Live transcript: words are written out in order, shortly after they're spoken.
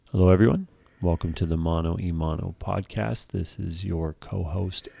Hello, everyone. Welcome to the Mono e Mono podcast. This is your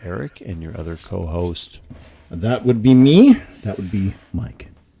co-host, Eric, and your other co-host. That would be me. That would be Mike.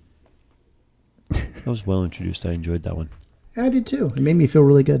 That was well introduced. I enjoyed that one. I did too. It made me feel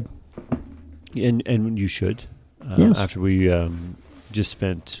really good. And you should. Yes. After we just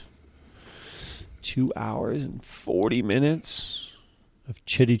spent 2 hours and 40 minutes of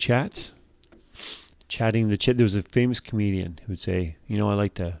chitty chat. Chatting the chit. There was a famous comedian who would say, I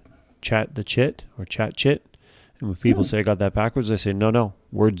like to chat the chit or chat chit. And when people say I got that backwards, I say, no,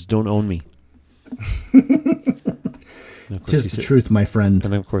 words don't own me. Tis the truth, my friend.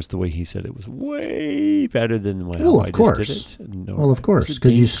 And of course, the way he said it was way better than the way I just did it. No, well, of course,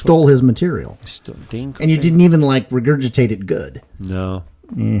 because you stole his material. And you didn't even regurgitate it good. No.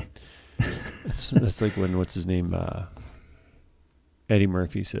 That's like when, what's his name? Eddie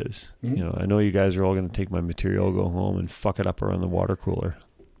Murphy says, I know you guys are all going to take my material, go home and fuck it up around the water cooler.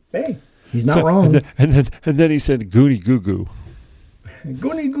 Hey, he's not wrong. And then he said, goony goo goo.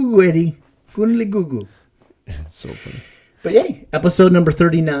 Goony goo goo, Eddie. Goony goo goo. It's so funny. But yay, episode number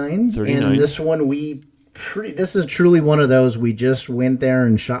 39. 39. And this one this is truly one of those we just went there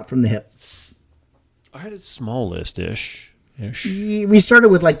and shot from the hip. I had a small list-ish. We started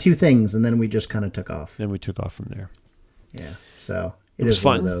with 2 things and then we just kind of took off. Then we took off from there. Yeah, so it was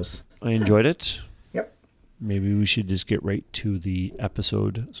fun. One of those. I enjoyed it. Yep. Maybe we should just get right to the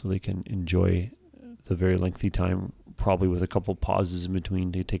episode so they can enjoy the very lengthy time, probably with a couple pauses in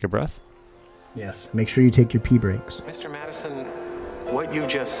between to take a breath. Yes, make sure you take your pee breaks. Mr. Madison, what you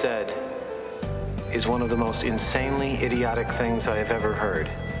just said is one of the most insanely idiotic things I have ever heard.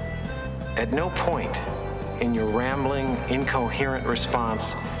 At no point in your rambling, incoherent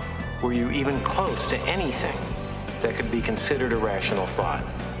response were you even close to anything that could be considered a rational thought.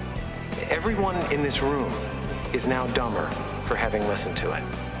 Everyone in this room is now dumber for having listened to it.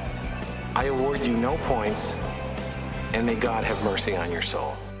 I award you no points, and may God have mercy on your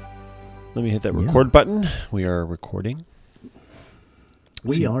soul. Let me hit that record button. We are recording.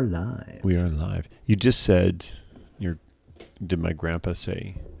 We are live. We are live. You just said, did my grandpa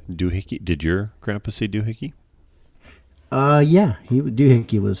say doohickey? Did your grandpa say doohickey? Yeah.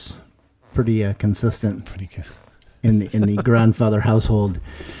 Doohickey was pretty consistent. Pretty good. In the grandfather household.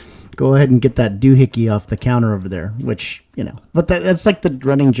 Go ahead and get that doohickey off the counter over there, which, but that's like the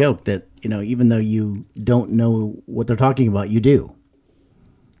running joke that, even though you don't know what they're talking about, you do.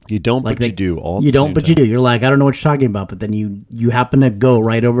 You don't, but you do. You don't, but you do. You're like, I don't know what you're talking about, but then you happen to go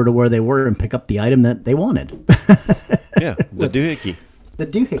right over to where they were and pick up the item that they wanted. Yeah, the doohickey. The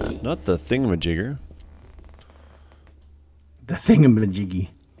doohickey. Not the thingamajigger. The thingamajiggy.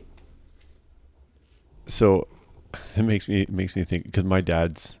 So it makes me think, because my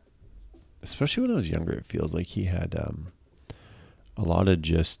dad's, especially when I was younger, it feels like he had a lot of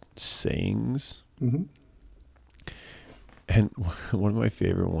just sayings. Mm-hmm. And one of my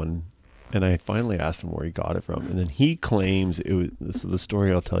favorite one, and I finally asked him where he got it from, and then he claims it was, this is the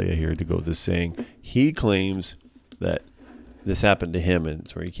story I'll tell you here to go with this saying. He claims that this happened to him, and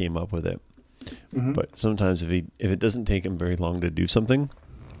it's where he came up with it. Mm-hmm. But sometimes if it doesn't take him very long to do something,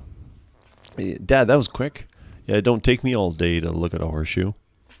 Dad, that was quick. Yeah, it don't take me all day to look at a horseshoe.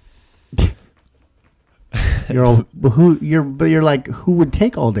 You're like, who would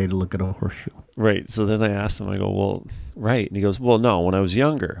take all day to look at a horseshoe? Right. So then I asked him, I go, well, right. And he goes, well, no, when I was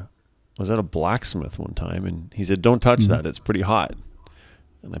younger, I was at a blacksmith one time, and he said, don't touch that. It's pretty hot.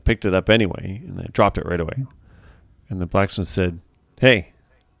 And I picked it up anyway, and I dropped it right away. And the blacksmith said, hey,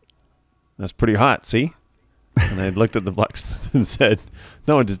 that's pretty hot, see? And I looked at the blacksmith and said,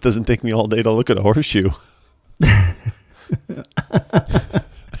 no, it just doesn't take me all day to look at a horseshoe.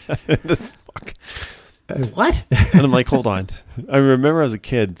 This fuck. What? And I'm like, hold on. I remember as a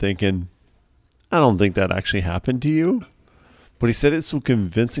kid thinking, I don't think that actually happened to you. But he said it so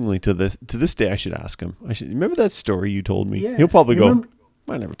convincingly to this day. I should ask him. Remember that story you told me? Yeah. He'll probably go,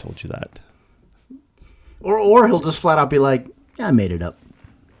 I never told you that. Or he'll just flat out be like, I made it up.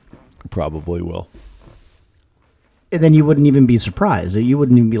 Probably will. And then you wouldn't even be surprised. You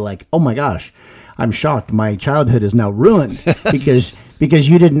wouldn't even be like, oh my gosh, I'm shocked. My childhood is now ruined because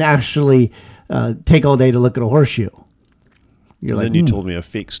you didn't actually take all day to look at a horseshoe. Then you told me a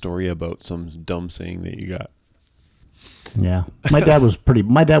fake story about some dumb saying that you got. Yeah. My dad was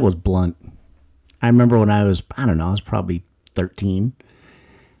blunt. I remember when I was probably 13,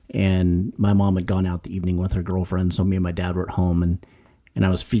 and my mom had gone out the evening with her girlfriend, so me and my dad were at home, and I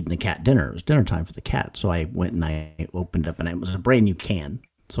was feeding the cat dinner. It was dinner time for the cat, so I went and I opened up, and it was a brand new can.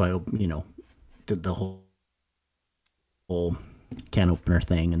 So I, did the whole can opener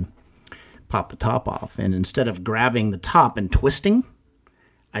thing and popped the top off. And instead of grabbing the top and twisting,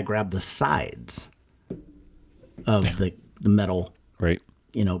 I grabbed the sides of the metal, Right.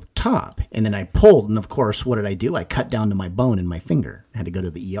 top, and then I pulled, and of course, what did I do? I cut down to my bone in my finger. I had to go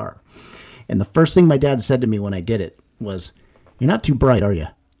to the ER. And the first thing my dad said to me when I did it was, "You're not too bright, are you?"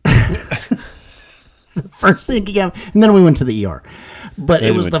 It's the first thing he came, and then we went to the ER. But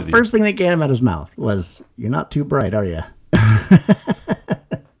it was the first thing that came out of his mouth was, "You're not too bright, are you?"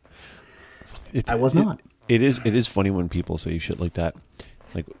 I was not. It is funny when people say shit like that.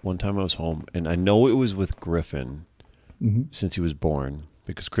 Like one time I was home, and I know it was with Griffin since he was born,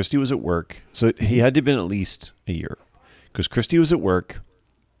 because Christy was at work. So he had to have been at least a year, because Christy was at work.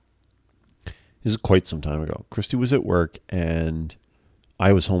 This is quite some time ago. Christy was at work, and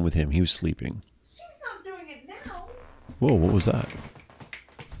I was home with him. He was sleeping. Whoa, what was that?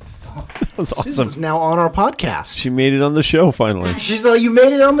 That was awesome. Susan's now on our podcast. She made it on the show finally. She's like, "You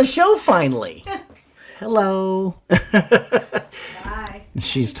made it on the show finally." Hello. Hi.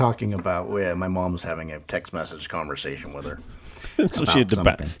 She's talking about, my mom's having a text message conversation with her. So she had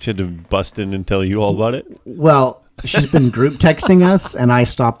to bust in and tell you all about it? Well, she's been group texting us, and I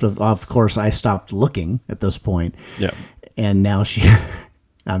stopped looking at this point. Yeah. And now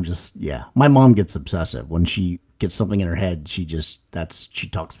my mom gets obsessive. When she gets something in her head, she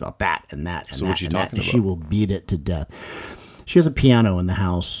talks about that and that and so that what's she and talking that. about? She will beat it to death. She has a piano in the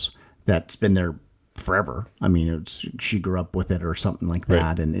house that's been there forever. I mean, she grew up with it or something like that,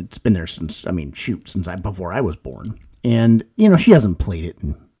 Right. and it's been there since before I was born. And she hasn't played it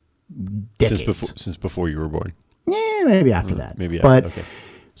in decades. Since before you were born. Yeah, maybe after that. Maybe after, but okay.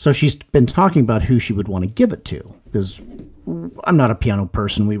 So she's been talking about who she would want to give it to, because I'm not a piano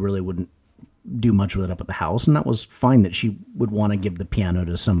person. We really wouldn't do much with it up at the house, and that was fine that she would want to give the piano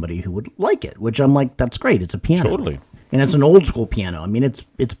to somebody who would like it, which I'm like, that's great. It's a piano. Totally. And it's an old school piano. I mean, it's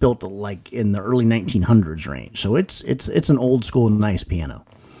built like in the early 1900s range. So it's an old school nice piano.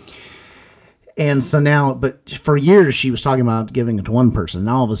 And so now, but for years she was talking about giving it to one person.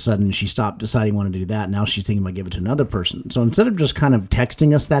 Now all of a sudden she stopped deciding wanted to do that. Now she's thinking about giving it to another person. So instead of just kind of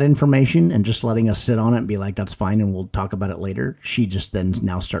texting us that information and just letting us sit on it and be like, that's fine and we'll talk about it later, she just then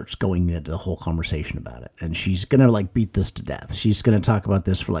now starts going into the whole conversation about it. And she's going to like beat this to death. She's going to talk about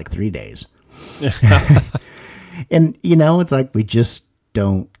this for like 3 days. And it's like, we just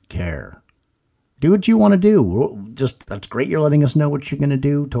don't care. Do what you want to do. That's great. You're letting us know what you're going to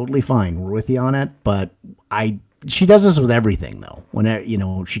do. Totally fine. We're with you on it. But she does this with everything though.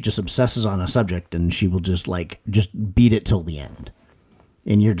 When she just obsesses on a subject and she will just beat it till the end.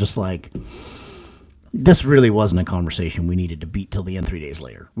 And you're just like, this really wasn't a conversation we needed to beat till the end 3 days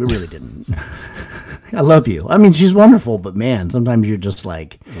later. We really didn't. I love you. I mean, she's wonderful, but man, sometimes you're just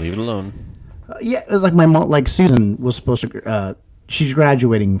like, leave it alone. Yeah, it was like my mom. Like Susan was supposed to. She's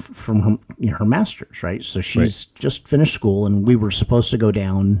graduating from her master's, right? So she's just finished school, and we were supposed to go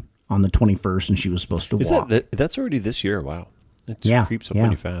down on the 21st, and she was supposed to walk. That's already this year? Wow, it creeps up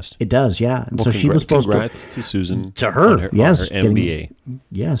pretty fast. It does, yeah. And so she was supposed congrats to Susan. To her, yes, on her MBA.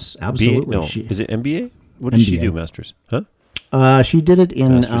 Yes, absolutely. Is it MBA? What did she do? Masters? Huh? She did it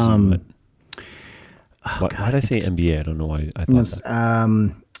in. Why did I say MBA? I don't know why I thought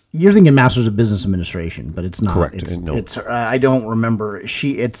that. You're thinking Masters of Business Administration, but it's not. Correct. It's I don't remember.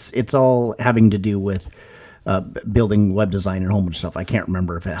 It's all having to do with building web design and a whole bunch of stuff. I can't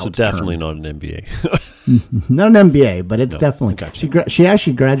remember if it helps. So definitely not an MBA. Not an MBA, but it's definitely. Gotcha. She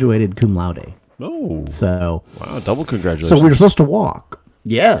actually graduated cum laude. Oh. So. Wow! Double congratulations. So we were supposed to walk.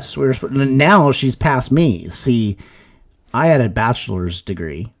 Yes, we were. Now she's past me. See, I had a bachelor's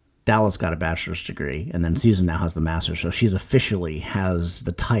degree. Dallas got a bachelor's degree, and then Susan now has the master's. So she's officially has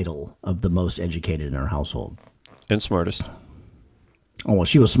the title of the most educated in her household. And smartest. Oh, well,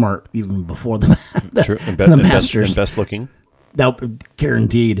 she was smart even before the master's. And best looking. That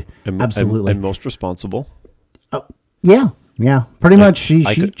guaranteed. Absolutely. And most responsible. Oh, yeah. Yeah, pretty much.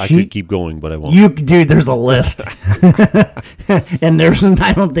 I could keep going, but I won't. Dude, there's a list, and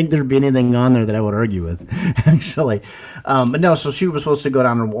I don't think there'd be anything on there that I would argue with, actually. But no, so she was supposed to go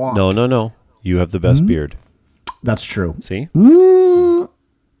down and walk. No. You have the best beard. That's true. See? What?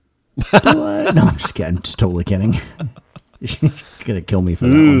 No, I'm just kidding. I'm just totally kidding. She's gonna kill me for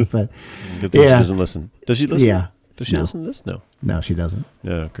that one. But good thing she doesn't listen. Does she listen? Yeah. Does she listen to this? No. No, she doesn't.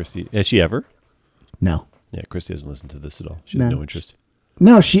 No, Christy. Has she ever? No. Yeah, Christy doesn't listen to this at all. She has no interest.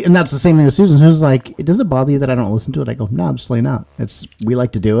 No, and that's the same thing with Susan. She was like, "Does it bother you that I don't listen to it?" I go, "No, absolutely not. We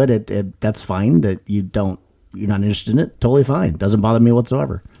like to do it. That's fine. That you're not interested in it. Totally fine. Doesn't bother me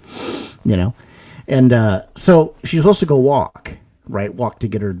whatsoever." And so she's supposed to go walk to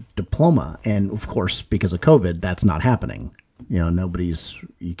get her diploma, and of course, because of COVID, that's not happening. You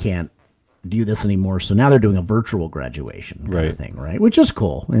can't do this anymore. So now they're doing a virtual graduation kind of thing, right? Which is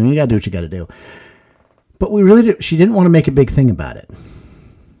cool. I mean, you got to do what you got to do. But she didn't want to make a big thing about it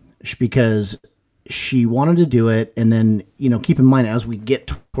because she wanted to do it. And then, keep in mind, as we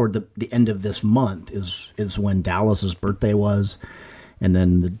get toward the end of this month is when Dallas's birthday was. And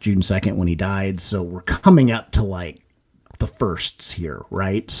then the June 2nd when he died. So we're coming up to like the firsts here,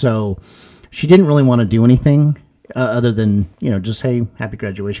 right? So she didn't really want to do anything other than, just, hey, happy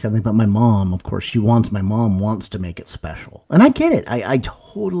graduation kind of thing. But my mom, of course, my mom wants to make it special. And I get it. I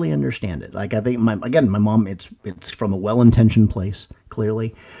totally understand it. Like, I think, my mom, it's from a well-intentioned place,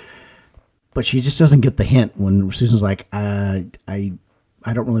 clearly. But she just doesn't get the hint when Susan's like, I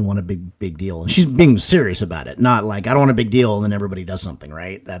don't really want a big deal. And she's being serious about it. Not like, I don't want a big deal and then everybody does something,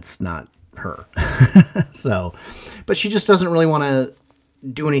 right? That's not her. So, but she just doesn't really want to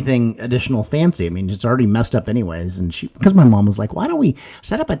do anything additional fancy. I mean, it's already messed up anyways. And because my mom was like, why don't we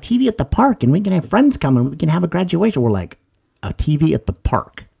set up a TV at the park and we can have friends come and we can have a graduation. We're like, a TV at the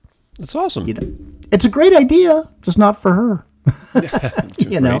park. That's awesome. It's a great idea, just not for her.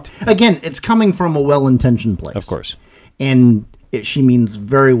 Again, it's coming from a well-intentioned place. Of course. And she means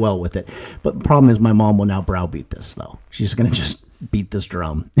very well with it. But the problem is my mom will now browbeat this, though. She's going to just beat this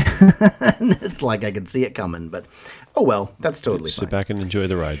drum. And it's like I could see it coming. But, oh, well, that's totally fine. Sit back and enjoy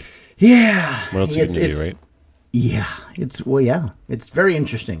the ride. Yeah. What else are you going to do, right? Yeah. It's very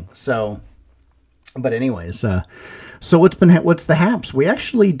interesting. So, but anyways, so what's the haps? We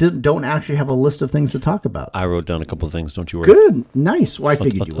actually don't actually have a list of things to talk about. I wrote down a couple of things. Don't you worry. Good, nice. Well, I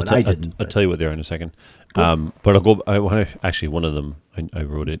figured you would. I didn't. I'll tell you what they are in a second. Cool. But I'll go. Actually, one of them I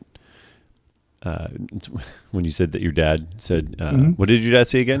wrote it. When you said that your dad said, what did your dad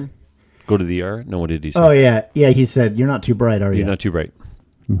say again? Go to the ER? No, what did he say? Oh yeah. He said, "You're not too bright, are you?" You're not too bright.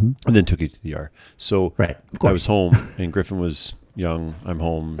 And then took you to the ER. So right. I was home, and Griffin was young. I'm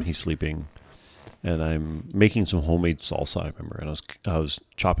home. He's sleeping. And I'm making some homemade salsa, I remember. And I was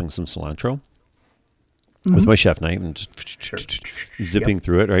chopping some cilantro with my chef knife and just zipping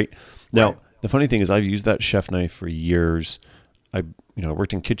through it, right? Now, the funny thing is I've used that chef knife for years. I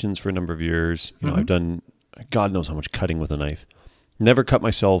worked in kitchens for a number of years. I've done God knows how much cutting with a knife. Never cut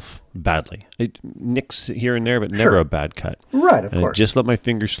myself badly. Nicks here and there, but never a bad cut. Right, of course. I just let my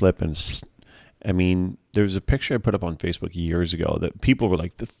finger slip and... I mean, there was a picture I put up on Facebook years ago that people were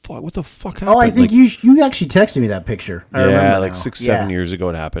like, what the fuck happened? Oh, I think you actually texted me that picture. I remember like now. 6-7 years ago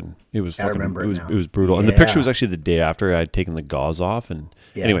it happened. It was fucking, it was brutal. And the Yeah. picture was actually the day after I had taken the gauze off. And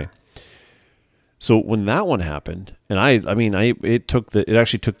anyway, so when that one happened, and it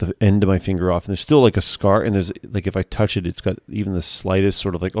actually took the end of my finger off, and there's still like a scar, and there's like, if I touch it, it's got even the slightest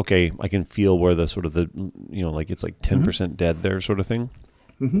sort of like, okay, I can feel where the sort of the, like it's like 10% dead there sort of thing.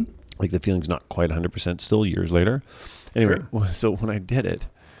 Mm-hmm. Like the feeling's not quite 100% still years later. Anyway, so when I did it,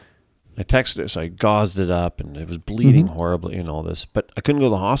 I texted her, so I gauzed it up and it was bleeding horribly and all this, but I couldn't go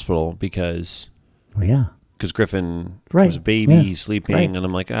to the hospital because Griffin was a baby sleeping and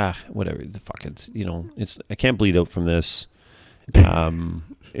I'm like, whatever, the fuck I can't bleed out from this.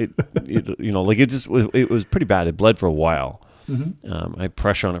 It was pretty bad. It bled for a while. I had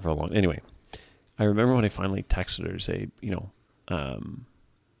pressure on it for a long, anyway, I remember when I finally texted her to say,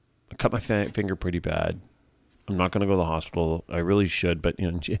 I cut my finger pretty bad. I'm not going to go to the hospital. I really should, but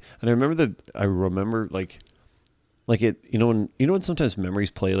and I remember like it. When sometimes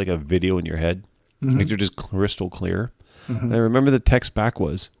memories play like a video in your head, like they're just crystal clear. And I remember the text back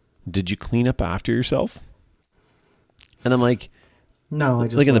was, "Did you clean up after yourself?" And I'm like, "No, I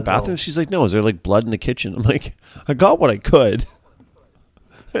just like in the bathroom." She's like, "No, is there like blood in the kitchen?" I'm like, "I got what I could."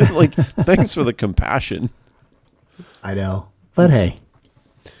 Like, thanks for the compassion. I know, but hey.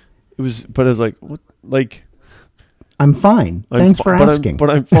 But I was like, what? Like, I'm fine. Thanks for asking.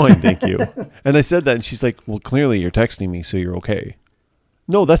 But I'm fine, thank you. And I said that, and she's like, well, clearly you're texting me, so you're okay.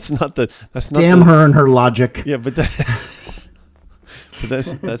 No, that's not. Damn her and her logic. Yeah, but that's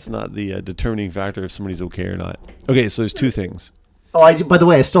not the determining factor if somebody's okay or not. Okay, so there's two things. Oh, by the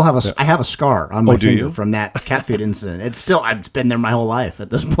way, I still have I have a scar on my finger you? from that cat food incident. It's been there my whole life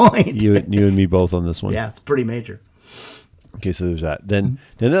at this point. You and me both on this one. Yeah, it's pretty major. Okay, so there's that. Then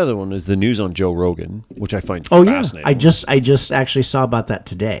the other one is the news on Joe Rogan, which I find fascinating. Yeah. I just actually saw about that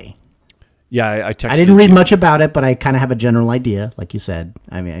today. Yeah, I texted. I didn't read much about it, but I kind of have a general idea, like you said.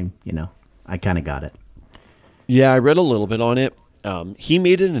 I mean, I kind of got it. Yeah, I read a little bit on it. He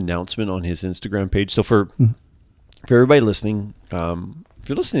made an announcement on his Instagram page. So for everybody listening, if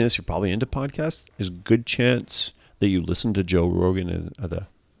you're listening to this, you're probably into podcasts. There's a good chance that you listen to Joe Rogan, the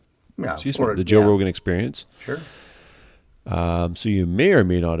Joe Rogan Experience. Sure. So you may or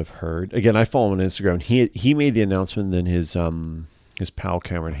may not have heard. Again, I follow him on Instagram. He made the announcement. Then his his pal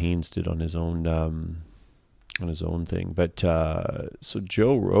Cameron Haynes did on his own thing. But so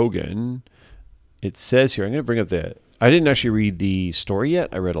Joe Rogan, it says here, I'm going to bring up I didn't actually read the story yet.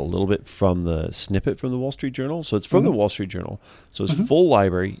 I read a little bit from the snippet from the Wall Street Journal. So it's from the Wall Street Journal. So his full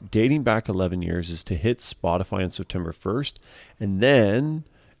library, dating back 11 years, is to hit Spotify on September 1st. And then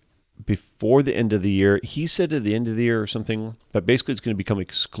before the end of the year, he said at the end of the year or something, but basically it's going to become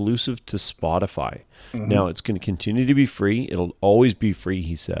exclusive to Spotify. Now it's going to continue to be free. It'll always be free,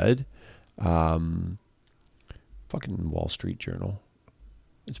 he said. Fucking Wall Street Journal.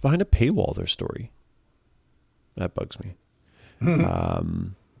 It's behind a paywall, their story. That bugs me.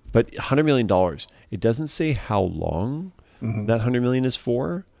 But $100 million. It doesn't say how long that $100 million is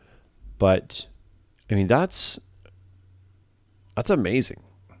for, but I mean that's amazing.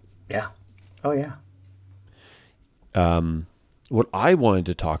 Yeah. Oh yeah. What I wanted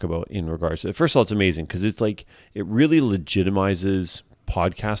to talk about in regards to, first of all, it's amazing because it's like it really legitimizes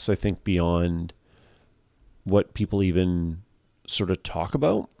podcasts, I think, beyond what people even sort of talk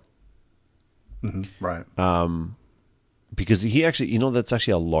about. Right. Because he actually, that's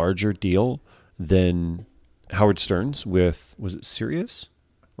actually a larger deal than Howard Stern's with, was it Sirius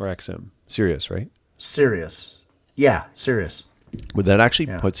or XM? Sirius, right? Sirius. Yeah, Sirius. But that actually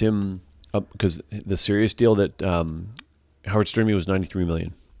puts him up because the Sirius deal that Howard Stern made was $93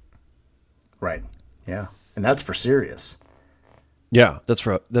 million. Right. Yeah. And that's for Sirius. Yeah, that's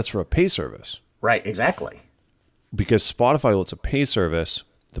for a pay service. Right, exactly. Because Spotify, well, it's a pay service,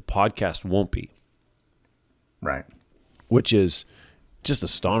 the podcast won't be. Right. Which is just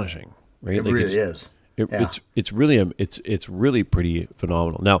astonishing, right? It really is. It's really pretty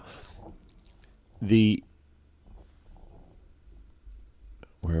phenomenal. Now,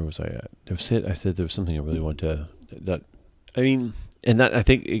 where was I at? I said there was something I really wanted to, I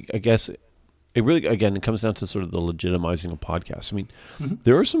think, I guess it really, again, it comes down to sort of the legitimizing of podcasts. I mean,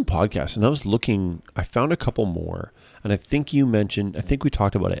 there are some podcasts, and I found a couple more, and I think we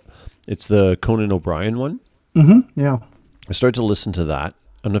talked about it. It's the Conan O'Brien one. Yeah. I started to listen to that.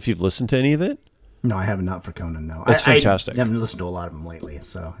 I don't know if you've listened to any of it. No, I have not for Conan, no. It's fantastic. I haven't listened to a lot of them lately,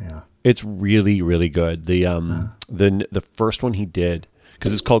 so yeah. It's really, really good. The first one he did,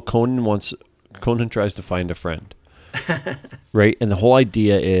 because it's called Conan Tries to Find a Friend. Right? And the whole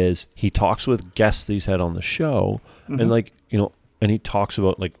idea is he talks with guests that he's had on the show, and and he talks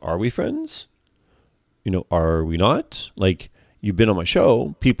about, like, are we friends? Are we not? Like, you've been on my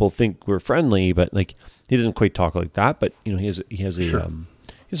show, people think we're friendly, but like he doesn't quite talk like that. But he has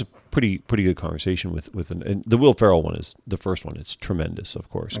a pretty good conversation with and the Will Ferrell one is the first one. It's tremendous, of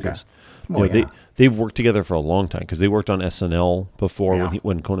course, because they've worked together for a long time because they worked on SNL before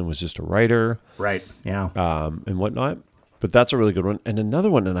when Conan was just a writer, right? Yeah, and whatnot. But that's a really good one. And another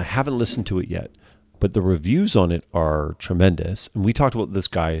one, and I haven't listened to it yet, but the reviews on it are tremendous. And we talked about this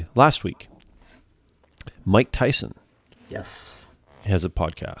guy last week, Mike Tyson. Yes, has a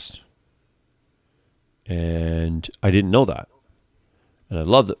podcast, and I didn't know that. And I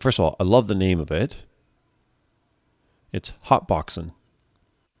love that. First of all, I love the name of it. It's Hotboxing.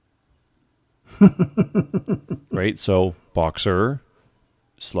 Right? So boxer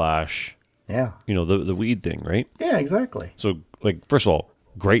 / the weed thing, right? Yeah, exactly. So, like, first of all,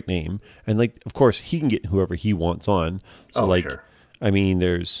 great name. And, like, of course, he can get whoever he wants on. So, sure. I mean,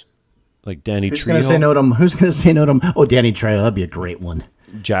 there's like Danny Trejo. Who's going to say no to him? Oh, Danny Trejo. That'd be a great one.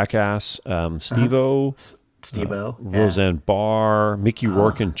 Jackass, Steve-O. Steve-O. Roseanne Barr, Mickey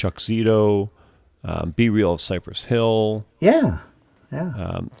Rourke and Chuck Zito, Be Real of Cypress Hill. Yeah.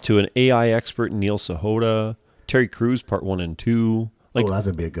 To an AI expert, Neil Sahota, Terry Crews, part 1 and 2. Like,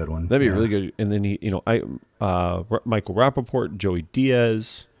 that'd be a good one. That'd be really good. And then Michael Rappaport, Joey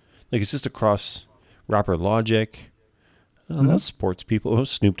Diaz. Like, it's just across Rapper Logic. That's sports people. Oh,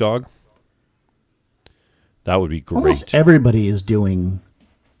 Snoop Dogg. That would be great. Almost everybody is doing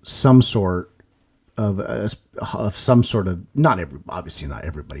some sort of some sort of, obviously not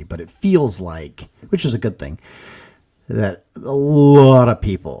everybody, but it feels like, which is a good thing, that a lot of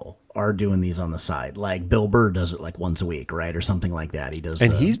people are doing these on the side. Like Bill Burr does it like once a week, right? Or something like that. He does.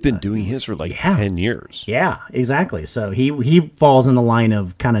 And he's been doing his for like 10 years. Yeah, exactly. So he falls in the line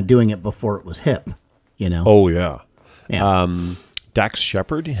of kind of doing it before it was hip, Oh, yeah. Yeah. Dax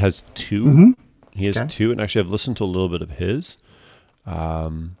Shepard has 2. He has 2, and actually I've listened to a little bit of his.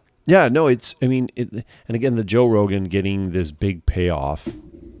 And again, the Joe Rogan getting this big payoff,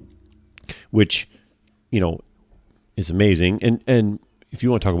 which, is amazing. And if you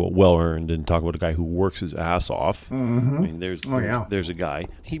want to talk about well-earned and talk about a guy who works his ass off, I mean, there's a guy.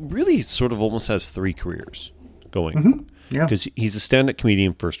 He really sort of almost has 3 careers going. Yeah. Because he's a stand-up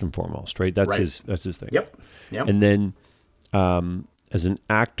comedian first and foremost, right? That's his thing. Yep. And then as an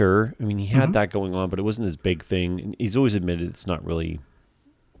actor, I mean, he had that going on, but it wasn't his big thing. And he's always admitted it's not really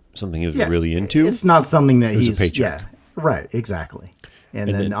something he was really into. It's not something that It was a he's paycheck. Yeah, right, exactly.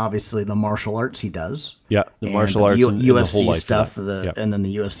 And then obviously the martial arts he does. Yeah, the and martial arts and UFC the whole life stuff, of that. and then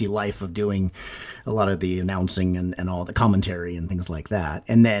the UFC life of doing a lot of the announcing and all the commentary and things like that.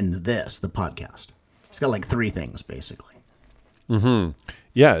 And then the podcast. It's got like 3 things basically.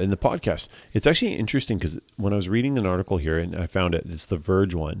 Yeah, in the podcast. It's actually interesting because when I was reading an article here and I found it's the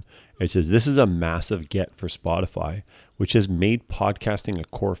Verge one, it says this is a massive get for Spotify, which has made podcasting a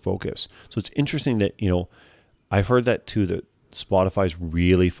core focus. So it's interesting that, I've heard that too, that Spotify's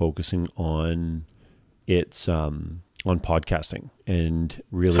really focusing on its on podcasting and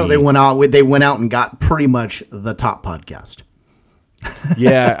really. So they went out and got pretty much the top podcast.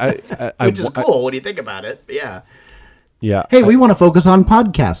 Yeah, which is cool when you think about it. Yeah. Yeah. Hey, we want to focus on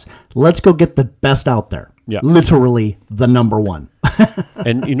podcasts. Let's go get the best out there. Yeah. Literally the number one.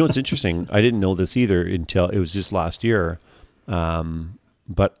 And it's interesting. I didn't know this either until it was just last year.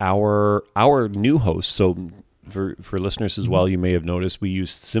 But our new host, so for listeners as well, you may have noticed we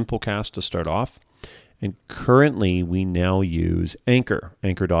used Simplecast to start off. And currently we now use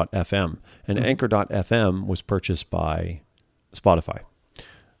Anchor.fm. And Anchor.fm was purchased by Spotify.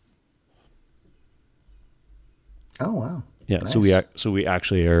 Oh wow! Yeah, Nice. so we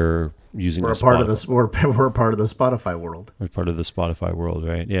actually are using. We're a part of this. We're a part of the Spotify world. We're part of the Spotify world,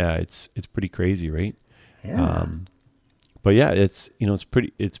 right? Yeah, it's pretty crazy, right? Yeah. But yeah, it's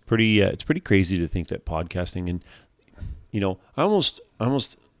pretty crazy to think that podcasting and I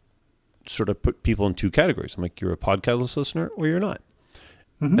almost sort of put people in 2 categories. I'm like, you're a podcast listener or you're not.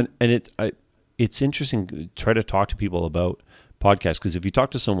 And it's interesting to try to talk to people about podcasts, because if you talk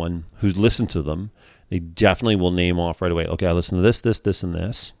to someone who's listened to them, they definitely will name off right away. Okay, I listen to this, and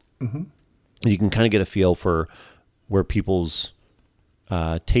this. And you can kind of get a feel for where people's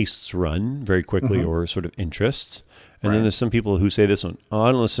tastes run very quickly or sort of interests. And then there's some people who say this one, oh,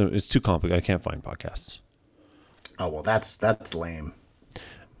 I don't listen. It's too complicated. I can't find podcasts. Oh well, that's lame.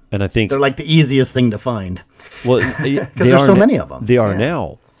 And I think They're like the easiest thing to find. well, Because there's so many of them. They are Yeah.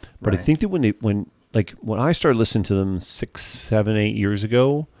 now, but I Right. think that when I started listening to them 6, 7, 8 years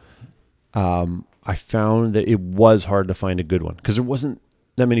ago, I found that it was hard to find a good one because there wasn't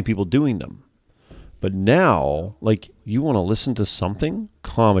that many people doing them. But now, like, you want to listen to something,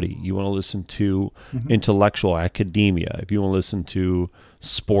 comedy. You want to listen to intellectual academia. If you want to listen to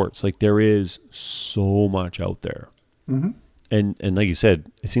sports, like, there is so much out there. And like you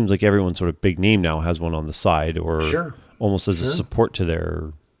said, it seems like everyone sort of big name now has one on the side or almost as a support to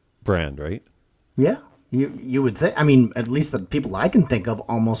their brand, right? Yeah. You would think. I mean, at least the people I can think of,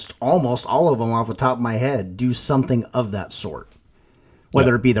 almost all of them off the top of my head, do something of that sort.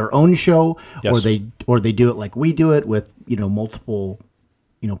 Whether it be their own show or they do it like we do it with multiple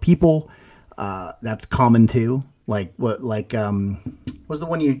people. That's common too. Like what's the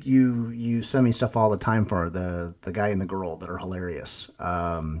one you send me stuff all the time for, the guy and the girl that are hilarious.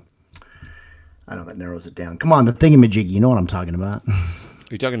 I know that narrows it down. Come on, the thingamajiggy. You know what I'm talking about.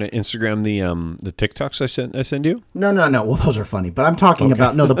 Are you talking to Instagram, the TikToks I send you? No. Well, those are funny, but I'm talking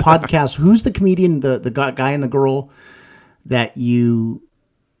about the podcast. Who's the comedian, the guy and the girl that you?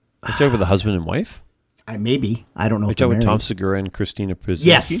 Are you talking about the husband and wife? I don't know. Are you if talking they're about Tom married. Segura and Christina Prizzinski?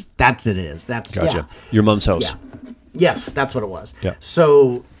 Yes, that's it. Is that's Gotcha. Yeah. Your mom's house. Yeah. Yes, that's what it was. Yeah.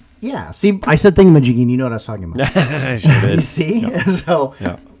 So yeah, see, I said thingamajiggy, and you know what I was talking about. I sure did. You see, so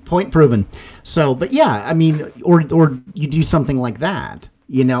Yeah. point proven. So, but yeah, I mean, or you do something like that,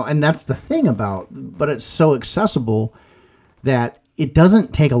 and that's the thing but it's so accessible that it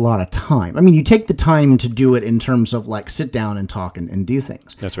doesn't take a lot of time. I mean, you take the time to do it in terms of like sit down and talk and do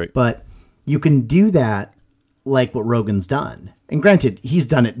things. That's right. But you can do that like what Rogan's done. And granted, he's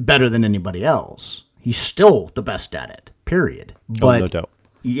done it better than anybody else. He's still the best at it, period. But no doubt.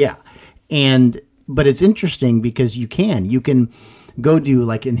 yeah. But it's interesting because you can go do,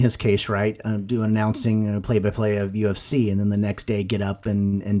 like in his case, right, do announcing and play-by-play of UFC, and then the next day get up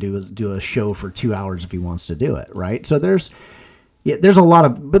and do a show for 2 hours if he wants to do it, right? So there's a lot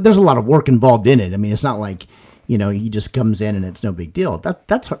of work involved in it. I mean, it's not like he just comes in and it's no big deal.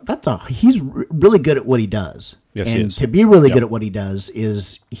 He's really good at what he does. Yes, and he is. to be really good at what he does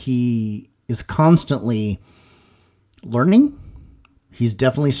is he is constantly learning. He's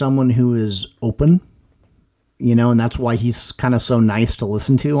definitely someone who is open. And that's why he's kind of so nice to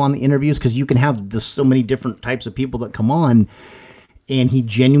listen to on the interviews, because you can have so many different types of people that come on, and he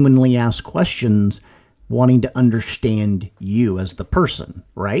genuinely asks questions wanting to understand you as the person,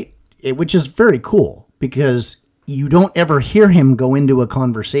 right? Which is very cool, because, you don't ever hear him go into a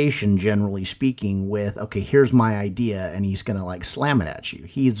conversation, generally speaking, with, okay, here's my idea, and he's going to like slam it at you.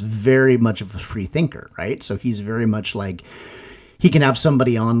 He's very much of a free thinker, right? So he's very much like, he can have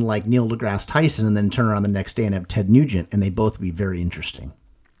somebody on like Neil deGrasse Tyson and then turn around the next day and have Ted Nugent, and they both be very interesting.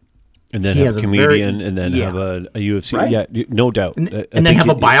 And then have a comedian, and then have a UFC. Right? Yeah, no doubt. And then have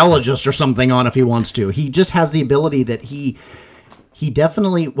a biologist or something on if he wants to. He just has the ability that he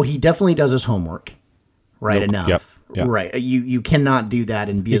definitely does his homework, right? Enough. Yep. Right. You cannot do that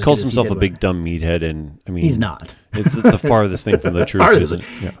and be. He calls himself a big dumb meathead, and I mean he's not. It's the farthest thing from the truth, isn't it?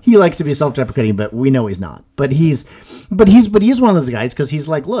 Yeah. He likes to be self-deprecating, but we know he's not. But he's one of those guys because he's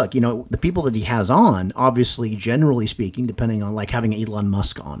like, look, the people that he has on, obviously, generally speaking, depending on like having Elon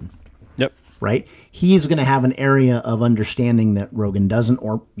Musk on. Yep. Right? He's going to have an area of understanding that Rogan doesn't,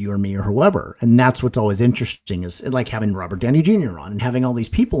 or you or me or whoever. And that's what's always interesting is like having Robert Downey Jr. on and having all these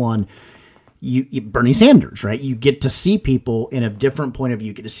people on. Bernie Sanders, right? You get to see people in a different point of view.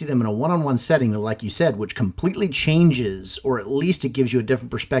 You get to see them in a one-on-one setting, like you said, which completely changes, or at least it gives you a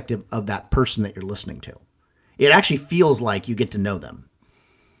different perspective of that person that you're listening to. It actually feels like you get to know them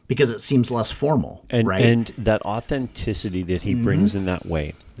because it seems less formal, right? And that authenticity that he brings in that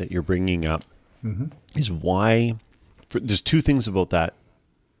way that you're bringing up is why. There's two things about that.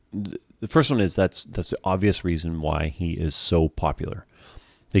 The first one is that's the obvious reason why he is so popular,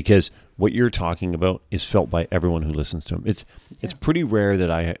 because what you're talking about is felt by everyone who listens to him. It's pretty rare that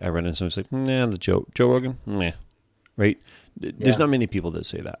I run into someone who's like, nah, the Joe Rogan, nah, right? There's not many people that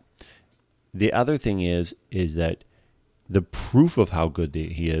say that. The other thing is that the proof of how good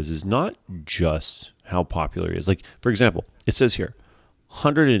he is not just how popular he is. Like, for example, it says here,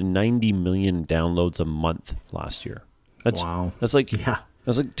 190 million downloads a month last year. Wow. That's like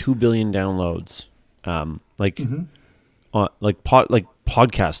 2 billion downloads.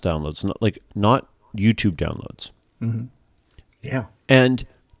 Podcast downloads, not YouTube downloads. Mm-hmm. Yeah. And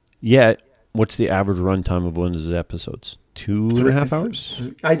yet, what's the average runtime of one of his episodes? 2.5 hours?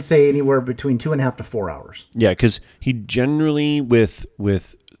 I'd say anywhere between 2.5 to 4 hours. Yeah, because he generally with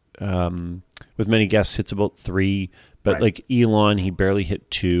many guests hits about 3, but like Elon, he barely hit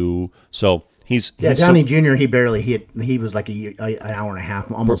 2. So he's Downey Jr. He barely hit. He was like an hour and a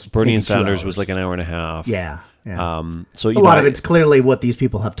half, almost. Bernie and Sanders was like an hour and a half. Yeah. So a lot of it's clearly what these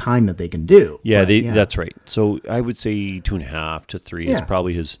people have time that they can do. Yeah, that's right. So I would say 2.5 to 3 is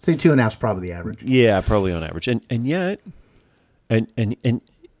probably his. Say 2.5 is probably the average. Yeah, probably on average. And yet,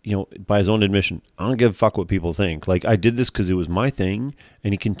 by his own admission, I don't give a fuck what people think. Like, I did this because it was my thing,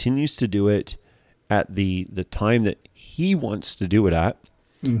 and he continues to do it at the time that he wants to do it at.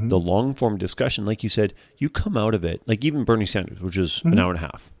 Mm-hmm. The long form discussion, like you said, you come out of it, like even Bernie Sanders, which is an hour and a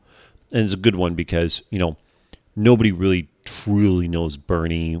half, and it's a good one because nobody really truly knows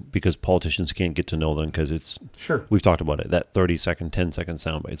Bernie because politicians can't get to know them because it's we've talked about it, that 30-second, 10-second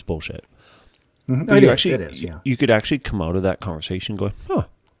soundbite, it's bullshit. Mm-hmm. It is. You could actually come out of that conversation going,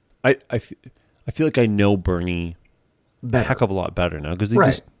 I feel like I know Bernie a heck of a lot better now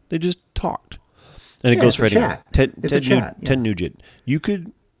because they just talked. And it goes for anyone. Ted Nugent. You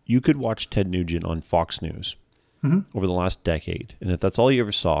could watch Ted Nugent on Fox News over the last decade, and if that's all you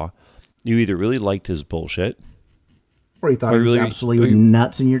ever saw, you either really liked his bullshit, or you thought he was absolutely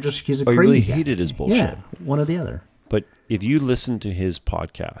nuts, and he's a crazy guy. Or you really hated his bullshit. Yeah, one or the other. But if you listen to his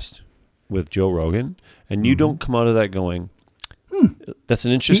podcast with Joe Rogan, and you don't come out of that going, that's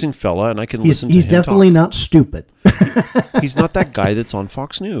an interesting fella, and I can listen to him. He's definitely not stupid. He's not that guy that's on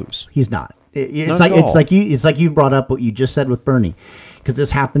Fox News. He's not. It's like you brought up what you just said with Bernie, because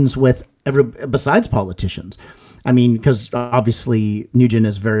this happens with besides politicians. I mean, because obviously Nugent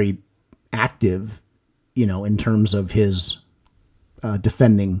is very active, in terms of his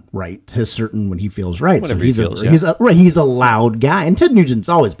defending rights, his certain when he feels right. Whatever so he's a loud guy, and Ted Nugent's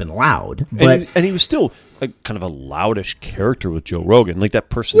always been loud, but and he was still kind of a loudish character with Joe Rogan. Like that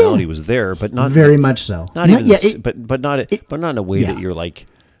personality was there, but not very much so. Not even, but not in a way that you're like,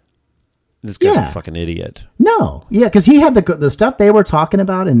 this guy's a fucking idiot. No, because he had the stuff they were talking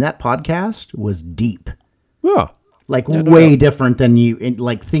about in that podcast was deep. Yeah, way different than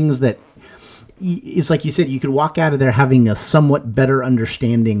like things that. It's like you said, you could walk out of there having a somewhat better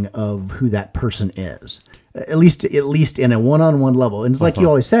understanding of who that person is, at least in a one-on-one level. And it's like you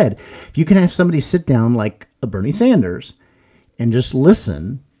always said, if you can have somebody sit down like a Bernie Sanders and just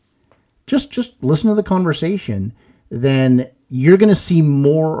listen, just listen to the conversation, then you're going to see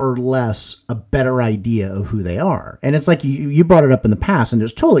more or less a better idea of who they are. And it's like you brought it up in the past, and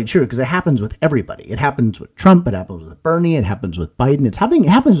it's totally true because it happens with everybody. It happens with Trump. It happens with Bernie. It happens with Biden. It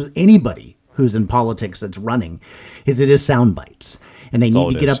happens with anybody who's in politics that's running, it is sound bites. And they That's need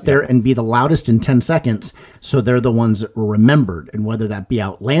all to it get is, up there yeah. and be the loudest in 10 seconds. So they're the ones that were remembered. And whether that be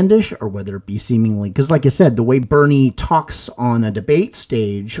outlandish or whether it be seemingly, because like I said, the way Bernie talks on a debate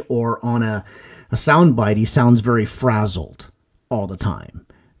stage or on a soundbite, he sounds very frazzled all the time.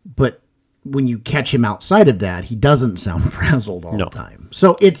 But when you catch him outside of that, he doesn't sound frazzled all the time.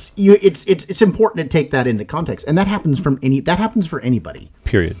 So it's important to take that into context, and that happens for anybody.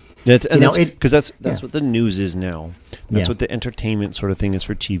 Period. Because that's yeah. what the news is now. That's Yeah. what the entertainment sort of thing is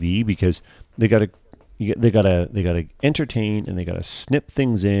for TV, because they gotta entertain, and they gotta snip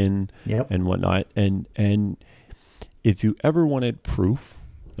things in Yep. and whatnot. And if you ever wanted proof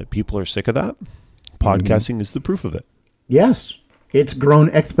that people are sick of that, podcasting is the proof of it. Yes. It's grown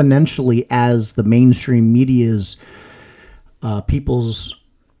exponentially as the mainstream media's people's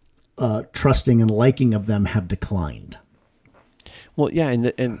trusting and liking of them have declined. Well, yeah, and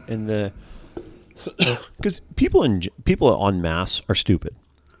the because people en masse are stupid,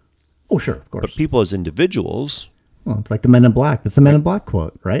 Oh, sure, of course. but people as individuals, Well, it's like the Men in Black. That's the Men in Black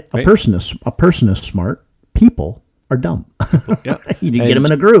quote, right? Right. A person is smart. People are dumb. yeah, You get them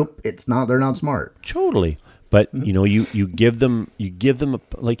in a group. They're not smart. totally. But you give them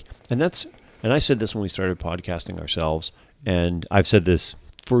and I said this when we started podcasting ourselves, and I've said this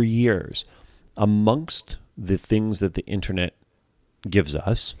for years. Amongst the things that the internet gives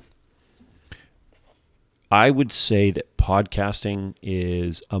us, I would say that podcasting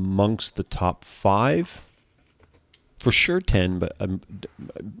is amongst the top 5, for sure 10, but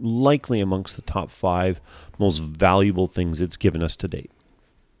likely amongst the top 5 most valuable things it's given us to date.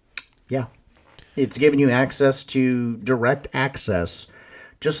 Yeah. It's giving you direct access,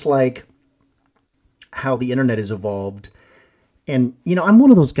 just like how the internet has evolved. And, I'm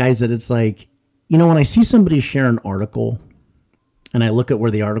one of those guys that it's like, when I see somebody share an article and I look at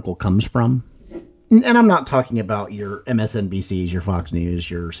where the article comes from, and I'm not talking about your MSNBCs, your Fox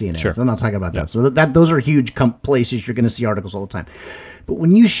News, your CNNs. Sure. I'm not talking about that. So those are huge places you're going to see articles all the time. But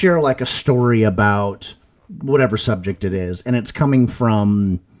when you share like a story about whatever subject it is, and it's coming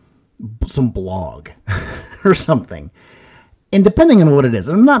from some blog or something, and depending on what it is,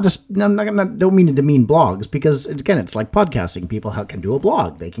 don't mean to demean blogs, because again, it's like podcasting. People can do a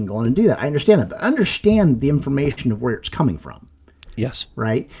blog, they can go on and do that. I understand that, but understand the information of where it's coming from. Yes.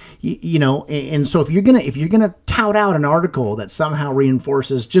 Right. And so if you're gonna tout out an article that somehow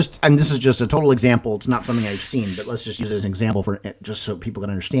reinforces and this is just a total example, it's not something I've seen, but let's just use it as an example for just so people can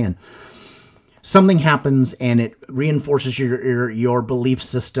understand. Something happens and it reinforces your belief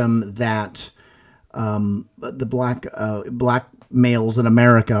system that the black males in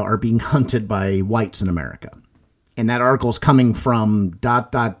America are being hunted by whites in America, and that article is coming from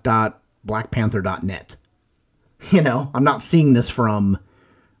blackpanther.net. I'm not seeing this from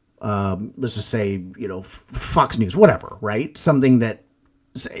let's just say Fox News, whatever, right? Something that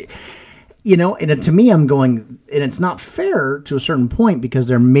and to me, I'm going, and it's not fair to a certain point, because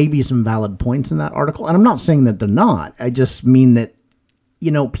there may be some valid points in that article. And I'm not saying that they're not. I just mean that,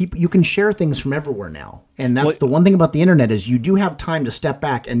 people, you can share things from everywhere now. And that's the one thing about the internet is you do have time to step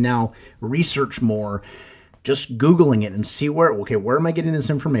back and now research more, just Googling it and see where am I getting this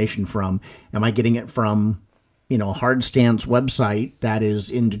information from? Am I getting it from, a Hard Stance website that is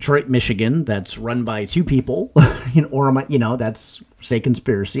in Detroit, Michigan, that's run by 2 people, or am I, that's, say,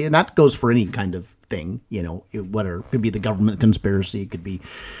 conspiracy, and that goes for any kind of thing, whether it could be the government conspiracy, it could be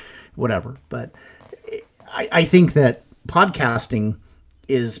whatever. But I think that podcasting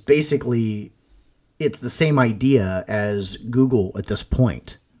is basically, it's the same idea as Google at this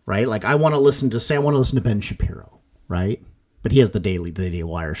point, right? Like I want to listen to Ben Shapiro, right? But he has the Daily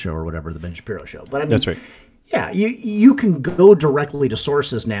Wire show or whatever, the Ben Shapiro show. But I mean, That's right. Yeah, you can go directly to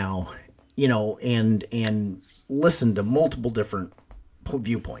sources now, and listen to multiple different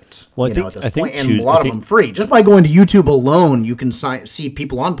viewpoints. Well, at this I think point, and a lot of them free. Just by going to YouTube alone, you can see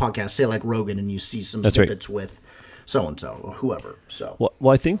people on podcasts, say like Rogan, and you see some snippets with so and so or whoever. So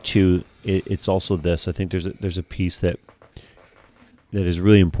well, I think too, it's also this. I think there's a piece that is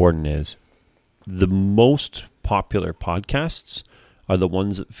really important. Is the most popular podcasts are the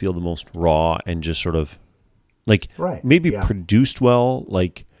ones that feel the most raw and just sort of like produced well,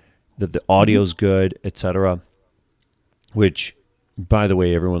 like that the audio's good, etc. Which, by the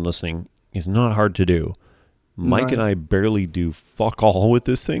way, everyone listening, is not hard to do. Mike and I barely do fuck all with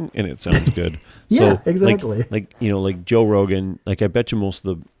this thing, and it sounds good. Yeah, so, exactly. Like Joe Rogan. Like I bet you most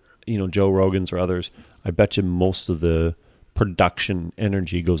of the, Joe Rogans or others. I bet you most of the production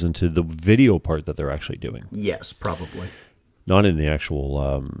energy goes into the video part that they're actually doing. Yes, probably. Not in the actual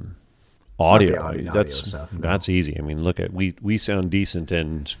audio. Audio stuff, no. That's easy. I mean, look at we sound decent,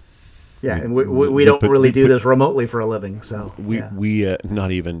 and Yeah, and we don't really do this remotely for a living, so we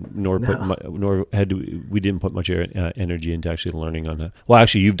not even nor we didn't put much energy into actually learning on that. Well,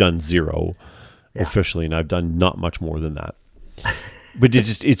 actually, you've done zero officially, and I've done not much more than that. But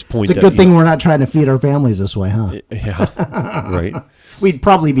it's point. It's a good thing we're not trying to feed our families this way, huh? Yeah, right. We'd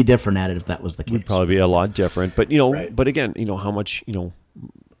probably be different at it if that was the case. We'd probably be a lot different, but Right. but again, how much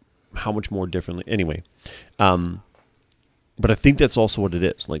more differently. Anyway, but I think that's also what it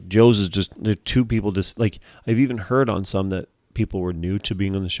is. Like Joe's is just they're two people. Just like I've even heard on some that people were new to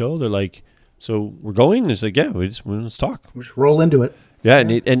being on the show. They're like, "So we're going?" And it's like, "Yeah, let's talk." We just roll into it. Yeah,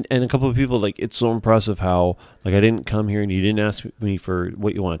 and a couple of people like it's so impressive how like I didn't come here and you didn't ask me for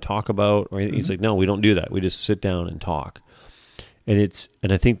what you want to talk about or anything. He's like, no, we don't do that. We just sit down and talk. And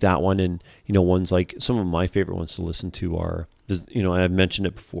I think that one and ones like some of my favorite ones to listen to are I've mentioned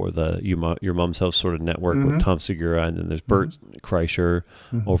it before your mom's house sort of network with Tom Segura, and then there's Bert Kreischer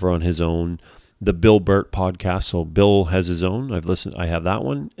over on his own. The Bill Burt podcast. So Bill has his own. I have that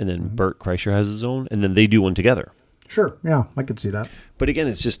one, and then Bert Kreischer has his own, and then they do one together. Sure. Yeah, I could see that. But again,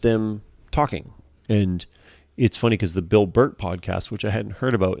 it's just them talking. And it's funny because the Bill Burt podcast, which I hadn't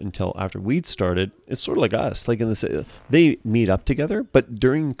heard about until after we'd started, it's sort of like us. Like they meet up together, but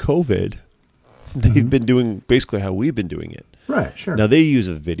during COVID, they've been doing basically how we've been doing it. Right, sure. Now they use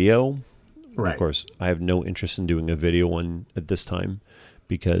a video. Right. Of course, I have no interest in doing a video one at this time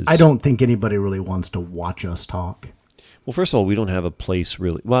because I don't think anybody really wants to watch us talk. Well, first of all, we don't have a place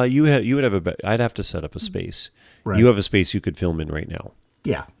really. Well, you would have I'd have to set up a space. Right. You have a space you could film in right now.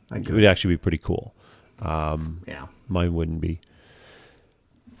 Yeah, It would actually be pretty cool. Yeah. Mine wouldn't be.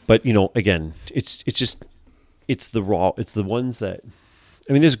 But again, it's the ones that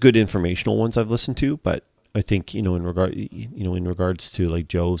there's good informational ones I've listened to, but I think in regards to like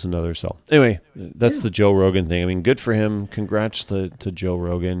Joe's and others. So anyway, that's the Joe Rogan thing. Good for him. Congrats to Joe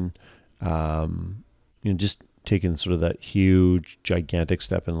Rogan. Just taking sort of that huge, gigantic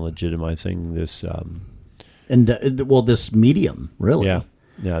step in legitimizing this. This medium, really.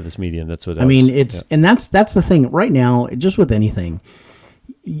 Yeah, this medium. That's what and that's the thing right now. Just with anything,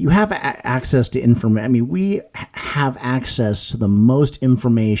 you have access to information. We have access to the most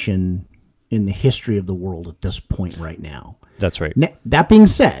information in the history of the world at this point right now. That's right. That being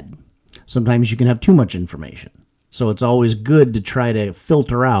said, sometimes you can have too much information. So it's always good to try to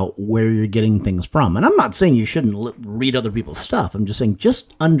filter out where you're getting things from. And I'm not saying you shouldn't read other people's stuff. I'm just saying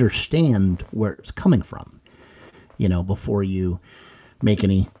just understand where it's coming from, before you make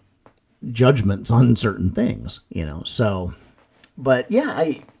any judgments on certain things, So, but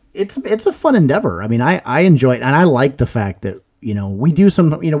yeah, it's a fun endeavor. I enjoy it, and I like the fact that we do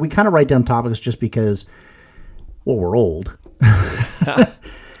some, we kind of write down topics just because, well, we're old.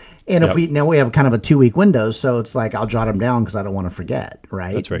 And if we have kind of a 2-week window, so it's like I'll jot them down because I don't want to forget,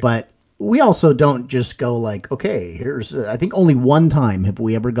 right? That's right. But we also don't just go like, okay, I think only one time have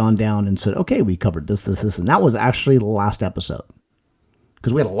we ever gone down and said, okay, we covered this, and that was actually the last episode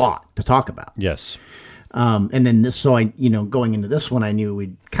because we had a lot to talk about. Yes. And then this, so going into this one, I knew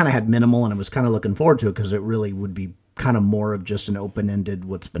we kind of had minimal, and I was kind of looking forward to it because it really would be kind of more of just an open-ended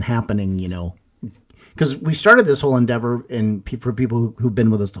what's been happening, because we started this whole endeavor, and for people who've been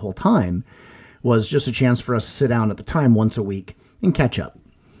with us the whole time, was just a chance for us to sit down at the time once a week and catch up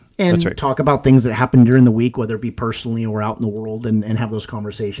and talk about things that happened during the week, whether it be personally or out in the world, and have those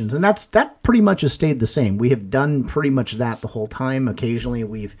conversations. And that pretty much has stayed the same. We have done pretty much that the whole time. Occasionally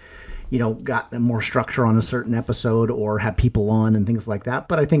we've got more structure on a certain episode or have people on and things like that.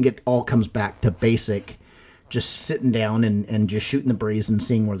 But I think it all comes back to basic, just sitting down and just shooting the breeze and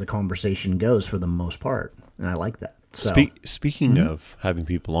seeing where the conversation goes for the most part. And I like that. So, Speaking of having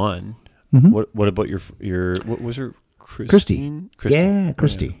people on, what about your what was her? Christine? Yeah,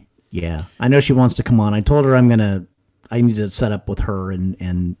 Christy. Yeah. I know she wants to come on. I told her I need to set up with her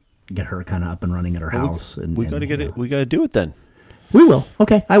and get her kind of up and running at her house. We got to get it. We got to do it then. We will.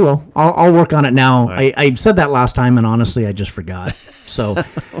 Okay, I will. I'll work on it now. Right. I said that last time, and honestly, I just forgot. So,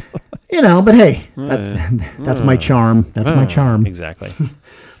 but hey, that's my charm. That's my charm. Exactly.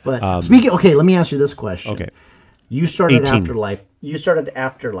 But speaking, okay, let me ask you this question. Okay. You started 18. Afterlife. You started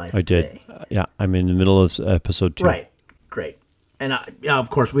Afterlife. I did. Today. Yeah, I'm in the middle of episode 2. Right. Great. And of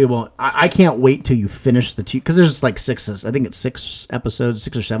course, we won't. I can't wait till you finish the 2, because there's like 6. I think it's 6 episodes,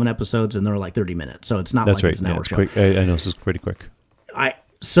 6 or 7 episodes, and they're like 30 minutes. So it's not That's like right. it's an hour It's show. quick. I know this is pretty quick.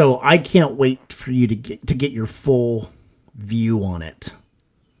 So I can't wait for you to get your full view on it.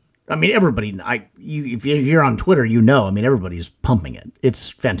 Everybody. If you're on Twitter, everybody's pumping it.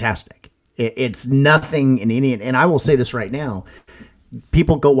 It's fantastic. It's nothing in any. And I will say this right now.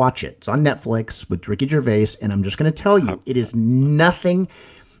 People go watch it. It's on Netflix with Ricky Gervais, and I'm just going to tell you, it is nothing.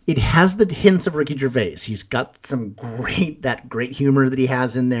 it has the hints of Ricky Gervais. He's got some great humor that he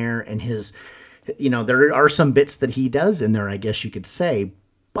has in there, and his, there are some bits that he does in there, I guess you could say,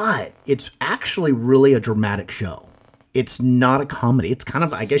 but it's actually really a dramatic show. It's not a comedy. It's kind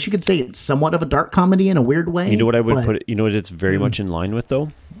of, I guess you could say, it's somewhat of a dark comedy in a weird way. You know what I would put it? You know what it's very much in line with though?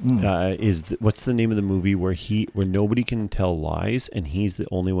 What's the name of the movie where nobody can tell lies and he's the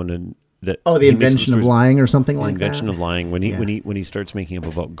only one that? Oh, The Invention of Lying or something like that. The Invention of Lying. When he starts making up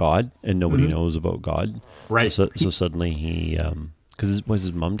about God and nobody knows about God, right? So suddenly he because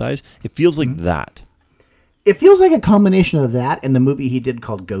his mom dies. It feels like that. It feels like a combination of that and the movie he did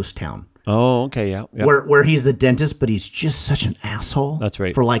called Ghost Town. Oh, okay, yeah. Where he's the dentist, but he's just such an asshole. That's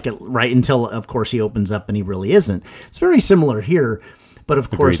right. For right until, of course, he opens up and he really isn't. It's very similar here, but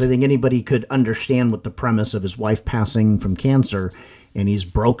of course, Agreed. I think anybody could understand what the premise of his wife passing from cancer, and he's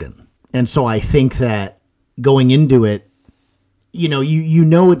broken. And so I think that going into it, you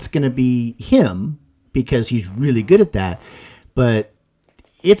know it's going to be him because he's really good at that, but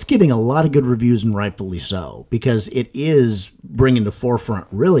it's getting a lot of good reviews, and rightfully so, because it is bringing the forefront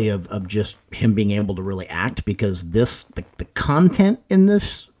really of just him being able to really act, because the content in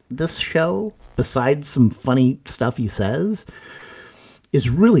this show, besides some funny stuff he says, is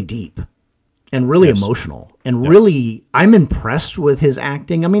really deep and really emotional. And really, I'm impressed with his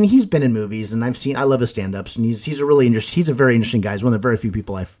acting. I mean, he's been in movies, and I love his stand-ups, and he's a very interesting guy. He's one of the very few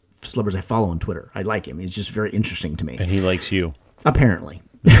celebrities I follow on Twitter. I like him. He's just very interesting to me. And he likes you. Apparently.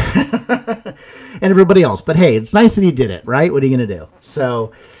 And everybody else. But hey, it's nice that he did it, right? What are you going to do?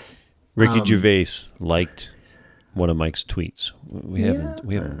 So Ricky Gervais liked one of Mike's tweets. We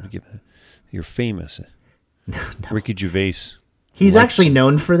haven't given. You're famous. No. Ricky Gervais. He's actually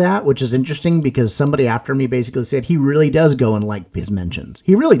known for that, which is interesting because somebody after me basically said he really does go and like his mentions.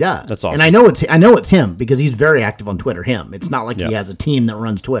 He really does. That's awesome. And I know it's him because he's very active on Twitter. It's not like he has a team that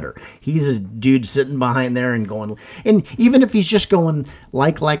runs Twitter. He's a dude sitting behind there and going. And even if he's just going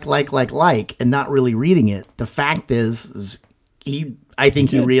like, and not really reading it, the fact is I think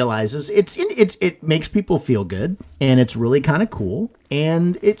he realizes it makes people feel good, and it's really kind of cool,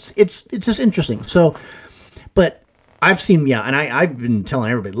 and it's just interesting. So, but. I've seen, and I've been telling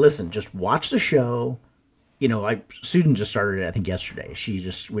everybody, listen, just watch the show. Susan just started it, I think, yesterday.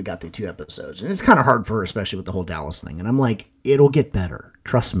 We got through 2 episodes, and it's kind of hard for her, especially with the whole Dallas thing. And I'm like, it'll get better.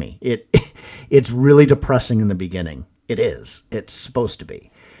 Trust me. It's really depressing in the beginning. It is. It's supposed to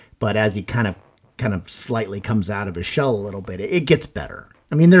be. But as he kind of slightly comes out of his shell a little bit, it gets better.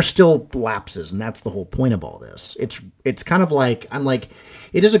 I mean, there's still lapses, and that's the whole point of all this. It's kind of like, I'm like,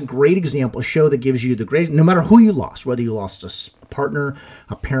 it is a great example, a show that gives you no matter who you lost, whether you lost a partner,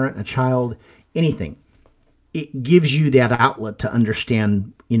 a parent, a child, anything, it gives you that outlet to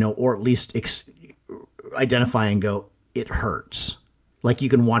understand, or at least identify and go, it hurts. Like you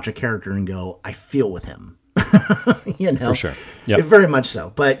can watch a character and go, I feel with him. For sure. Yeah. Very much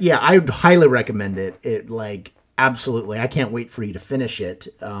so. But yeah, I would highly recommend it. Absolutely. I can't wait for you to finish it.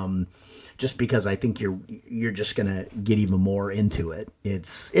 Just because I think you're just gonna get even more into it.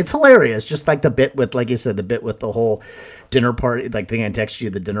 It's hilarious, just like the bit with, like you said, the bit with the whole dinner party. Like the thing I texted you,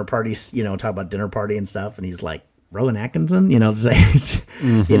 the dinner parties, talk about dinner party and stuff, and he's like Rowan Atkinson,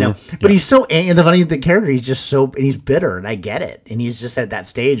 But he's so, and the character, he's just so, and he's bitter, and I get it, and he's just at that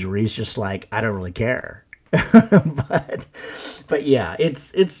stage where he's just like, I don't really care. but yeah,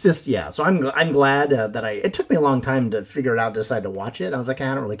 it's just, so I'm glad that it took me a long time to figure it out, decide to watch it. I was like,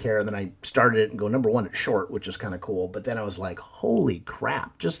 I don't really care. And then I started it and go, number one, it's short, which is kind of cool. But then I was like, holy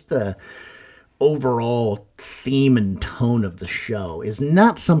crap, just the overall theme and tone of the show is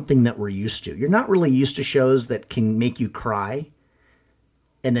not something that we're used to. You're not really used to shows that can make you cry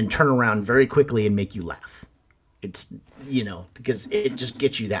and then turn around very quickly and make you laugh. It's, because it just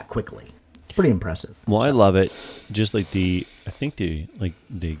gets you that quickly. Pretty impressive. Well, I love it. Just like the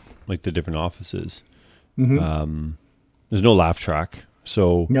different offices. Mm-hmm. There's no laugh track,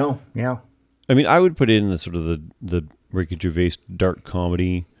 so no, yeah. I mean, I would put it in the sort of the Ricky Gervais dark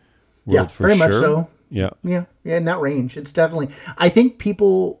comedy world for very sure. Much so. Yeah, in that range. It's definitely. I think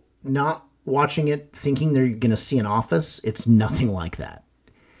people not watching it thinking they're going to see an Office. It's nothing like that.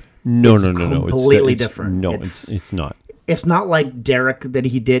 No. Completely different. No, it's not. It's not like Derek that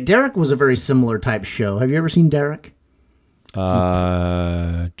he did. Derek was a very similar type show. Have you ever seen Derek?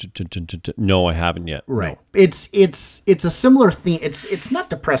 No, I haven't yet. Right. No. It's a similar theme. It's not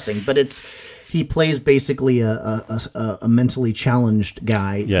depressing, but he plays basically a mentally challenged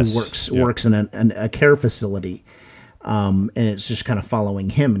guy who works in a care facility. And it's just kind of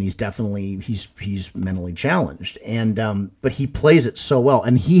following him, and he's mentally challenged, and but he plays it so well.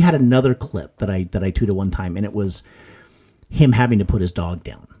 And he had another clip that I tweeted one time, and it was him having to put his dog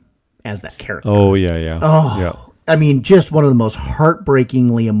down. as that character. Oh, yeah. Oh, yeah. I mean, just one of the most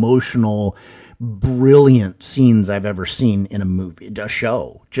heartbreakingly emotional, brilliant scenes I've ever seen in a movie, a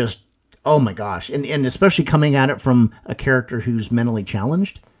show. Just, oh my gosh. And especially coming at it from a character who's mentally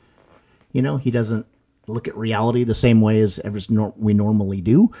challenged. You know, he doesn't look at reality the same way as we normally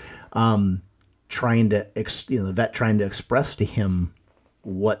do. The vet trying to express to him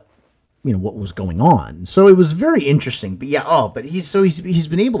what was going on. So it was very interesting. But yeah, but he's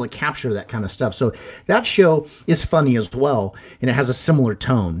been able to capture that kind of stuff. So that show is funny as well, and it has a similar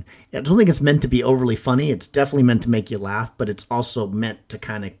tone. I don't think it's meant to be overly funny. It's definitely meant to make you laugh, but it's also meant to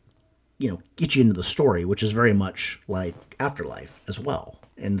kind of, get you into the story, which is very much like Afterlife as well.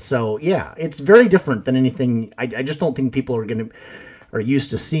 And so, yeah, it's very different than anything. I just don't think people are used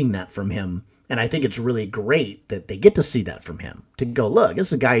to seeing that from him. And I think it's really great that they get to see that from him. To go, look, this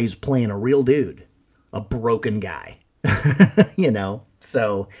is a guy who's playing a real dude, a broken guy,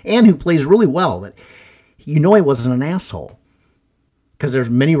 So, and who plays really well. That he wasn't an asshole, because there's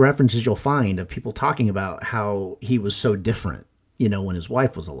many references you'll find of people talking about how he was so different. When his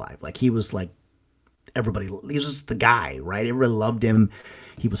wife was alive, like he was like everybody. He was just the guy, right? Everybody loved him.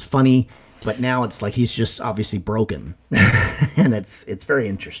 He was funny. But now it's like he's just obviously broken, and it's very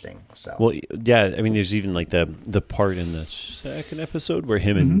interesting. So, well, yeah, I mean, there's even like the part in the second episode where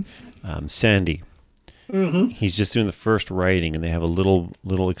him and Sandy, he's just doing the first writing, and they have a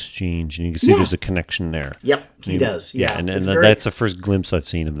little exchange, and you can see there's a connection there. Yep, he does. Yeah, and that's the first glimpse I've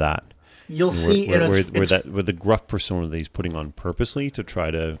seen of that. You'll see where the gruff persona that he's putting on purposely to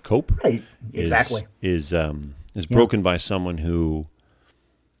try to cope, right? Exactly, is broken by someone who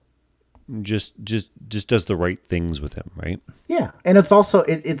just does the right things with him, right? Yeah, and it's also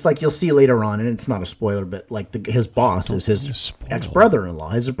it's like you'll see later on, and it's not a spoiler, but like his boss is his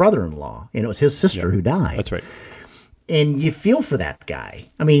ex-brother-in-law, his brother-in-law. It's his sister who died. That's right. And you feel for that guy.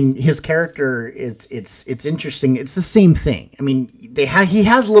 I mean, his character it's interesting. It's the same thing. I mean, he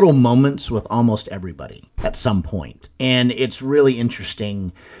has little moments with almost everybody at some point, and it's really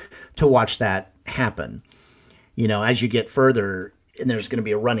interesting to watch that happen. As you get further. And there's going to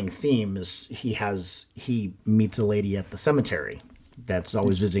be a running theme is he meets a lady at the cemetery that's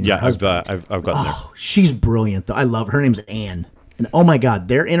always visiting her husband. I've gotten there. She's brilliant though. I love her. Her name's Anne, and oh my god,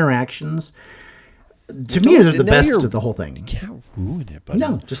 their interactions to me are the best of the whole thing. You can't ruin it, buddy.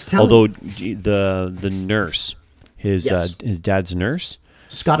 No, just tell. Although the nurse, his dad's nurse,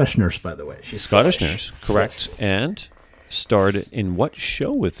 Scottish nurse, by the way, she's Scottish nurse, correct, and starred in what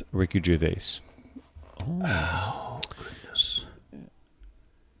show with Ricky Gervais? Oh goodness.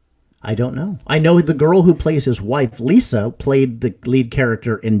 I don't know. I know the girl who plays his wife, Lisa, played the lead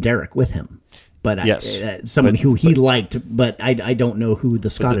character in Derek with him. But someone who he liked, but I don't know who the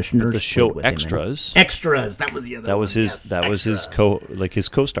Scottish nurse. The show with Extras. Extras. That was the other. That was one. his. That was his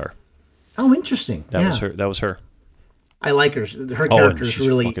co-star. Oh, interesting. That was her. That was her. I like her. Her character's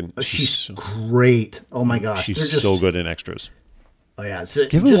really. She's great. Oh my gosh, she's so good in Extras. Oh yeah, you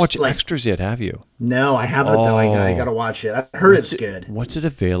haven't watched Extras yet, have you? No, I haven't. Though I got to watch it. I heard it's good. What's it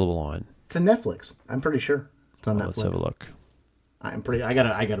available on? It's on Netflix. I'm pretty sure it's on Netflix. Let's have a look. I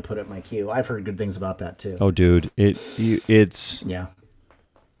gotta put it in my queue. I've heard good things about that too. Oh, dude, it's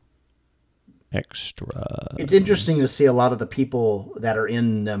Extra. It's interesting to see a lot of the people that are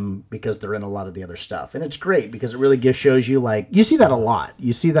in them because they're in a lot of the other stuff, and it's great because it really shows you like you see that a lot.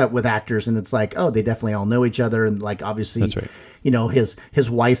 You see that with actors, and it's like, oh, they definitely all know each other, and like obviously, that's right. His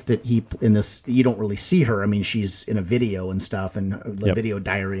wife that he in this, you don't really see her. I mean, she's in a video and stuff, and the video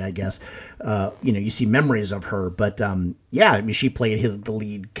diary, I guess. You see memories of her, but I mean, she played the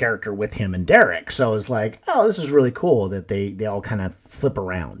lead character with him and Derek. So it's like, oh, this is really cool that they all kind of flip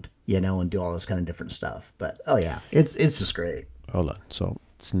around, and do all this kind of different stuff. But oh yeah, it's just great. Hold on, so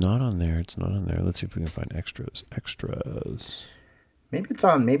it's not on there. It's not on there. Let's see if we can find Extras. Maybe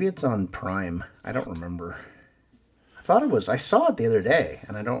it's on Prime. I don't remember. I thought it was. I saw it the other day,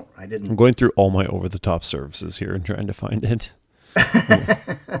 and I didn't. I'm going through all my over-the-top services here and trying to find it.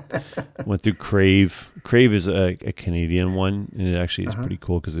 Went through Crave. Crave is a Canadian one, and it actually is pretty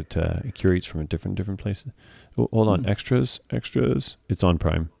cool because it curates from different places. Oh, hold on, Extras. It's on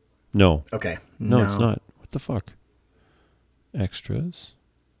Prime. No. Okay. No, it's not. What the fuck? Extras.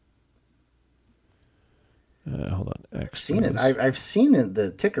 Hold on. Extras. I've seen it. I've seen it.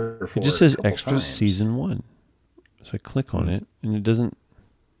 The ticker for it just says times. Extras Season 1. So I click on it, and it doesn't...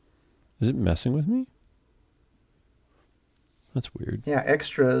 Is it messing with me? That's weird. Yeah,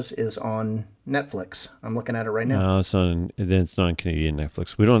 Extras is on Netflix. I'm looking at it right now. No, it's not on Canadian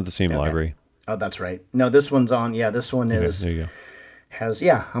Netflix. We don't have the same library. Oh, that's right. No, this one's on... Yeah, this one is... There you go.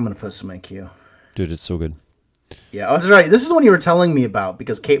 I'm going to put some in my queue. Dude, it's so good. Yeah, oh, that's right. This is the one you were telling me about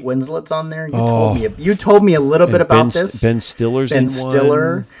because Kate Winslet's on there. You told me a little bit about this. Ben Stiller's Ben in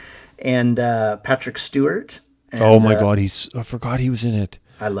Stiller one. and Patrick Stewart. And, Oh my God, I forgot he was in it.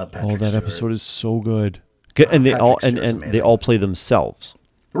 I love Patrick Stewart. Oh, that episode is so good. And they all they all play themselves.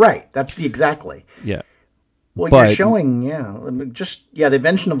 Right. That's exactly. Yeah. Well, you're showing, the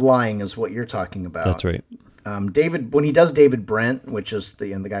invention of lying is what you're talking about. That's right. David, when he does David Brent, which is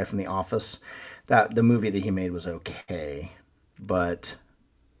the guy from The Office, that the movie that he made was okay, but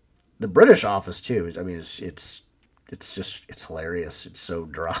the British Office too. I mean, it's hilarious. It's so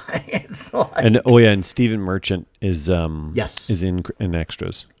dry. It's like, and Stephen Merchant is is in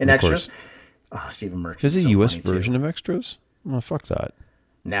extras. In extras. Oh, Stephen Merchant. Is a U.S. version of extras? Oh, fuck that.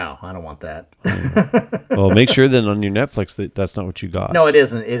 No, I don't want that. Well, make sure then on your Netflix that's not what you got. No, it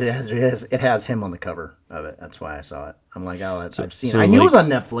isn't. It has him on the cover of it. That's why I saw it. I'm like, I've seen it. I knew it was on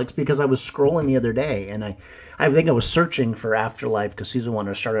Netflix because I was scrolling the other day, and I think I was searching for Afterlife because Susan wanted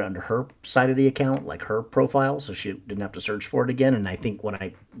to start it under her side of the account, like her profile, so she didn't have to search for it again. And I think when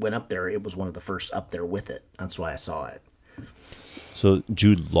I went up there, it was one of the first up there with it. That's why I saw it. So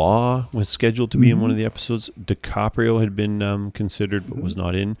Jude Law was scheduled to be in one of the episodes. DiCaprio had been considered but was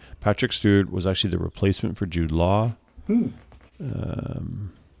not in. Patrick Stewart was actually the replacement for Jude Law. But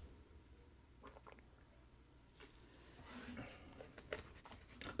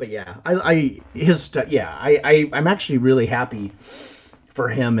yeah, I'm actually really happy for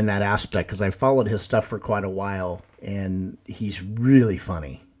him in that aspect because I followed his stuff for quite a while, and he's really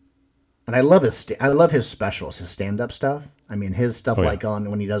funny. And I love his specials, his stand-up stuff. I mean, his stuff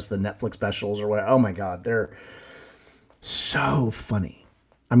on when he does the Netflix specials or whatever. Oh my God, they're so funny.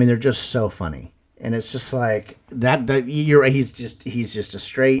 I mean, they're just so funny, and it's just like that. You're right. He's just a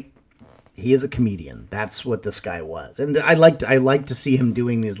straight. He is a comedian. That's what this guy was, and I like to see him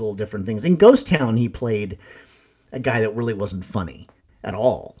doing these little different things. In Ghost Town, he played a guy that really wasn't funny at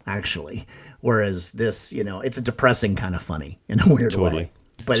all, actually. Whereas this, it's a depressing kind of funny in a weird way.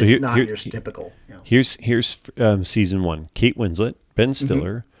 But so it's not your typical. Yeah. Here's season 1. Kate Winslet, Ben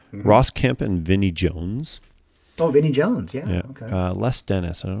Stiller, Ross Kemp, and Vinnie Jones. Oh, Vinnie Jones, yeah. Okay. Les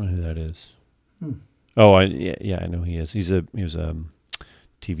Dennis, I don't know who that is. Oh, I know he is. He was a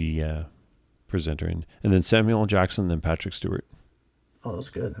TV presenter, and then Samuel L. Jackson, then Patrick Stewart. Oh, that's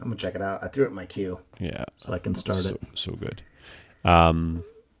good. I'm gonna check it out. I threw it in my queue. Yeah, so I can start it. So good.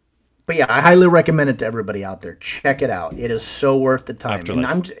 But yeah, I highly recommend it to everybody out there. Check it out. It is so worth the time.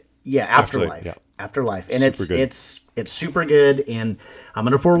 Afterlife. Afterlife. And it's super good. And I'm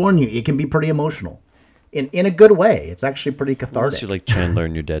gonna forewarn you, it can be pretty emotional, in a good way. It's actually pretty cathartic. Unless you're like Chandler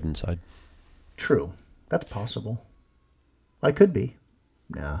and you're dead inside. True, that's possible. I could be.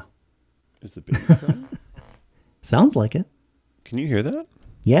 Nah. Is the baby crying? Sounds like it. Can you hear that?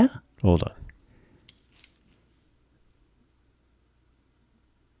 Yeah. Hold on.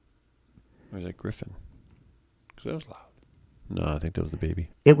 Or is that Griffin? Because that was loud. No, I think that was the baby.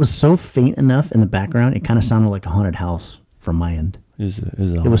 It was so faint enough in the background, it kind of sounded like a haunted house from my end.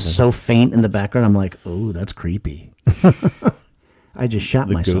 It was so faint in the background, I'm like, oh, that's creepy. I just shot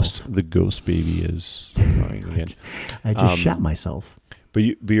myself. The ghost baby is crying again. I just shot myself. But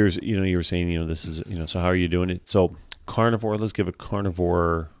you were saying, this is, so how are you doing it? So carnivore, let's give a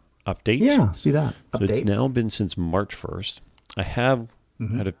carnivore update. Yeah, let's do that. So it's now been since March 1st. I have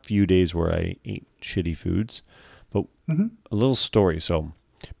had a few days where I ate shitty foods, but a little story. So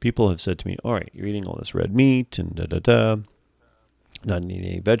people have said to me, all right, you're eating all this red meat and not eating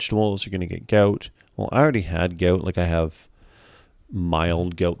any vegetables, you're going to get gout. Well, I already had gout. Like I have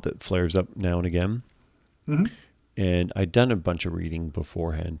mild gout that flares up now and again. And I'd done a bunch of reading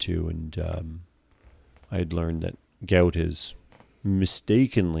beforehand too. And I had learned that gout is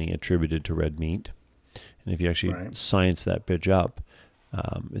mistakenly attributed to red meat. And if you actually science that bitch up,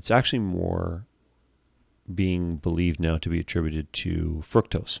 it's actually more being believed now to be attributed to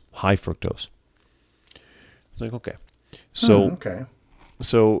fructose, high fructose. It's like, okay. So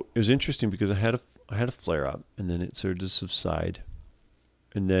so it was interesting because I had a flare up and then it started to subside.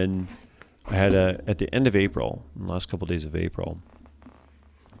 And then I had at the end of April, in the last couple of days of April,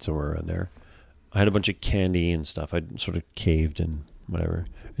 somewhere around there, I had a bunch of candy and stuff. I sort of caved and whatever.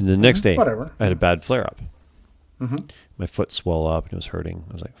 And the next day, I had a bad flare up. My foot swelled up and it was hurting.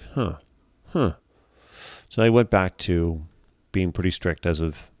 I was like, huh. So I went back to being pretty strict as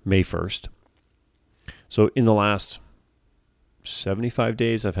of May 1st. So in the last 75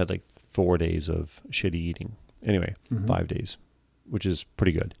 days, I've had like 4 days of shitty eating. Anyway, 5 days, which is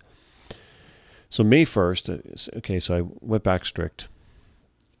pretty good. So May 1st, so I went back strict.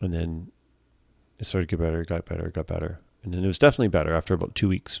 And then it started to get better, got better. And then it was definitely better after about 2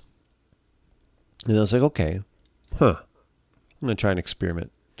 weeks. And I was like, okay, I'm going to try an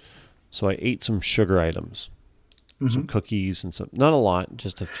experiment. So I ate some sugar items, some cookies and some, not a lot,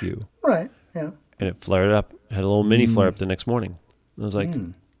 just a few. Right. Yeah. And it flared up, had a little mini flare up the next morning. I was like,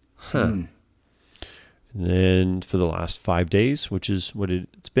 And then for the last 5 days, which is what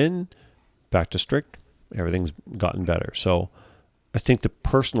it's been, back to strict, everything's gotten better. So I think the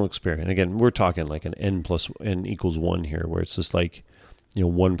personal experience, again, we're talking like an n+n=1 here, where it's just like,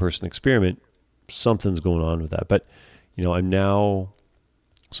 one person experiment, something's going on with that. But, I'm now,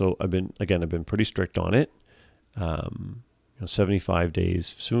 so I've been pretty strict on it. 75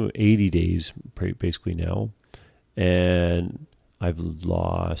 days, so 80 days basically now. And I've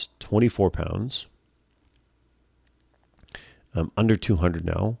lost 24 pounds. I'm under 200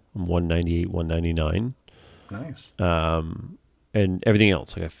 now. I'm 198, 199. Nice. And everything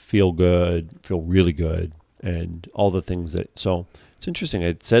else, like I feel good, feel really good, and all the things that, so it's interesting.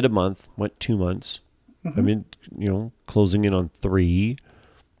 I'd said a month, went 2 months. I mean, closing in on 3.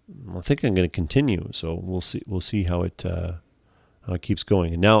 I think I'm going to continue. So we'll see how it keeps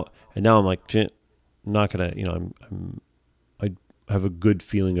going. And now I'm like, not going to, I have a good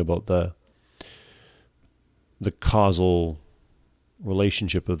feeling about the causal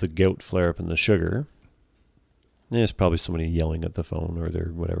relationship of the gout flare up and the sugar. And there's probably somebody yelling at the phone or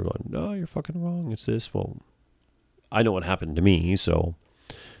they're whatever going, no, you're fucking wrong. It's this. Well, I know what happened to me, so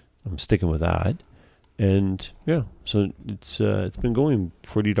I'm sticking with that. And yeah, so it's been going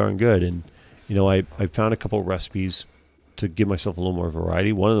pretty darn good. And I found a couple of recipes to give myself a little more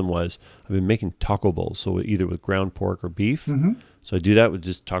variety. One of them was I've been making taco bowls, so either with ground pork or beef. So I do that with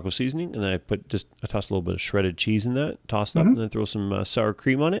just taco seasoning, and then I toss a little bit of shredded cheese in that, toss it up, and then throw some sour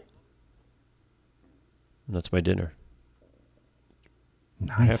cream on it. And that's my dinner.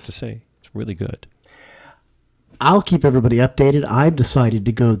 Nice. I have to say, it's really good. I'll keep everybody updated. I've decided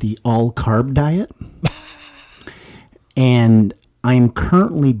to go the all-carb diet. And I'm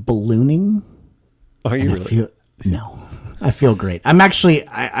currently ballooning. Are you really? No. I feel great. I'm actually,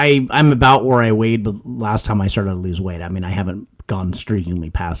 I'm about where I weighed the last time I started to lose weight. I mean, I haven't gone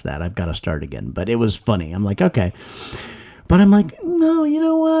streakingly past that. I've got to start again. But it was funny. I'm like, okay. But I'm like, no, you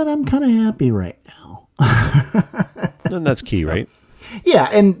know what? I'm kind of happy right now. And that's key, right? Yeah,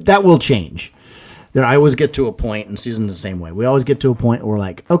 and that will change. I always get to a point, and Susan's the same way. We always get to a point where we're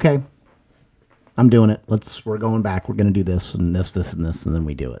like, okay, I'm doing it. We're going back. We're going to do this, and this, and this, and then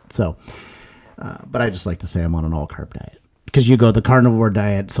we do it. So, but I just like to say I'm on an all-carb diet. Because you go the carnivore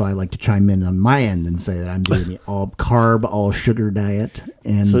diet, so I like to chime in on my end and say that I'm doing the all-carb, all-sugar diet.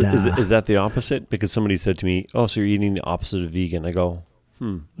 And so is that the opposite? Because somebody said to me, oh, so you're eating the opposite of vegan. I go,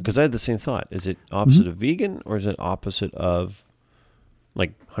 Because I had the same thought. Is it opposite of vegan, or is it opposite of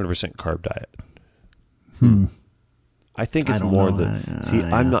like 100% carb diet? I think it's more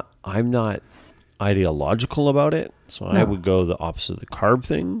that. I'm not ideological about it, so I would go the opposite of the carb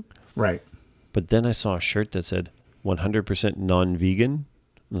thing. Right. But then I saw a shirt that said 100% non-vegan.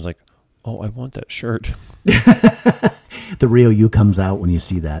 I was like, oh, I want that shirt. The real you comes out when you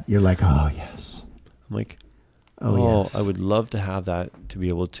see that. You're like, oh yes. I'm like, yes. I would love to have that, to be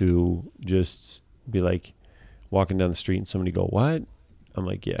able to just be like walking down the street and somebody go, what? I'm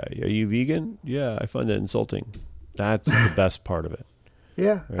like, yeah, are you vegan? Yeah, I find that insulting. That's the best part of it.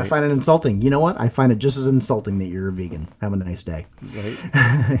 Yeah, right? I find it insulting. You know what? I find it just as insulting that you're a vegan. Have a nice day. Right?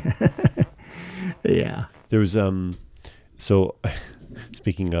 Yeah. There was, so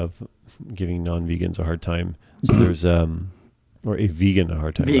speaking of giving non-vegans a hard time, so there's, or a vegan a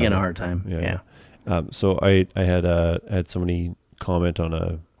hard time. Vegan a hard time. Yeah. So I had somebody comment on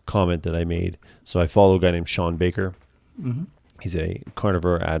a comment that I made. So I follow a guy named Sean Baker. Mm-hmm. He's a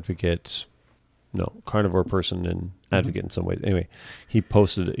carnivore person and advocate in some ways. Anyway, he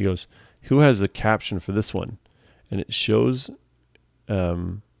posted it. He goes, who has the caption for this one? And it shows,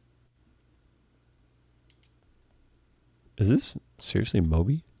 is this seriously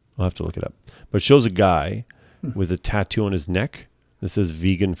Moby? I'll have to look it up. But it shows a guy with a tattoo on his neck that says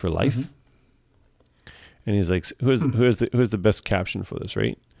vegan for life. Mm-hmm. And he's like, who has the best caption for this,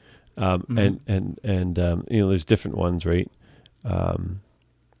 right? And there's different ones, right?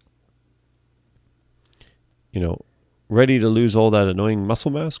 Ready to lose all that annoying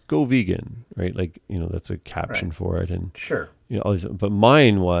muscle mass? Go vegan, right? Like, that's a caption for it. And sure. But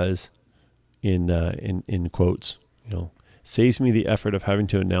mine was in quotes, saves me the effort of having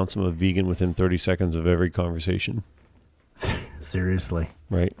to announce I'm a vegan within 30 seconds of every conversation. Seriously.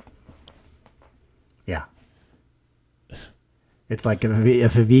 Right. Yeah. It's like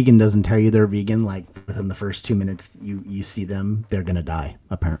if a vegan doesn't tell you they're vegan, like within the first 2 minutes you see them, they're going to die,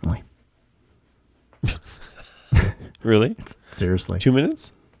 apparently. Really? Seriously. 2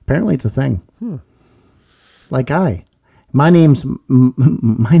 minutes? Apparently it's a thing. My name's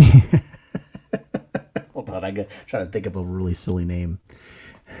my name. Hold on, I got trying to think of a really silly name.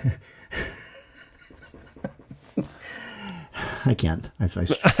 I can't. That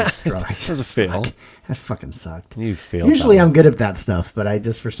was a fail. That fucking sucked. You failed. Usually I'm good at that stuff, but I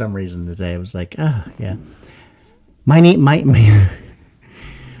just for some reason today I was like, oh yeah. My name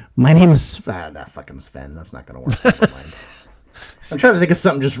is not fucking Sven. That's not gonna work. Never mind. I'm trying to think of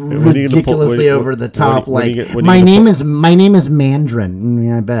something just ridiculously over the top. My name is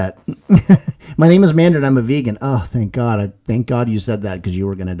Mandarin. I bet. My name is Mandarin. I'm a vegan. Oh, thank God. Thank God you said that because you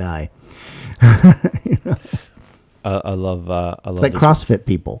were gonna die. I love. It's like CrossFit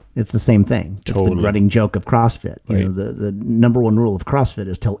people. It's the same thing. It's the running joke of CrossFit. You know, the number one rule of CrossFit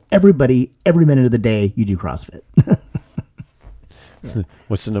is tell everybody every minute of the day you do CrossFit.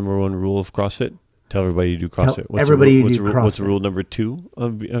 What's the number one rule of CrossFit? Tell everybody you do CrossFit. What's rule number 2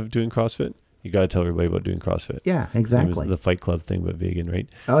 of doing CrossFit? You got to tell everybody about doing CrossFit. Yeah, exactly. The Fight Club thing, but vegan, right?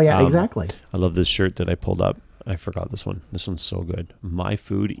 Oh yeah, exactly. I love this shirt that I pulled up. I forgot this one. This one's so good. My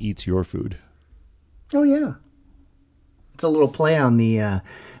food eats your food. Oh yeah. It's a little play on the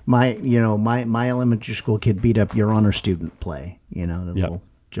my elementary school kid beat up your honor student play. You know, the little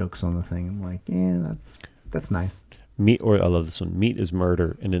jokes on the thing. I'm like, yeah, that's nice. I love this one. Meat is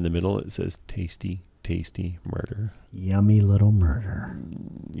murder, and in the middle it says tasty, tasty murder. Yummy little murder.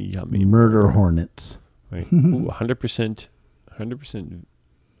 Yummy murder hornets. Right. Ooh, 100%.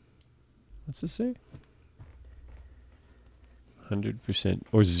 What's this say? 100%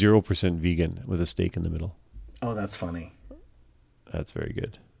 or 0% vegan with a steak in the middle. Oh, that's funny. That's very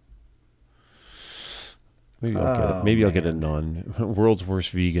good. Maybe I'll get it. Maybe I'll get a world's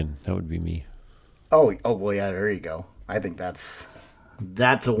worst vegan. That would be me. Oh well, yeah. There you go. I think that's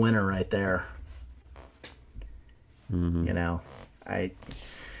a winner right there. Mm-hmm. You know,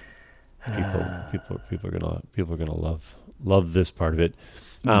 people are gonna love this part of it.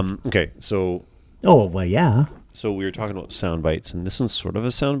 Okay, so. Oh well, yeah. So we were talking about sound bites, and this one's sort of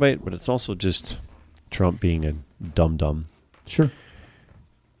a sound bite, but it's also just Trump being a dum-dum. Sure.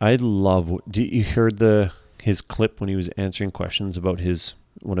 I love. You heard his clip when he was answering questions about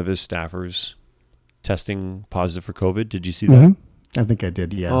one of his staffers testing positive for COVID? Did you see that? Mm-hmm. I think I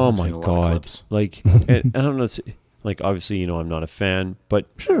did. Yeah. Oh my God! Like, I don't know. Like, obviously, I'm not a fan, but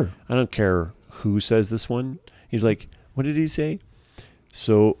sure, I don't care who says this one. He's like, what did he say?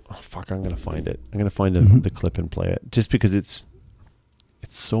 So, I'm gonna find it. I'm gonna find the clip and play it, just because it's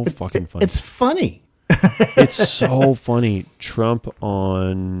so fucking funny. It's funny. It's so funny. Trump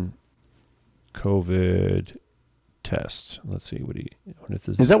on COVID test. Let's see what if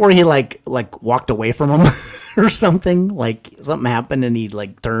this is that where he like walked away from him or something? Like something happened and he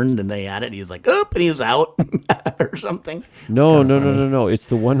like turned and they had it. And he was like, "Oop," and he was out or something. No. It's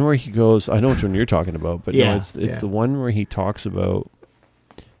the one where he goes. I know which one you're talking about, but yeah, no, it's the one where he talks about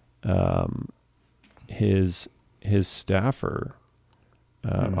his staffer.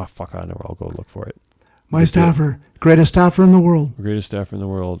 I know. I'll go look for it. My staffer, greatest staffer in the world. Greatest staffer in the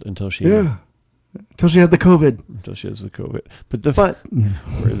world until she. Yeah. Until she had the COVID. Until she has the COVID.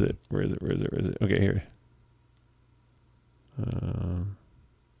 Where is it? Okay, here.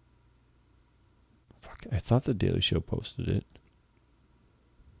 I thought the Daily Show posted it.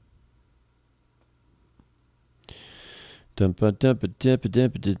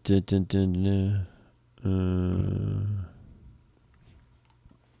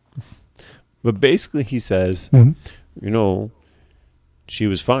 But basically he says, she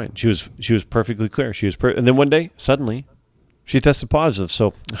was fine. She was perfectly clear. And then one day, suddenly, she tested positive.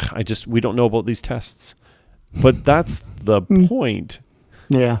 So we don't know about these tests. But that's the point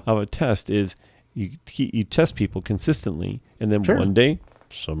of a test is you test people consistently. And then one day,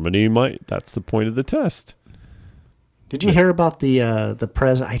 that's the point of the test. Did you hear about the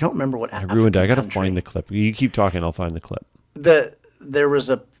president? I don't remember what I ruined it. I got to find the clip. You keep talking. I'll find the clip.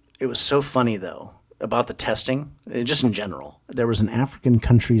 It was so funny, though, about the testing, just in general. There was an African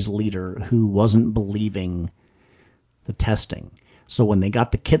country's leader who wasn't believing the testing. So when they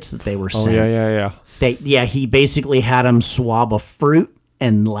got the kits that they were sent... Oh, yeah. He basically had them swab a fruit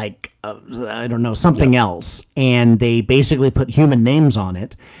and, I don't know, something else. And they basically put human names on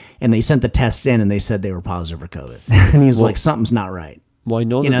it. And they sent the test in, and they said they were positive for COVID. And he was like, something's not right. Well, I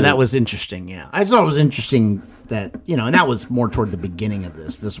know that was interesting, yeah. I thought it was interesting that, and that was more toward the beginning of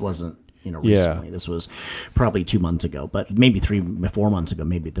this. This wasn't, recently. Yeah. This was probably 2 months ago, but maybe 4 months ago,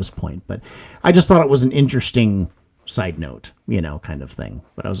 maybe at this point. But I just thought it was an interesting side note, kind of thing.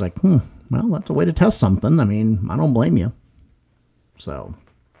 But I was like, well, that's a way to test something. I mean, I don't blame you. So.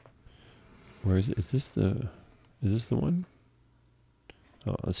 Where is it? Is this the one?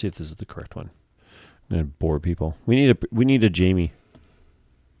 Oh, let's see if this is the correct one. and bore people. We need a Jamie.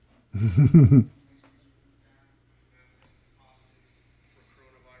 Well,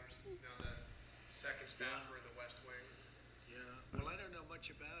 I don't know much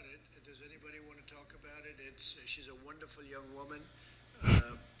about it. Does anybody want to talk about it? She's a wonderful young woman.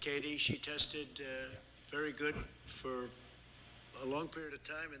 Katie, she tested very good for a long period of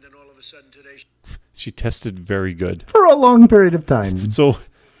time, and then all of a sudden today... She tested very good. For a long period of time. So,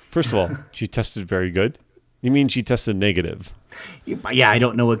 first of all, she tested very good? You mean she tested negative? Yeah, I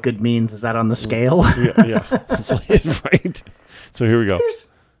don't know what good means. Is that on the scale? Yeah. So, right. So here we go.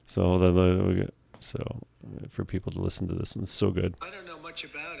 So for people to listen to this, and it's so good. I don't know much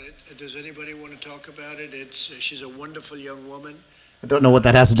about it. Does anybody want to talk about it? She's a wonderful young woman. I don't know what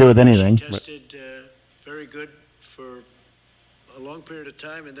that has to do with anything. She tested very good for a long period of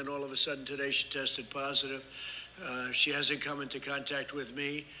time, and then all of a sudden today she tested positive. She hasn't come into contact with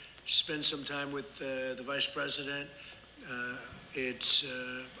me. She spent some time with the vice president.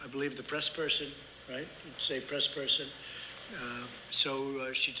 I believe, the press person, right? You'd say press person.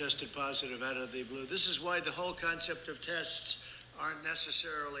 So she tested positive out of the blue. This is why the whole concept of tests aren't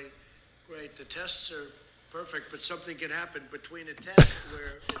necessarily great. The tests are perfect, but something can happen between a test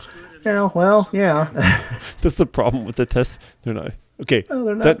where it's good and That's the problem with the tests. They're not okay. Oh,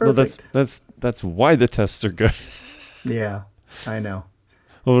 they're not perfect. That's why the tests are good. Yeah, I know.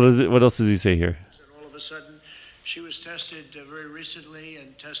 Well, what else does he say here? And all of a sudden, she was tested very recently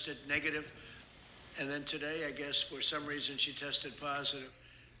and tested negative. And then today, I guess, for some reason, she tested positive.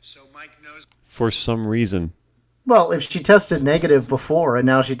 So Mike knows. For some reason. Well, if she tested negative before and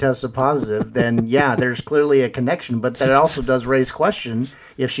now she tested positive, then yeah, there's clearly a connection. But that also does raise question.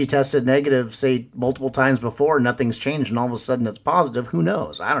 If she tested negative, say, multiple times before, nothing's changed, and all of a sudden it's positive, who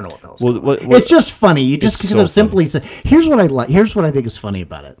knows? I don't know what the hell's going on. It's just funny. You just could have simply said, here's what I like. Here's what I think is funny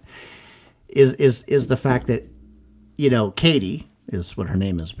about it. Is the fact that, Katie is what her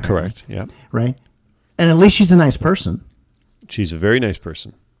name is. Apparently, correct. Yeah. Right. And at least she's a nice person. She's a very nice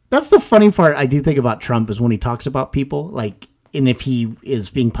person. That's the funny part I do think about Trump is when he talks about people, and if he is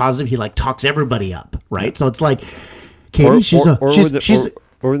being positive, he talks everybody up, right? Yeah. So it's like, Katie,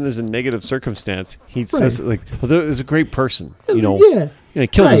 or when there's a negative circumstance, he says there's a great person, He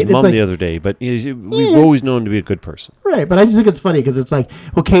killed his mom the other day, but we've always known him to be a good person. Right, but I just think it's funny because it's like,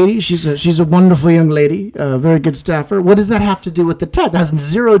 well, Katie, she's a wonderful young lady, very good staffer. What does that have to do with the test? That has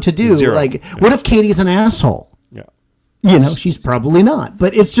zero to do. What if Katie's an asshole? She's probably not,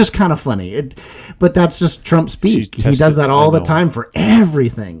 but it's just kind of funny. But that's just Trump speak. He does that all the time for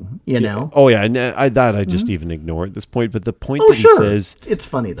everything, know? Oh, yeah. And I just even ignore at this point. But the point that he says... It's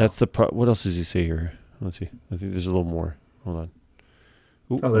funny, though. That's what else does he say here? Let's see. I think there's a little more. Hold on.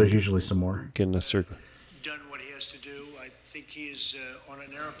 Ooh, there's usually some more. Getting a circle. Done what he has to do. I think he's on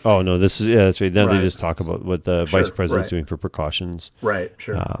an airplane. Oh, no. This is... Yeah, that's right. Now they just talk about what the vice president's doing for precautions. Right,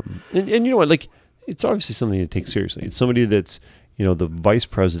 sure. And you know what? It's obviously something to take seriously. It's somebody that's, the vice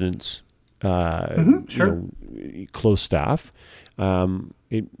president's close staff.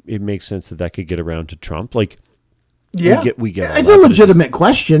 It makes sense that could get around to Trump. We get. It's a legitimate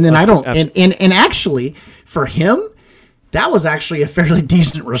question, and I don't. And actually, for him, that was actually a fairly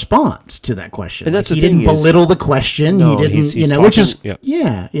decent response to that question. And that's he didn't belittle the question. No, he didn't. He's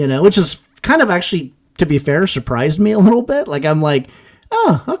talking, which is kind of actually, to be fair, surprised me a little bit. I'm like.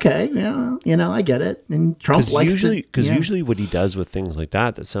 Oh, okay. Yeah, I get it. And Trump likes usually what he does with things like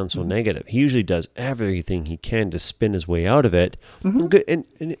that sounds so negative, he usually does everything he can to spin his way out of it. And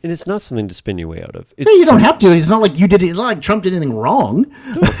it's not something to spin your way out of. You don't have to. It's not like you did. It's not like Trump did anything wrong.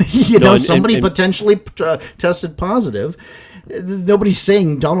 No. Somebody potentially tested positive. Nobody's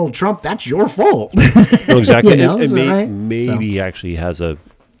saying, Donald Trump, that's your fault. No, exactly. Maybe he actually has a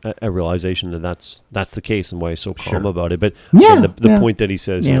realization that that's the case and why he's so calm about it. But the point that he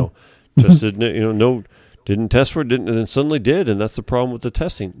says, tested, didn't test for it, didn't, and then suddenly did, and that's the problem with the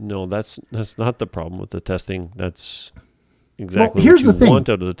testing. No, that's not the problem with the testing. That's exactly what you want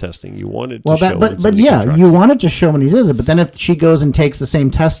out of the testing. You want it to show. You want it to show when he does it. But then if she goes and takes the same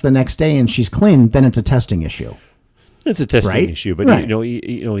test the next day and she's clean, then it's a testing issue. It's a testing issue, but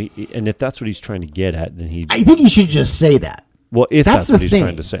and if that's what he's trying to get at, then I think he should just say that. Well, if that's what he's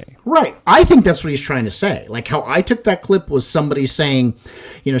trying to say. Right. I think that's what he's trying to say. How I took that clip was somebody saying,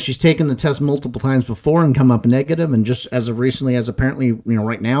 she's taken the test multiple times before and come up negative, and just as of recently, as apparently,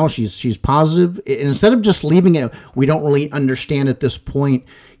 right now, she's positive. And instead of just leaving it, we don't really understand at this point,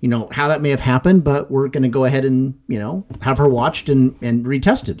 how that may have happened, but we're going to go ahead and, have her watched and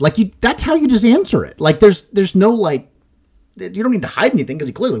retested. That's how you just answer it. There's no, you don't need to hide anything because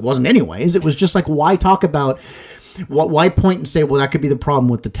he clearly wasn't anyways. It was just why talk about... Why point and say, well, that could be the problem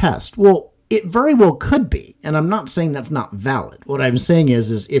with the test? Well, It very well could be, and I'm not saying that's not valid. What I'm saying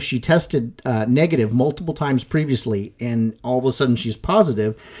is if she tested negative multiple times previously and all of a sudden she's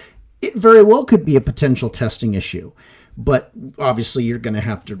positive, it very well could be a potential testing issue. But obviously, you're going to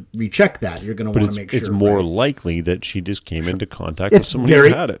have to recheck that. You're going to want to make sure. It's more likely that she just came into contact with somebody who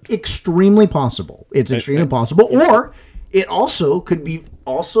had it. Extremely possible. It's extremely possible. Or it also could be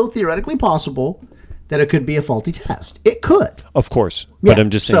theoretically possible that it could be a faulty test. It could. Of course. But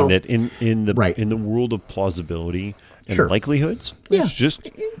I'm just saying that in the world of plausibility and likelihoods, it's just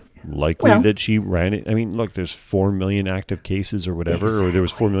likely that she ran it. I mean, look, there's 4 million active cases or whatever, or there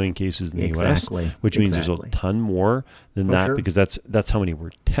was 4 million cases in the U.S., which means there's a ton more than that because that's how many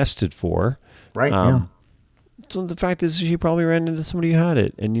were tested for. Right. So the fact is, she probably ran into somebody who had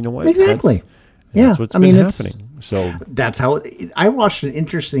it, and you know what? Exactly. That's what's been happening. So that's how I watched an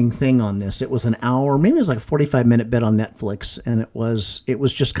interesting thing on this. It was an hour, maybe it was like a 45-minute bit on Netflix, and it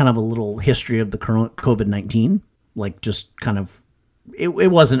was just kind of a little history of the current COVID-19, like just kind of.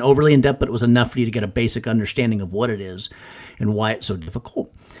 It wasn't overly in depth, but it was enough for you to get a basic understanding of what it is and why it's so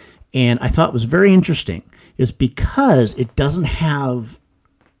difficult. And I thought it was very interesting is because it doesn't have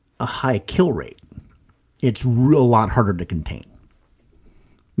a high kill rate. It's a lot harder to contain.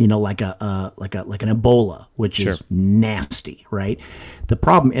 You know, like an Ebola, which is nasty, right? The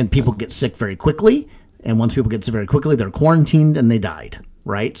problem, and people get sick very quickly. And once people get sick very quickly, they're quarantined and they died.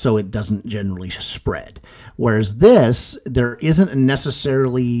 Right? So it doesn't generally spread. Whereas this, there isn't a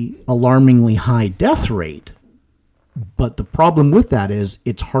necessarily alarmingly high death rate. But the problem with that is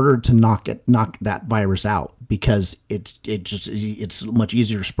it's harder to knock that virus out because it's much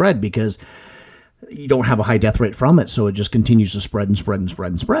easier to spread because you don't have a high death rate from it. So it just continues to spread and spread and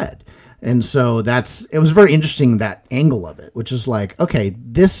spread and spread. And so it was very interesting, that angle of it, which is like, okay,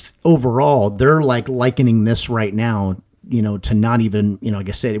 this overall, they're like likening this right now, you know, to not even, you know, like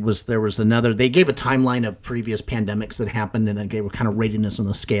I said, there was another, they gave a timeline of previous pandemics that happened, and then they were kind of rating this on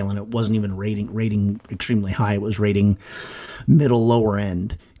the scale, and it wasn't even rating extremely high. It was rating middle, lower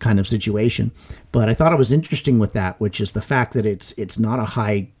end kind of situation. But I thought it was interesting with that, which is the fact that it's not a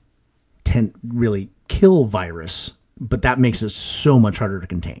high really kill virus, but that makes it so much harder to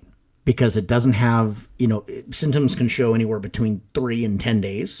contain because it doesn't have, you know, symptoms can show anywhere between 3 and 10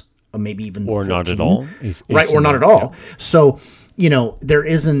 days. Or maybe even or 14. Not at all, right? Or not at all. Yeah. So, you know, there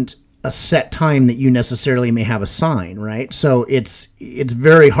isn't a set time that you necessarily may have a sign, right? So it's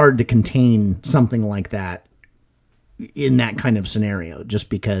very hard to contain something like that in that kind of scenario, just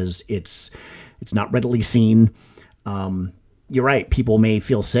because it's not readily seen. You're right. People may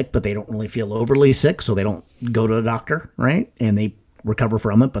feel sick, but they don't really feel overly sick, so they don't go to a doctor, right? And they recover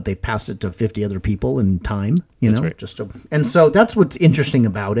from it, but they've passed it to 50 other people in time, you know, and so that's what's interesting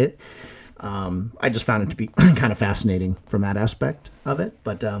about it. I just found it to be kind of fascinating from that aspect of it,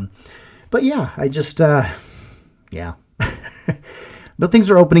 but yeah, I just, yeah, but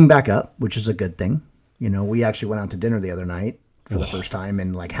things are opening back up, which is a good thing. You know, we actually went out to dinner the other night for the first time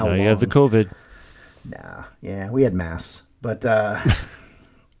in like how long? You have the COVID. Nah, yeah, we had masks, but,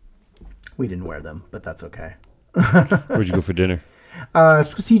 we didn't wear them, but that's okay. Where'd you go for dinner?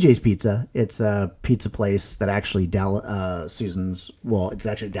 CJ's Pizza. It's a pizza place that actually it's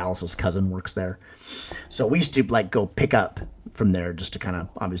actually Dallas's cousin works there. So we used to like go pick up from there just to kind of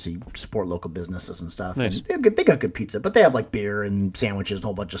obviously support local businesses and stuff. Nice. And they got good pizza, but they have like beer and sandwiches and a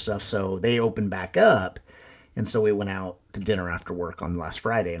whole bunch of stuff. So they opened back up. And so we went out to dinner after work on last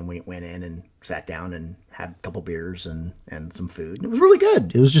Friday, and we went in and sat down and had a couple beers and some food. And it was really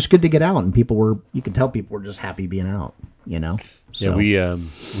good. It was just good to get out, and you could tell people were just happy being out, you know? So. Yeah,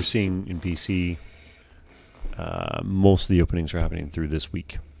 we're seeing in BC, most of the openings are happening through this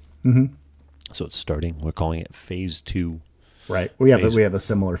week. Mm-hmm. So it's starting. We're calling it phase 2. Right. We have a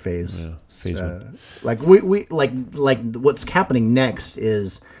similar phase. Yeah, phase 1. Like we what's happening next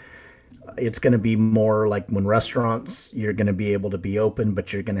is it's going to be more like when restaurants, you're going to be able to be open, but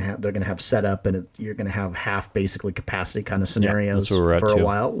they're going to have set up, and you're going to have half basically capacity kind of scenarios for a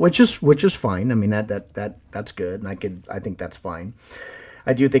while, which is fine. I mean, that's good. And I think that's fine.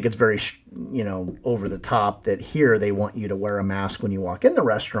 I do think it's very, over the top that here they want you to wear a mask when you walk in the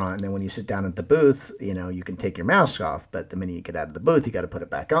restaurant. And then when you sit down at the booth, you can take your mask off, but the minute you get out of the booth, you got to put it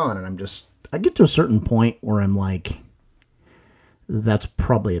back on. And I get to a certain point where I'm like, that's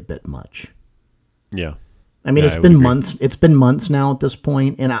probably a bit much. Yeah. I mean, it's been months. It's been months now at this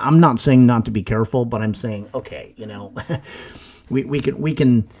point, and I'm not saying not to be careful, but I'm saying, okay, we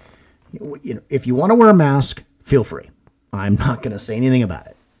can, if you want to wear a mask, feel free. I'm not going to say anything about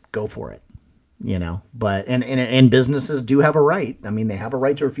it. Go for it. But and businesses do have a right. I mean, they have a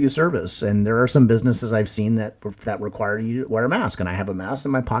right to refuse service, and there are some businesses I've seen that require you to wear a mask, and I have a mask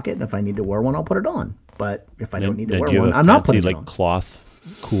in my pocket, and if I need to wear one, I'll put it on. But if I don't need to wear one, I'm not putting it on. Cloth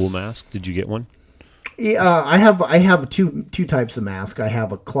cool mask? Did you get one? Yeah, I have two types of mask. I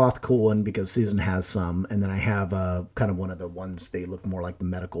have a cloth cool one because Susan has some, and then I have kind of one of the ones they look more like the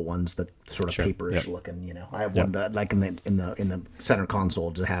medical ones, that sort of paperish looking. I have one that like in the center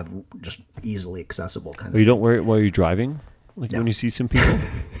console to have just easily accessible kind of. You don't wear it while you're driving, like when you see some people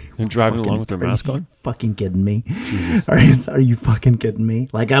and driving along with their mask on. Fucking kidding me? Jesus, are you fucking kidding me?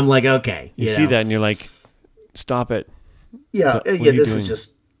 Like I'm like okay, you see that and you're like, stop it. Yeah,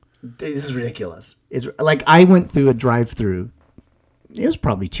 This is ridiculous. It's like I went through a drive-through. It was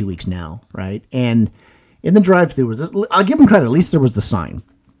probably 2 weeks now, right? And in the drive-through was this. I'll give them credit. At least there was the sign,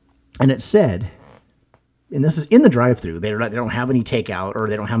 and it said, and this is in the drive-through. They don't have any takeout or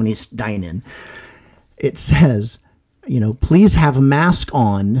they don't have any dine-in. It says, please have a mask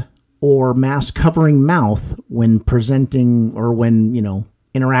on or mask covering mouth when presenting or when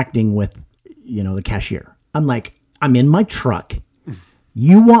interacting with the cashier. I'm like, I'm in my truck.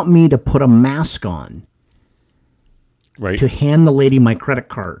 You want me to put a mask on, right? To hand the lady my credit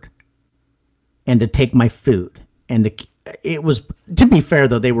card, and to take my food, and it was, to be fair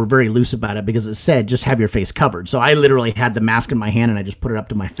though, they were very loose about it because it said just have your face covered. So I literally had the mask in my hand and I just put it up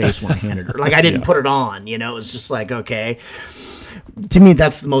to my face when I handed her. Like I didn't put it on, it was just like okay. To me,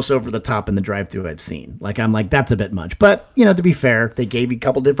 that's the most over the top in the drive-thru I've seen. Like I'm like, that's a bit much. But to be fair, they gave you a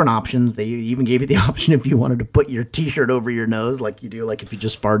couple different options. They even gave you the option if you wanted to put your T-shirt over your nose, like you do, like if you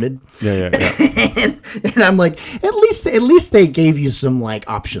just farted. Yeah. and I'm like, at least they gave you some like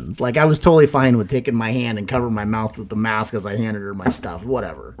options. Like I was totally fine with taking my hand and covering my mouth with the mask as I handed her my stuff.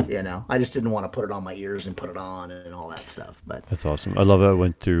 Whatever, I just didn't want to put it on my ears and put it on and all that stuff. But that's awesome. I love it. I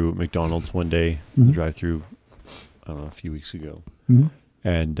went through McDonald's one day, drive-through. I don't know, a few weeks ago. Mm-hmm.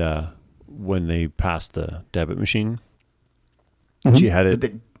 And when they passed the debit machine, she had it.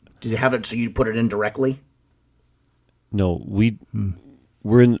 Did you have it so you put it in directly? No, we're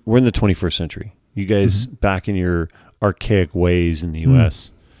in the 21st century. You guys back in your archaic ways in the U.S.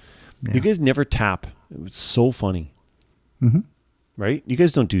 You guys never tap. It was so funny. Right? You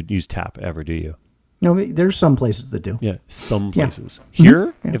guys don't use tap ever, do you? No, there's some places that do. Yeah, some places.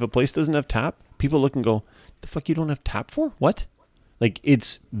 Here, if a place doesn't have tap, people look and go, the fuck you don't have tap for? What? Like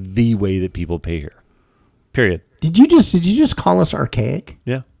it's the way that people pay here. Period. Did you just call us archaic?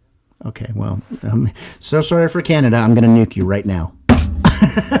 Yeah. Okay, well, so sorry for Canada. I'm going to nuke you right now.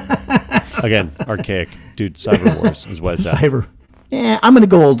 Again, archaic. Dude, Cyber Wars is what it's at. Cyber. Yeah, I'm going to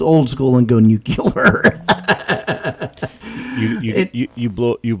go old school and go nuclear. You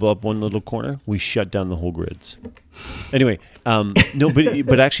blow up one little corner, we shut down the whole grids. Anyway, no,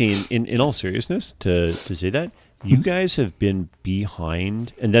 but actually, in all seriousness, to say that you guys have been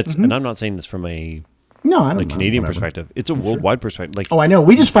behind, and that's, and I'm not saying this from a Canadian perspective. It's a worldwide perspective. Like, oh, I know.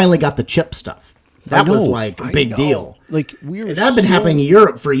 We just finally got the chip stuff. That was like a big deal. Like it had been happening in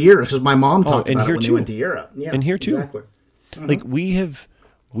Europe for years because my mom talked about it when we went to Europe. Yeah, and here too. Exactly. Like we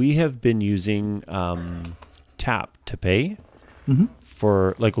have been using tap to pay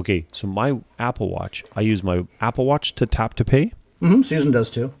for like, okay, so my Apple Watch, I use my Apple Watch to tap to pay. Susan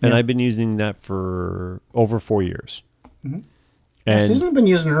does too. And I've been using that for over 4 years. And Susan's been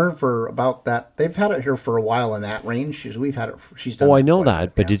using her for about that. They've had it here for a while in that range. She's done. Oh, I know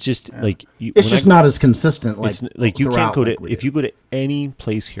that, but it's just like it's just not as consistent. Like you can't go to if you go to any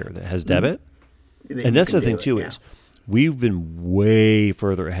place here that has debit, and that's the thing too is we've been way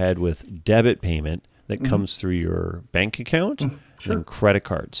further ahead with debit payment that comes through your bank account and credit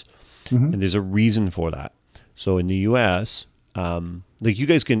cards, and there's a reason for that. So in the U.S., like you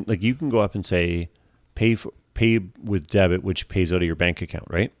guys can you can go up and say pay with debit, which pays out of your bank account,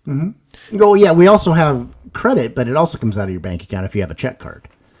 right? Oh yeah, we also have credit, but it also comes out of your bank account if you have a check card.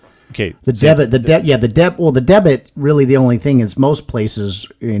 Okay, the debit. Really, the only thing is most places,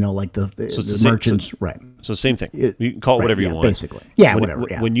 like the merchants, right? So same thing. You can call it whatever you want, basically. Yeah, whatever.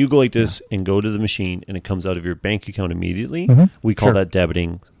 When you go like this and go to the machine and it comes out of your bank account immediately, we call that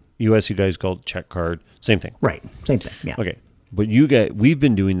debiting. U.S. you guys call it check card. Same thing. Right. Same thing. Yeah. Okay. But we've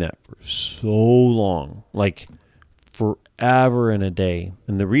been doing that for so long, like forever and a day.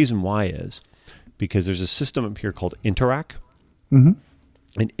 And the reason why is because there's a system up here called Interac. And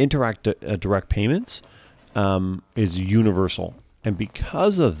Interac direct payments is universal. And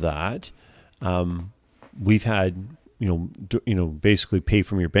because of that, we've had, basically pay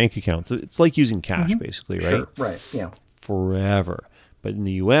from your bank account. So it's like using cash basically, right? Sure. Right. Yeah. Forever. But in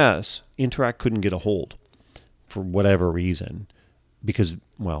the U.S., Interac couldn't get a hold for whatever reason, because,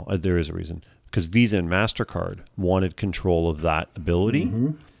 there is a reason. because Visa and MasterCard wanted control of that ability.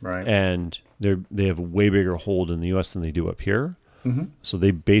 Right. And they have a way bigger hold in the U.S. than they do up here. So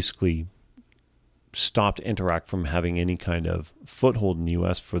they basically stopped Interac from having any kind of foothold in the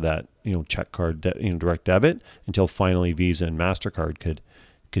U.S. for that, check card, direct debit until finally Visa and MasterCard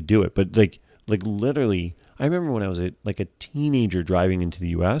could do it. But like literally, I remember when I was a teenager driving into the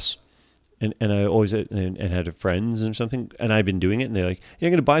U.S. and I always and had friends and something, and I've been doing it, and they're like,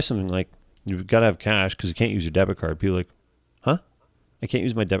 "You're going to buy something, like you've got to have cash because you can't use your debit card." People are like, "Huh? I can't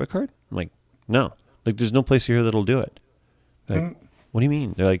use my debit card?" I'm like, "No, like there's no place here that'll do it." Like, what do you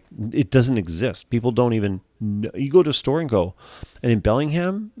mean? They're like, it doesn't exist. People don't even know. You go to a store and go, and in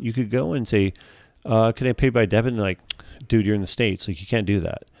Bellingham, you could go and say, "Can I pay by debit?" And they're like, "Dude, you're in the States. Like, you can't do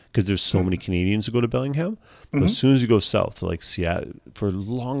that." Because there's so many Canadians who go to Bellingham. But as soon as you go south to like Seattle, for the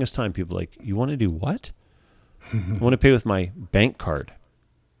longest time, people are like, "You want to do what?" "I want to pay with my bank card."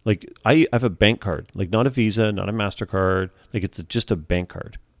 Like, I have a bank card, like not a Visa, not a MasterCard. Like, it's just a bank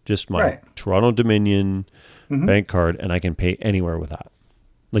card, just my Toronto Dominion bank card, and I can pay anywhere with that.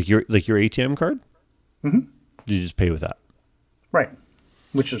 Like your ATM card, you just pay with that. Right.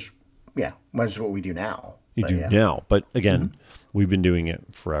 Which is what we do now. You do now, but again, we've been doing it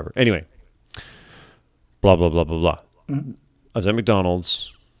forever. Anyway, blah blah blah blah blah. I was at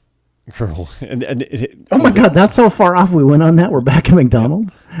McDonald's, girl, and oh my God, that's how far off we went on that. We're back at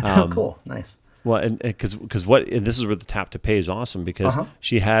McDonald's. Cool, nice. Well, and because this is where the tap to pay is awesome, because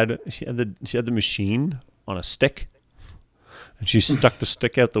she had the machine on a stick, and she stuck the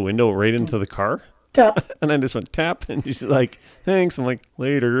stick out the window right into the car. Tap, and I just went tap, and she's like, "Thanks." I'm like,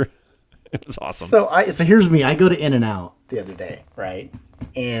 "Later." It was awesome. So here's me. I go to In-N-Out the other day, right?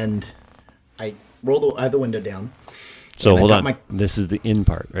 And I had the window down. So hold on. This is the in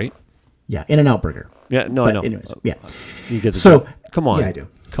part, right? Yeah, In-N-Out burger. Yeah, no, I know. Anyways, yeah. You get the joke. Come on. Yeah, I do.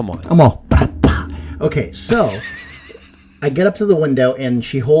 Come on. I'm all. Okay, so I get up to the window and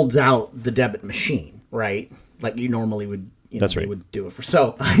she holds out the debit machine, right? Like you normally would. That's right. They would do it for.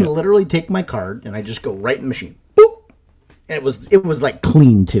 So I literally take my card and I just go right in the machine. Boop. And it was like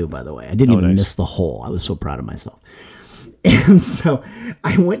clean too, by the way. I didn't even miss the hole. I was so proud of myself. And so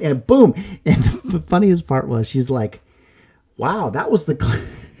I went and boom. And the funniest part was she's like, "Wow, that was the."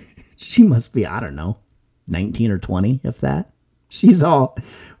 She must be, I don't know, 19 or 20, if that. She's all,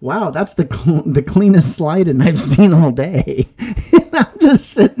 "Wow, that's the cleanest sliding I've seen all day." And I'm just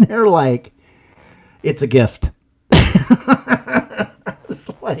sitting there like, it's a gift. It's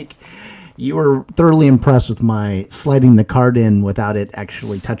like, you were thoroughly impressed with my sliding the card in without it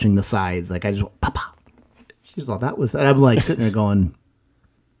actually touching the sides. Like, I just went, "Papa." She's all, "That was," and I'm like sitting there going,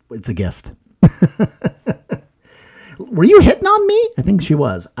 it's a gift. Were you hitting on me? I think she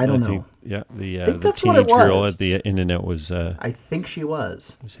was. I don't know. Yeah, the teenage girl at the In-N-Out was. I think she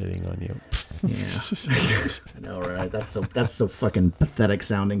was hitting on you. Yeah. I know, right? That's so fucking pathetic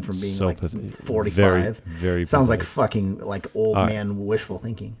sounding from being so 45. Very, very sounds pathetic. like fucking like old man wishful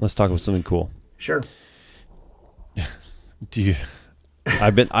thinking. Let's talk about something cool. Sure. Do you?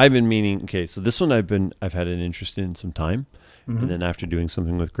 I've been meaning. Okay, so this one I've had an interest in some time, and then after doing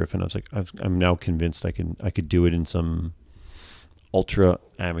something with Griffin, I was like, I'm now convinced I could do it in some ultra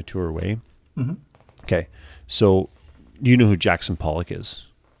amateur way. Okay, so you know who Jackson Pollock is?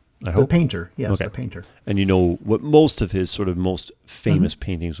 I hope. The painter, yes, okay. The painter. And you know what most of his sort of most famous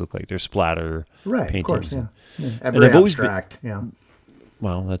paintings look like? They're splatter paintings. Of course, yeah. And I've always abstract, yeah.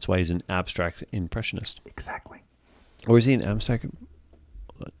 Well, that's why he's an abstract impressionist. Exactly. Or is he an abstract?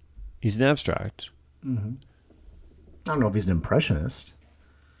 He's an abstract. I don't know if he's an impressionist.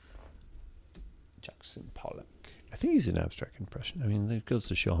 Jackson Pollock. I think he's an abstract impression. I mean, it goes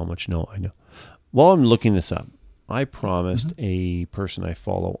to show how much I know. While I'm looking this up, I promised a person I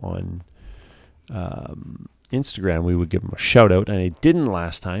follow on Instagram we would give him a shout out, and I didn't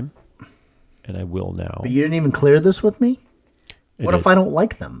last time, and I will now. But you didn't even clear this with me? What if I don't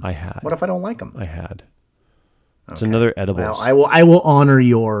like them? I had. What if I don't like them? I had. It's another edibles. Well, I will honor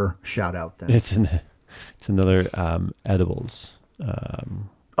your shout out then. It's another edibles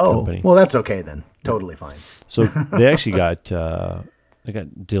company. Well, that's okay then. Totally fine. So they actually got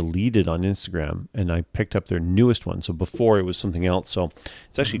deleted on Instagram, and I picked up their newest one. So before it was something else. So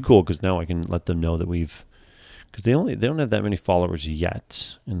it's actually cool because now I can let them know that because they don't have that many followers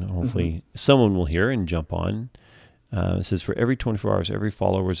yet, and hopefully someone will hear and jump on. It says for every 24 hours, every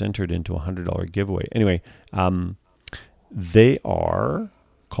follower is entered into a $100 giveaway. Anyway, they are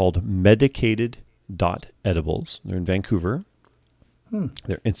called medicated.edibles. They're in Vancouver.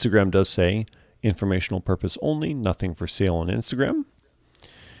 Their Instagram does say informational purpose only, nothing for sale on Instagram.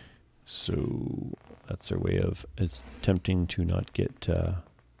 So that's their way of attempting to not get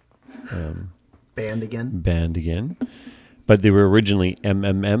Banned again. Banned again. But they were originally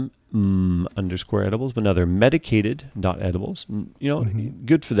MMM underscore edibles, but now they're medicated not edibles. You know,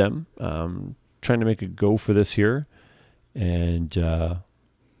 good for them. Trying to make a go for this here, and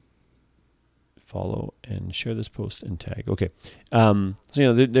follow and share this post and tag. Okay, so you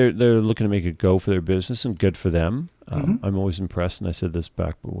know they're looking to make a go for their business, and good for them. I'm always impressed, and I said this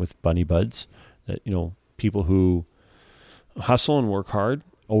back with Bunny Buds, that you know people who hustle and work hard,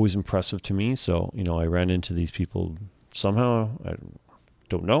 always impressive to me. So you know I ran into these people somehow. I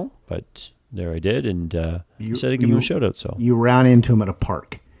don't know, but there I did, and said I'd give them a shout out. So you ran into them at a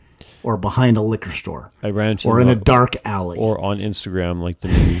park, or behind a liquor store. I ran into or them in a dark alley, or on Instagram, like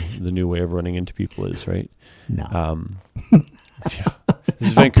the new way of running into people is, right? No. Yeah. This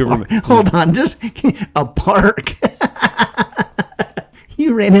is Vancouver. Hold on, just a park.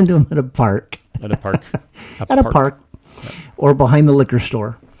 You ran into him at a park. At a park. At a park. Yeah. Or behind the liquor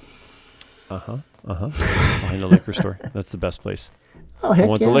store. Behind the liquor store. That's the best place. Oh, heck I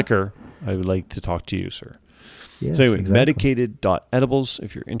want yeah. the liquor. I would like to talk to you, sir. Yes, so anyway, exactly. medicated.edibles.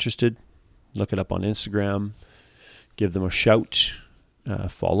 If you're interested, look it up on Instagram. Give them a shout.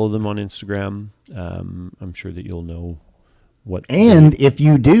 Follow them on Instagram. I'm sure that you'll know what. And if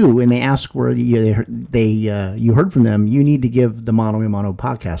you do, and they ask where you heard from them, you need to give the Mono Mono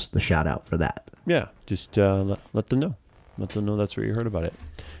podcast the shout out for that. Yeah, just let them know. Let them know that's where you heard about it.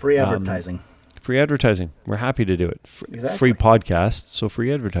 Free advertising. Free advertising. We're happy to do it. Exactly. Free podcast, so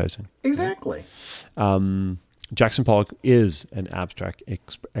free advertising. Exactly. Jackson Pollock is an abstract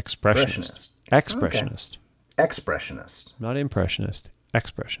expressionist. Expressionist. Okay. Expressionist. Not impressionist.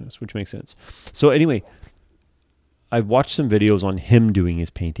 Expressionist, which makes sense. So anyway, I've watched some videos on him doing his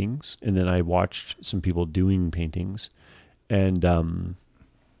paintings, and then I watched some people doing paintings, and I'm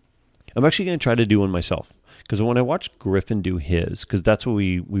actually going to try to do one myself. Because when I watched Griffin do his, because that's what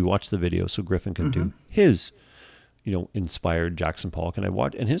we watched the video, so Griffin can do his, you know, inspired Jackson Pollock,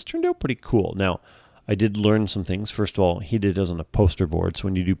 and his turned out pretty cool. Now, I did learn some things. First of all, he did it on a poster board. So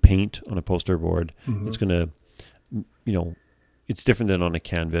when you do paint on a poster board, it's going to, you know, it's different than on a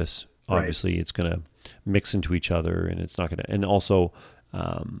canvas. Obviously, it's going to mix into each other, and it's not going to. And also,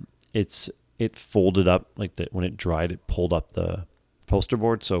 it folded up like that when it dried. It pulled up the poster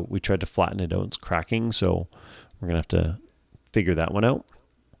board, so we tried to flatten it out. It's cracking, so we're gonna have to figure that one out.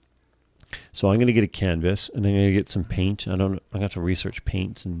 So I'm gonna get a canvas, and I'm gonna get some paint. I'm gonna have to research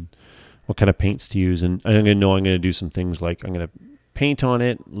paints and what kind of paints to use, and I'm gonna do some things like I'm gonna paint on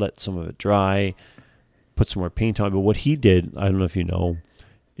it, let some of it dry, put some more paint on it. But what he did, I don't know if you know,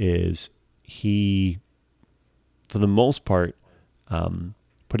 is he, for the most part,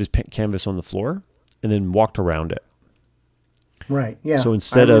 put his canvas on the floor and then walked around it. Right. Yeah. So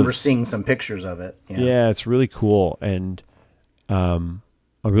instead I remember seeing some pictures of it. Yeah, it's really cool, and I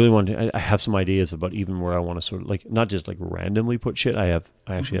really want to. I have some ideas about even where I want to sort of like not just like randomly put shit. I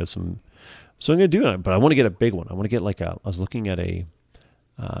actually have some. So I'm gonna do it, but I want to get a big one. I want to get like I was looking at a,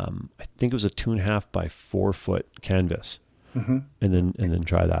 I think it was a 2.5 by 4 foot canvas, and then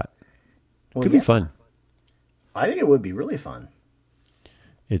try that. Well, Could be fun. I think it would be really fun.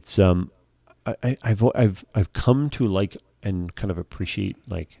 It's I've come to like and kind of appreciate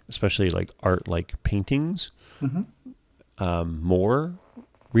like especially like art like paintings more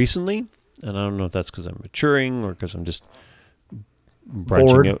recently, and I don't know if that's because I'm maturing or because I'm just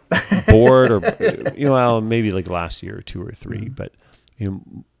branching bored or you know, well, maybe like last year or 2 or 3, but you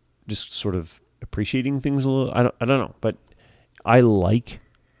know, just sort of appreciating things a little. I don't know, but I like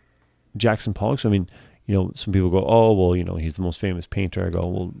Jackson Pollock. So I mean, you know, some people go, oh well, you know, he's the most famous painter. I go,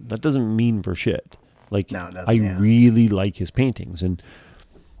 well, that doesn't mean for shit. Like, no, I really like his paintings, and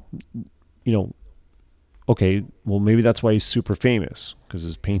you know, okay, well, maybe that's why he's super famous, because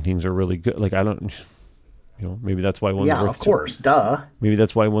his paintings are really good. Like, I don't, you know, maybe that's why one's worth. Yeah, of course, duh. Maybe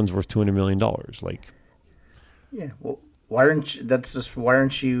that's why one's worth $200 million. Like, yeah, well, why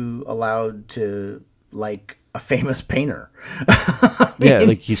aren't you allowed to like a famous painter? yeah,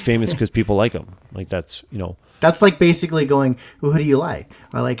 like he's famous because people like him. Like that's, you know, that's like basically going, well, who do you like?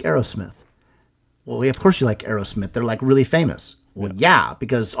 I like Aerosmith. Well, of course you like Aerosmith. They're like really famous. Well, yeah,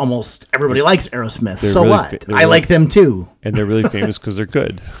 because almost everybody likes Aerosmith. So really what? I like them too. And they're really famous because they're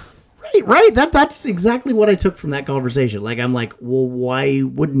good. Right. That's exactly what I took from that conversation. Like, I'm like, well, why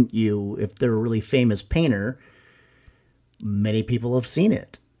wouldn't you? If they're a really famous painter, many people have seen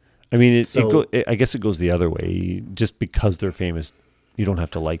it. I mean, I guess it goes the other way. Just because they're famous, you don't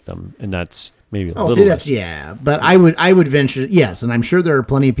have to like them, and that's maybe a little. Yeah. But I would venture, yes, and I'm sure there are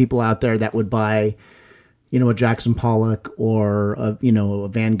plenty of people out there that would buy, a Jackson Pollock or a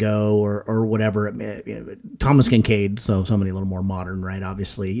Van Gogh or whatever, Thomas Kinkade. So somebody a little more modern, right?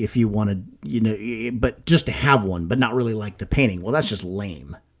 Obviously, if you wanted, but just to have one, but not really like the painting. Well, that's just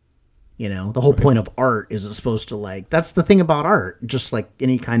lame. The whole point of art is it's supposed to that's the thing about art, just like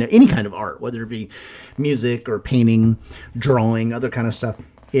any kind of art, whether it be music or painting, drawing, other kind of stuff,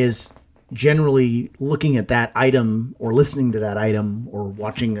 is generally looking at that item or listening to that item or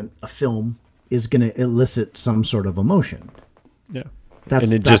watching a film is going to elicit some sort of emotion. Yeah. That's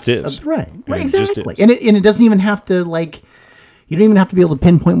just is. Right, And exactly. And it doesn't even have to you don't even have to be able to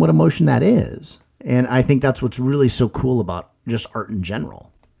pinpoint what emotion that is. And I think that's what's really so cool about just art in general.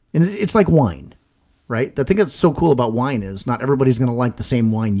 And it's like wine, right? The thing that's so cool about wine is not everybody's going to like the same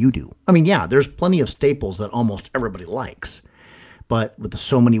wine you do. I mean, yeah, there's plenty of staples that almost everybody likes. But with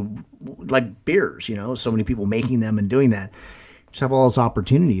so many, like beers, so many people making them and doing that, just have all this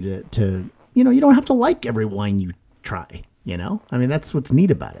opportunity to you don't have to like every wine you try, I mean, that's what's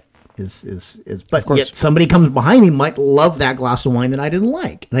neat about it but yet somebody comes behind me might love that glass of wine that I didn't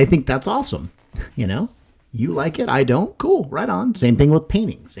like. And I think that's awesome, You like it, I don't. Cool, right on. Same thing with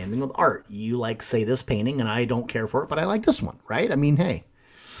painting. Same thing with art. You say this painting, and I don't care for it, but I like this one, right? I mean, hey.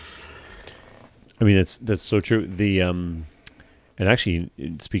 I mean, that's so true. And actually,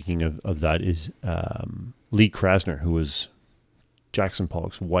 speaking of that, is Lee Krasner, who was Jackson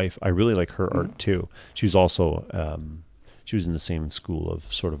Pollock's wife. I really like her art too. She was also she was in the same school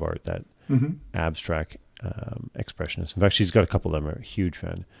of sort of art, that abstract expressionist. In fact, she's got a couple of them. I'm a huge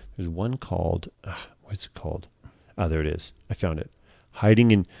fan. There's one called what's it called? There it is. I found it.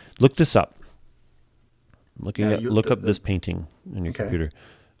 Hiding in. Look this up. Look up this painting on your computer.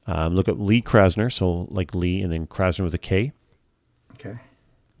 Look up Lee Krasner. So like Lee and then Krasner with a K. Okay.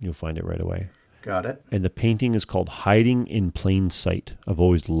 You'll find it right away. Got it. And the painting is called Hiding in Plain Sight. I've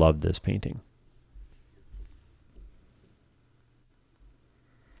always loved this painting.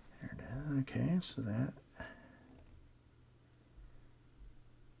 Okay, so that.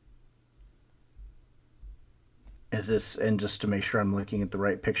 Is this, and just to make sure I'm looking at the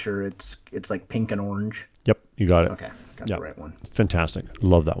right picture, it's like pink and orange? Yep, you got it. Okay, got the right one. It's fantastic.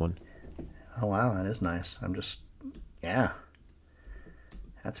 Love that one. Oh, wow, that is nice. Yeah.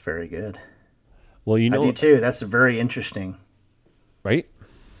 That's very good. Well, I do too. That's very interesting. Right?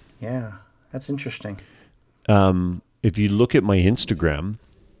 Yeah, that's interesting. If you look at my Instagram,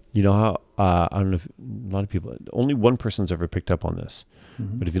 you know how, I don't know if a lot of people, only one person's ever picked up on this,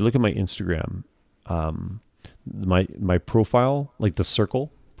 but if you look at my Instagram, my profile, like the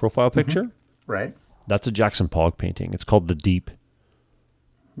circle profile picture, right? That's a Jackson Pollock painting. It's called The Deep.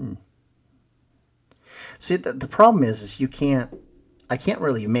 See, the problem is I can't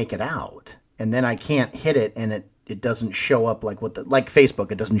really make it out, and then I can't hit it, and it doesn't show up like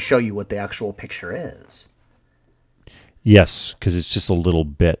Facebook. It doesn't show you what the actual picture is. Yes, because it's just a little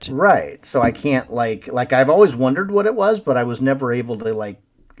bit. Right. So I can't I've always wondered what it was, but I was never able to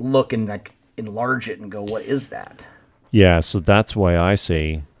look and enlarge it and go, what is that? Yeah, so that's why I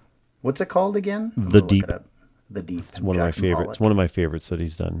say. What's it called again? The Deep. The Deep. It's one of my favorites. It's one of my favorites that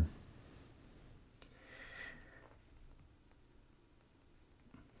he's done.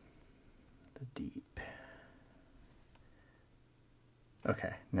 The Deep.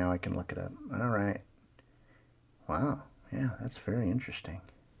 Okay, now I can look it up. All right. Wow. Yeah, that's very interesting.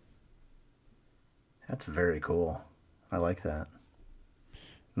 That's very cool. I like that.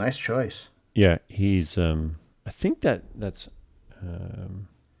 Nice choice. Yeah, he's. I think that's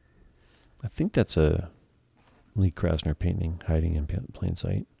a Lee Krasner painting, Hiding in Plain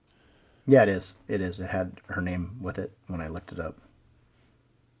Sight. Yeah, it is. It is. It had her name with it when I looked it up.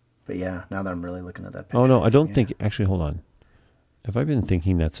 But yeah, now that I'm really looking at that picture. Oh no, I don't think. Actually, hold on. Have I been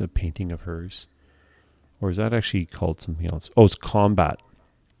thinking that's a painting of hers, or is that actually called something else? Oh, it's Combat.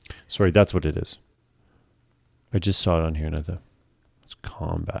 Sorry, that's what it is. I just saw it on here, and I thought it's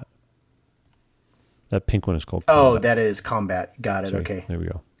Combat. That pink one is called Combat. Oh, that is Combat. Got it. Sorry, okay. There we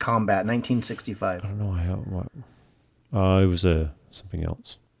go. Combat, 1965. I don't know what. It was something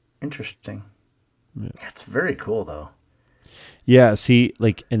else. Interesting. Yeah. It's very cool, though. Yeah, see,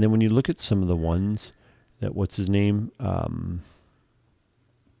 and then when you look at some of the ones that, what's his name,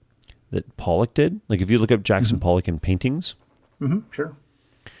 that Pollock did, if you look up Jackson Pollock in paintings. Sure.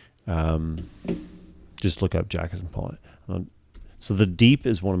 Just look up Jackson Pollock. So The Deep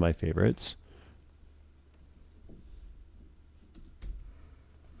is one of my favorites.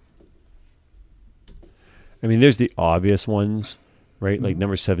 I mean, there's the obvious ones, right? Like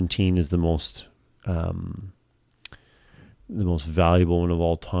number 17 is the most valuable one of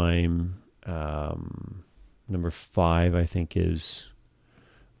all time. Number 5, I think, is,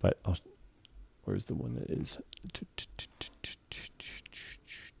 but Where's the one that is?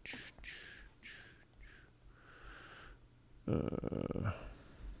 I'm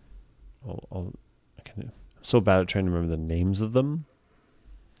so bad at trying to remember the names of them.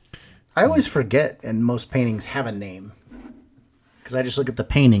 I always forget, and most paintings have a name. Because I just look at the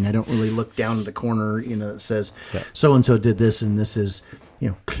painting. I don't really look down at the corner, that says, so-and-so did this, and this is,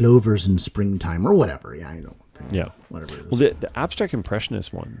 clovers in springtime, or whatever. Yeah, I don't think. Yeah. Whatever it is. Well, the abstract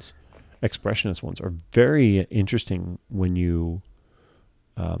expressionist ones are very interesting when you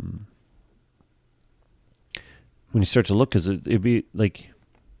start to look, because it'd be like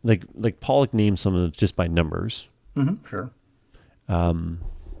Pollock named some of them just by numbers. Mm-hmm, sure. And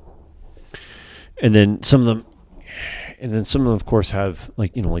then some of them, of course, have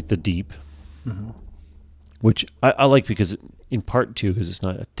like the deep, which I like because in part too, because it's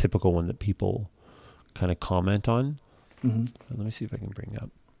not a typical one that people kind of comment on. Mm-hmm. Let me see if I can bring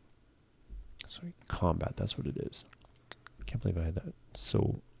up. Sorry, combat. That's what it is. I can't believe I had that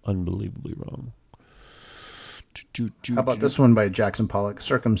so unbelievably wrong. How about this one by Jackson Pollock,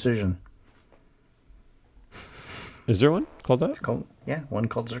 Circumcision? Is there one called that? One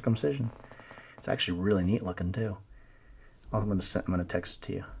called Circumcision. It's actually really neat looking too. I'm gonna text it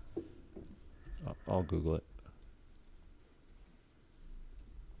to you. I'll Google it.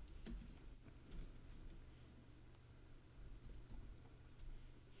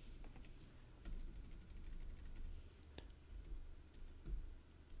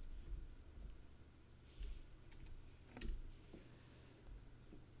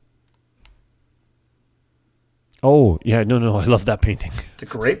 Oh, yeah, no, I love that painting. It's a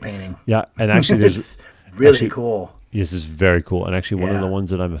great painting. Yeah, and actually there's... it's really cool. Yes, it's very cool. And actually one of the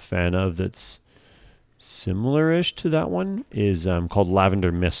ones that I'm a fan of that's similar-ish to that one is called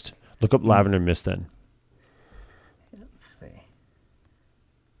Lavender Mist. Look up Lavender Mist then. Let's see.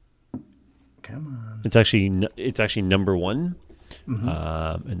 Come on. It's actually number one,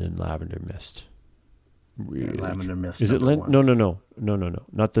 and then Lavender Mist. Really? Lavender Mist. Is it No.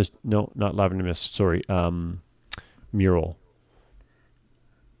 Not Lavender Mist. Sorry. Mural.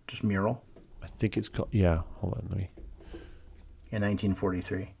 Just Mural? I think it's called... Yeah, hold on. Let me... In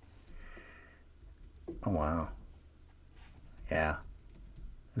 1943. Oh, wow. Yeah.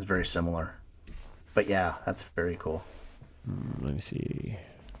 It's very similar. But yeah, that's very cool. Let me see.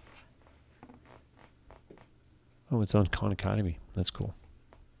 Oh, it's on Khan Academy. That's cool.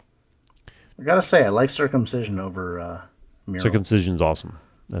 I gotta say, I like Circumcision over Mural. Circumcision's awesome.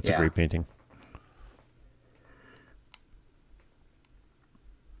 That's a great painting.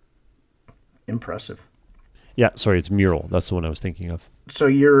 Impressive. Yeah, sorry, it's Mural. That's the one I was thinking of. So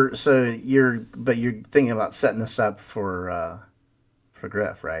you're thinking about setting this up for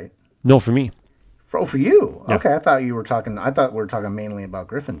Griff, right? No, for me. For you? Yeah. Okay, I thought we were talking mainly about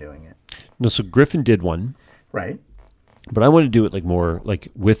Griffin doing it. No, so Griffin did one. Right. But I want to do it more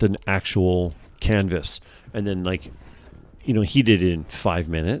with an actual canvas. And then he did it in 5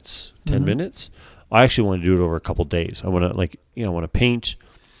 minutes, 10 minutes. I actually want to do it over a couple days. I want to I want to paint,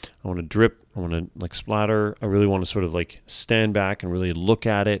 I want to drip, I want to splatter. I really want to sort of stand back and really look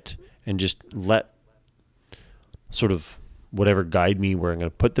at it and just let sort of whatever guide me where I'm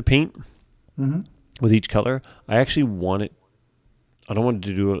going to put the paint with each color. I actually want it. I don't want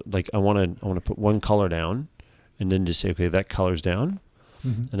to do it I want to put one color down and then just say, okay, that color's down.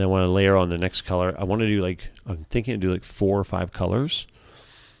 And I want to layer on the next color. I want to do I'm thinking to do 4 or 5 colors.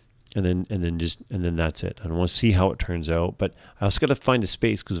 And then that's it. I want to see how it turns out, but I also got to find a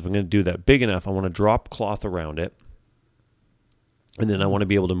space, because if I'm going to do that big enough, I want to drop cloth around it, and then I want to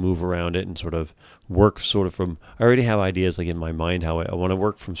be able to move around it and sort of work from. I already have ideas in my mind how I want to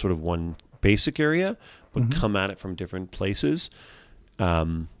work from sort of one basic area, but come at it from different places.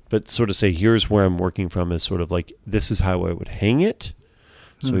 But sort of say, here's where I'm working from is sort of this is how I would hang it.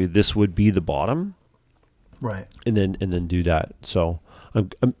 So this would be the bottom, right? And then do that. So.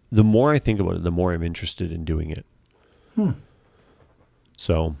 The more I think about it, the more I'm interested in doing it.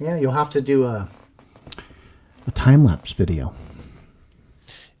 So yeah, you'll have to do a time lapse video.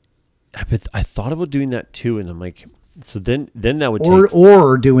 I thought about doing that too, and I'm like, so then that would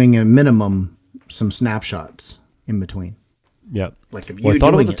or doing a minimum some snapshots in between. Yeah, if you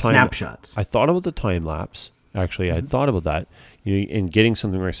doing it, snapshots. I thought about the time lapse. Actually, I thought about that. And getting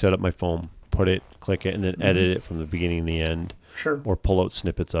something where I set up my phone, put it, click it, and then edit it from the beginning and the end. Sure. Or pull out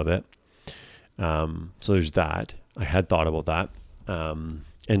snippets of it. So there's that. I had thought about that.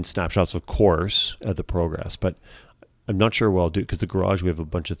 And snapshots, of course, of the progress. But I'm not sure what I'll do, because the garage, we have a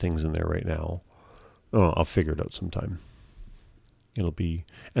bunch of things in there right now. Oh, I'll figure it out sometime. It'll be...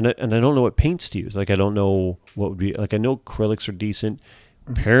 And I don't know what paints to use. I don't know what would be... I know acrylics are decent.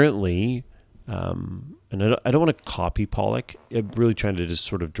 Apparently, And I don't want to copy Pollock. I'm really trying to just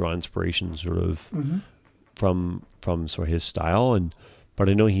sort of draw inspiration sort of from sort of his style. But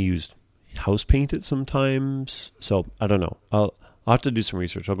I know he used house painted sometimes. So I don't know. I'll have to do some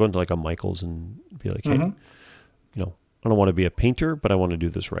research. I'll go into like a Michaels and be like, hey, I don't want to be a painter, but I want to do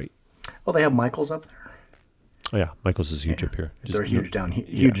this right. Well, they have Michaels up there. Oh yeah, Michaels is huge up here. They're huge down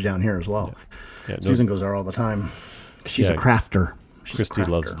here as well. Yeah, Susan goes there all the time. She's a crafter. Christy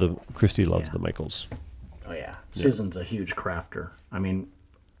loves the Michaels. Oh yeah. Susan's a huge crafter. I mean,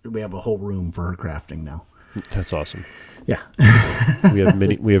 we have a whole room for her crafting now. That's awesome. Yeah. we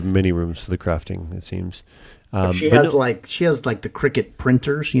have many rooms for the crafting, it seems. She has like the Cricut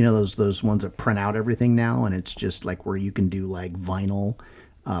printers, you know, those ones that print out everything now, and it's just like where you can do like vinyl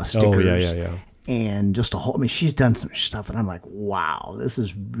stickers. Oh yeah. And just a whole. I mean, she's done some stuff that I'm like, wow, this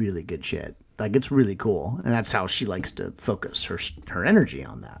is really good shit. Like, it's really cool, and that's how she likes to focus her energy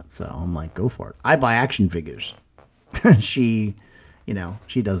on that. So I'm like, go for it. I buy action figures. She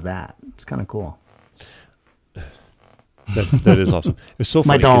does that. It's kind of cool. That is awesome. It's so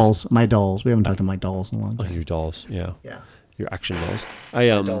funny. My dolls. We haven't talked to my dolls in a long time. Oh, your dolls, yeah. Your action dolls.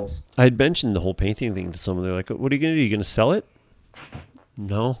 Dolls. I had mentioned the whole painting thing to someone. They're like, "What are you going to do? Are you going to sell it?"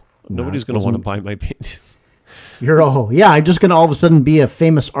 No, nobody's going to want to buy my paint. I'm just going to all of a sudden be a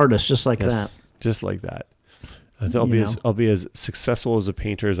famous artist, just like that. Just like that. I'll be as successful as a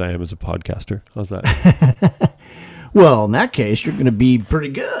painter as I am as a podcaster. How's that? Well, in that case, you're going to be pretty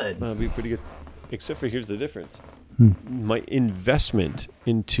good. I'll be pretty good. Except for here's the difference. My investment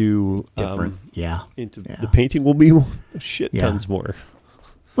into the painting will be shit tons more.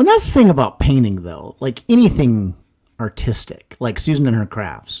 Well, that's the thing about painting, though. Like anything artistic, like Susan and her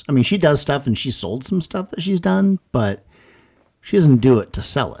crafts. I mean, she does stuff and she sold some stuff that she's done, but she doesn't do it to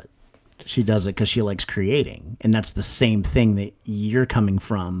sell it. She does it because she likes creating. And that's the same thing that you're coming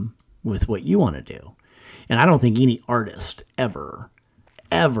from with what you want to do. And I don't think any artist ever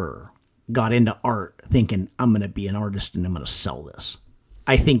got into art thinking, I'm going to be an artist and I'm going to sell this.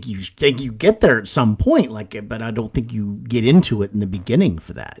 I think you get there at some point, but I don't think you get into it in the beginning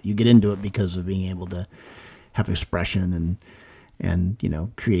for that. You get into it because of being able to have expression and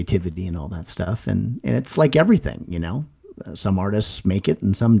creativity and all that stuff. And it's like everything, some artists make it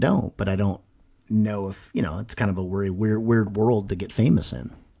and some don't, but I don't know if, it's kind of a weird world to get famous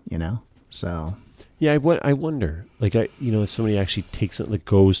in, so. Yeah, I wonder, if somebody actually takes it, like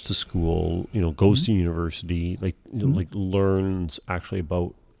goes to school, goes to university, like learns actually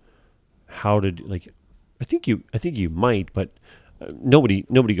about how to do, I think you might, but nobody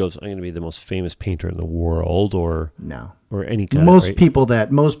goes, I'm going to be the most famous painter in the world or any kind most people that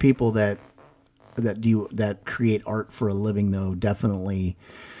create art for a living, though, definitely,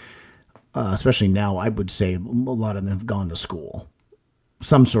 especially now, I would say a lot of them have gone to school.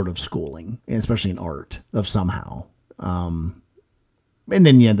 Some sort of schooling, especially in art of somehow. And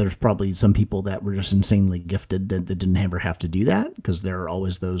then, there's probably some people that were just insanely gifted that didn't ever have to do that because there are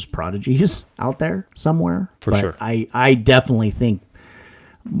always those prodigies out there somewhere. For sure. I definitely think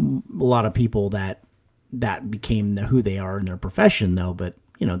a lot of people that became who they are in their profession, though, but,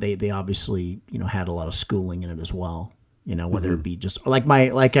 they obviously, had a lot of schooling in it as well, whether it be just like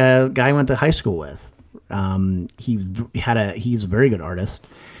a guy I went to high school with. He's a very good artist.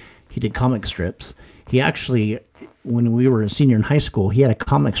 He did comic strips. He actually, when we were a senior in high school, he had a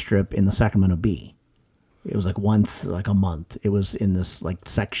comic strip in the Sacramento Bee. It was once a month. It was in this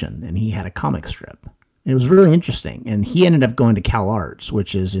section, and he had a comic strip. It was really interesting. And he ended up going to Cal Arts,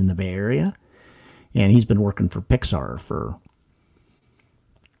 which is in the Bay Area, and he's been working for Pixar for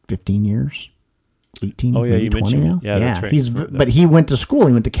 15 years. 18, maybe 20 now. Yeah, that's right. But he went to school.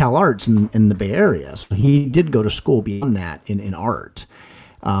 He went to Cal Arts in the Bay Area. So he did go to school beyond that in art.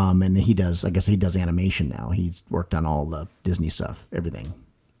 And he does animation now. He's worked on all the Disney stuff, everything.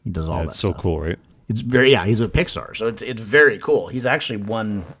 He does all that stuff. It's so cool, right? It's he's with Pixar. So it's very cool. He's actually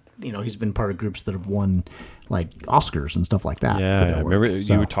won, he's been part of groups that have won Oscars and stuff like that. Yeah, I remember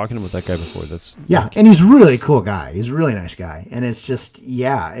you were talking about that guy before. And he's a really cool guy. He's a really nice guy. And it's just,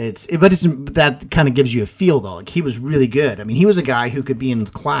 but that kind of gives you a feel though. He was really good. I mean, he was a guy who could be in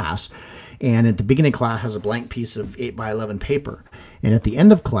class and at the beginning of class has a blank piece of 8x11 paper. And at the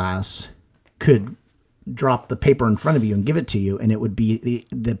end of class could drop the paper in front of you and give it to you. And it would be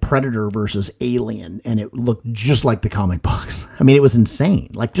the Predator versus Alien. And it looked just like the comic books. I mean, it was insane.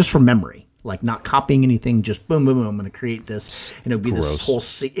 Just from memory. Not copying anything, just boom, boom, boom. I'm going to create this, and it would be this whole.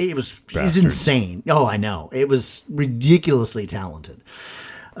 He's insane. Oh, I know. It was ridiculously talented,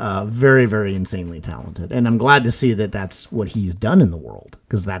 very, very insanely talented, and I'm glad to see that that's what he's done in the world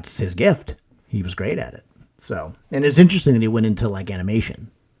because that's his gift. He was great at it. So, and it's interesting that he went into animation.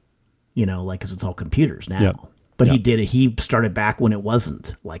 like, because it's all computers now. Yep. But Yep. he started back when it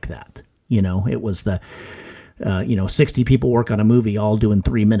wasn't like that. It was 60 people work on a movie all doing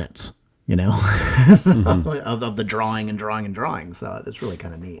 3 minutes, of the drawing and drawing and drawing. So it's really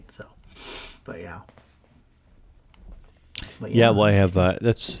kind of neat. So, but yeah. Yeah, well, I have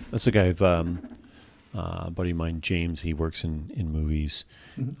that's a guy of a buddy of mine, James. He works in movies.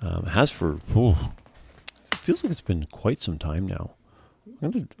 Has for it feels like it's been quite some time now.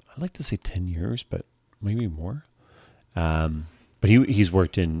 I'd like to say 10 years, but maybe more. But he's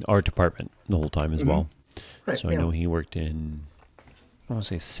worked in art department the whole time as well. Right, So I know he worked in, I want to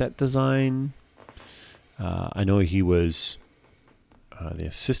say set design. I know he was the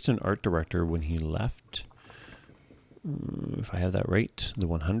assistant art director when he left. If I have that right, the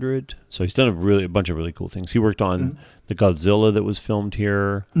 100. So he's done a bunch of really cool things. He worked on the Godzilla that was filmed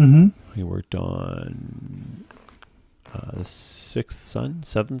here. Mm-hmm. He worked on the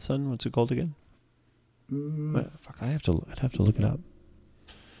Seventh Son. What's it called again? Fuck, I'd have to look it up.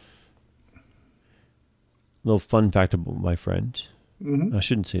 Little fun fact about my friend. I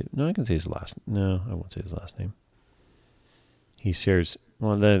shouldn't say it. No, I can say his last. No, I won't say his last name. He shares.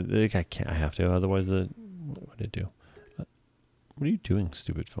 Well, I can't. I have to. Otherwise, what would it do? What are you doing,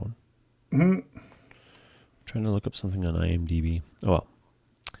 stupid phone? I'm trying to look up something on IMDb. Oh well.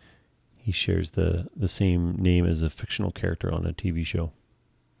 He shares the same name as a fictional character on a TV show.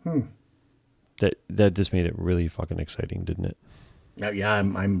 That just made it really fucking exciting, didn't it? Yeah,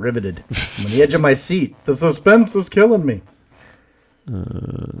 I'm riveted. I'm on the edge of my seat. The suspense is killing me.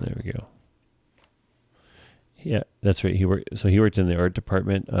 There we go. Yeah, that's right. He worked in the art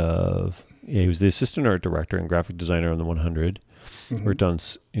department of. Yeah, he was the assistant art director and graphic designer on the 100.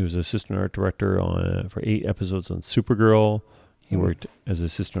 He was assistant art director for 8 episodes on Supergirl. He worked as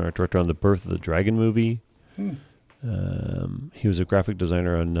assistant art director on the Birth of the Dragon movie. He was a graphic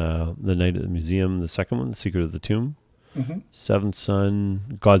designer on The Night at the Museum, the second one, The Secret of the Tomb. Seventh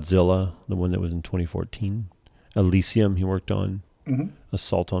Son, Godzilla, the one that was in 2014. Elysium he worked on.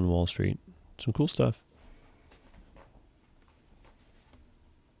 Assault on Wall Street. Some cool stuff.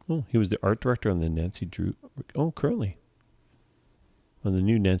 Oh, he was the art director on the Nancy Drew. Oh, currently. On the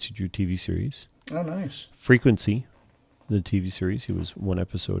new Nancy Drew TV series. Oh, nice. Frequency, the TV series. He was 1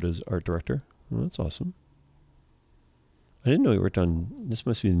 episode as art director. Oh, that's awesome. I didn't know he worked on. This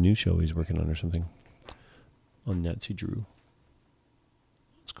must be the new show he's working on or something. On Nancy Drew.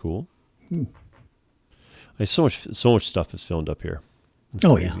 That's cool. So much stuff is filmed up here. It's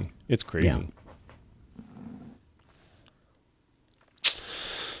crazy. Yeah. It's crazy. Yeah.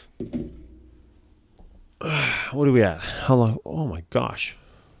 What are we at? How long? Oh my gosh.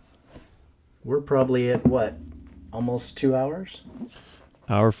 We're probably at what? Almost 2 hours?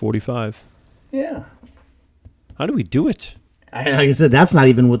 Hour 45. Yeah. How do we do it? Like I said, that's not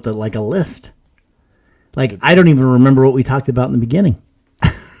even with a list. Like, I don't even remember what we talked about in the beginning.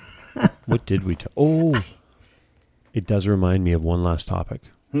 What did we talk? Oh, it does remind me of one last topic.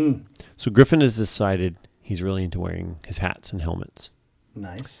 So Griffin has decided he's really into wearing his hats and helmets.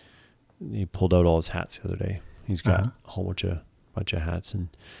 Nice. He pulled out all his hats the other day. He's got a whole bunch of hats, and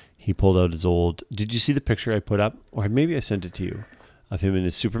he pulled out his old. Did you see the picture I put up, or maybe I sent it to you, of him in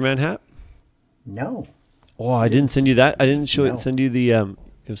his Superman hat? No. Oh, I didn't send you that. I didn't No. send you the.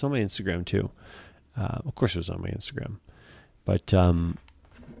 It was on my Instagram too. Of course, it was on my Instagram, but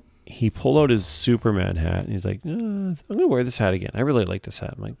he pulled out his Superman hat, and he's like, "I'm gonna wear this hat again. I really like this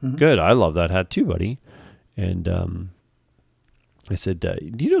hat." I'm like, "Good, I love that hat too, buddy." And I said, "Do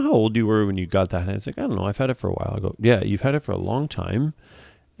you know how old you were when you got that hat?" He's like, "I don't know. I've had it for a while." I go, "Yeah, you've had it for a long time."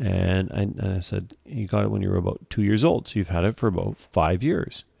 And I said, "You got it when you were about 2 years old, so you've had it for about 5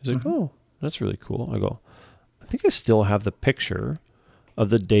 years." He's like, "Oh, that's really cool." I go, "I think I still have the picture of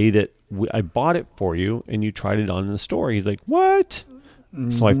the day that I bought it for you and you tried it on in the store." He's like, "What?"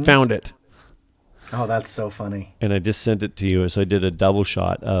 So I found it. Oh, that's so funny. And I just sent it to you. So I did a double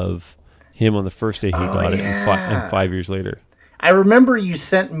shot of him on the first day he got it and 5 years later. I remember you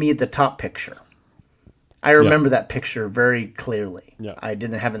sent me the top picture. I remember that picture very clearly. Yeah. I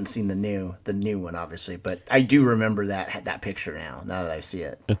haven't seen the new one, obviously, but I do remember that picture now that I see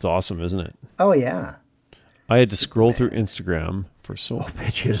it. It's awesome, isn't it? Oh, yeah. I had to scroll through Instagram for so I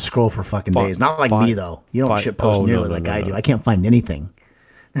bet you had to scroll for fucking days. Not like me, though. You don't shitpost nearly like I do. I can't find anything.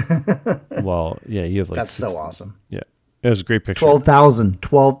 Well, yeah, you have like That's so awesome. Yeah. It was a great picture. 12,000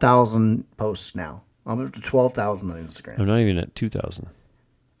 posts now. I'm up to 12,000 on Instagram. I'm not even at 2,000.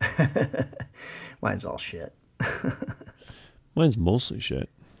 Mine's all shit. Mine's mostly shit.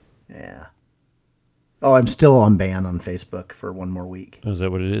 Yeah. Oh, I'm still on ban on Facebook for 1 more week. Oh, is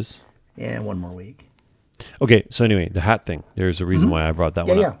that what it is? Yeah, 1 more week. Okay, so anyway, the hat thing. There's a reason why I brought that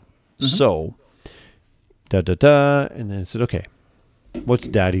one up. So, and then I said, okay, what's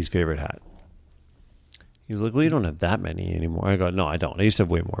Daddy's favorite hat? He's like, well, you don't have that many anymore. I go, no, I don't. I used to have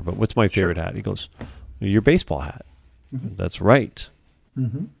way more, but what's my favorite hat? He goes, your baseball hat. That's right.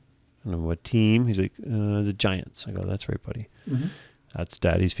 And then what team? He's like, the Giants. I go, that's right, buddy. That's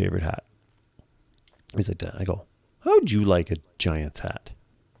Daddy's favorite hat. He's like, Dad. I go, how'd you like a Giants hat?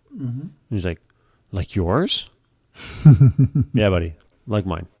 He's like yours? Yeah, buddy, like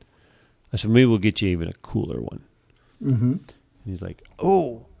mine. I said, maybe we'll get you even a cooler one. And he's like,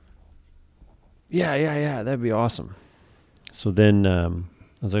 oh, yeah, that'd be awesome. So then I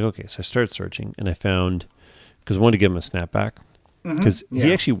was like, okay. So I started searching, and I found, because I wanted to give him a snapback, because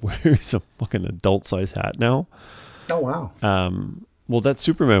he actually wears a fucking adult size hat now. Oh, wow. Well, that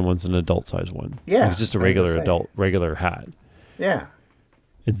Superman one's an adult size one. Yeah, it's just a regular hat. Yeah.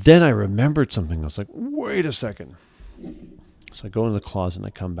 And then I remembered something. I was like, wait a second. So I go into the closet and I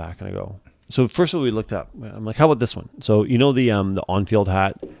come back and I go. So first of all, we looked up. I'm like, how about this one? So you know the on-field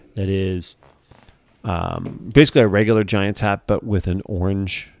hat that is basically a regular Giants hat, but with an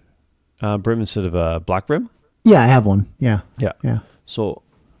orange brim instead of a black brim? Yeah, I have one. Yeah. So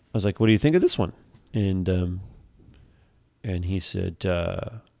I was like, what do you think of this one? And he said,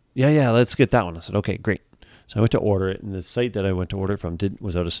 yeah, let's get that one. I said, okay, great. So I went to order it, and the site that I went to order it from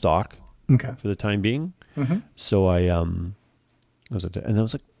was out of stock for the time being. So I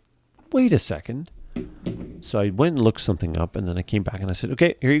was like, wait a second. So I went and looked something up, and then I came back and I said,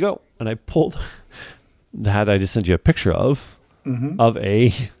 okay, here you go. And I pulled the hat I just sent you a picture of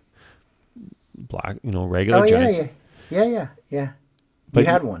a black, regular Giants. Yeah. But you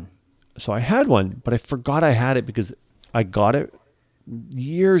had one. So I had one, but I forgot I had it because I got it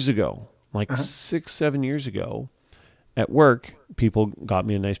years ago, like 6-7 years ago. At work, people got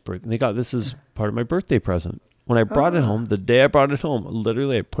me a nice birthday. This is part of my birthday present. When I brought it home, the day I brought it home,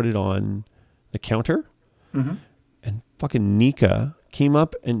 literally I put it on the counter, and fucking Nika came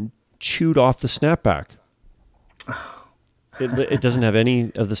up and chewed off the snapback. It doesn't have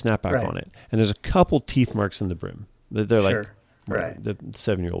any of the snapback on it, and there's a couple teeth marks in the brim. They're like, the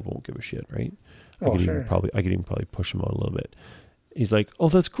 7-year-old won't give a shit, right? I could even probably push him out a little bit. He's like, oh,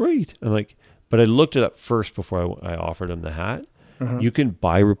 that's great. I'm like, but I looked it up first before I offered him the hat. You can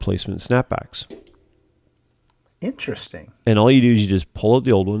buy replacement snapbacks. Interesting. And all you do is you just pull out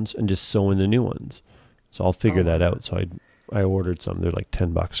the old ones and just sew in the new ones. So I'll figure that out. So I ordered some. They're like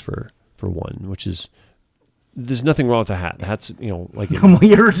 $10 for one, which is, there's nothing wrong with the hat. The hat's, like. Well,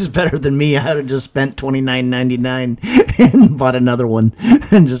 yours is better than me. I had just spent $29.99 and bought another one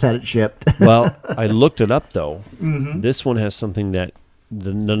and just had it shipped. Well, I looked it up though. This one has something that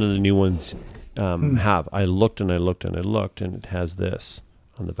none of the new ones have. I looked and I looked and I looked, and it has this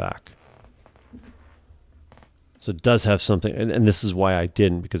on the back. So it does have something, and this is why I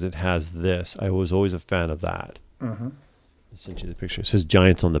didn't, because it has this. I was always a fan of that. I sent you the picture. It says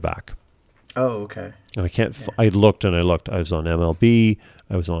Giants on the back. Oh, okay. And I can't. I looked and I looked. I was on MLB.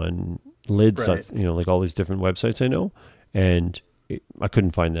 I was on Lids. Right. Like all these different websites I know, and I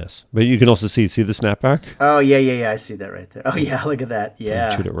couldn't find this. But you can also see the snapback. Oh yeah. I see that right there. Oh yeah, look at that. Yeah.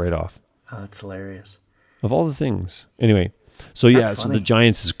 I chewed it right off. Oh, that's hilarious. Of all the things. Anyway, so so the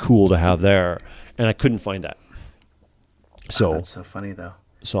Giants is cool to have there, and I couldn't find that. So that's so funny though.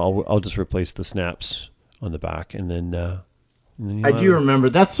 So I'll just replace the snaps on the back, and then I do remember.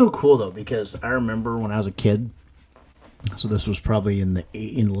 That's so cool though, because I remember when I was a kid. So this was probably in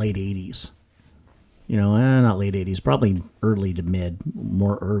late 80s. Not late 80s, probably early to mid,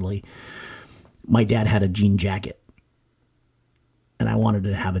 more early. My dad had a jean jacket. And I wanted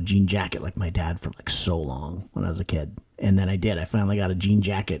to have a jean jacket like my dad for like so long when I was a kid. And then I did. I finally got a jean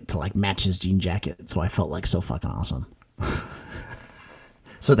jacket to like match his jean jacket. So I felt like so fucking awesome.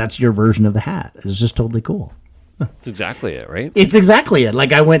 So that's your version of the hat. It's just totally cool. That's exactly it, right? It's exactly it. Like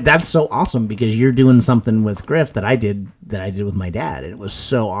that's so awesome because you're doing something with Griff that I did with my dad. And it was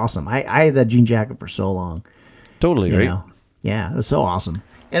so awesome. I had that jean jacket for so long. Totally, right? Yeah, it was so awesome.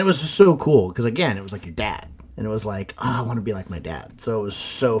 And it was just so cool because, again, it was like your dad. And it was like, I want to be like my dad. So it was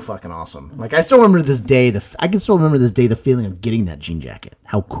so fucking awesome. Like, I still remember this day. I can still remember this day, the feeling of getting that jean jacket.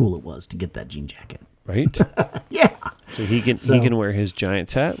 How cool it was to get that jean jacket. Right? Yeah. So he can wear his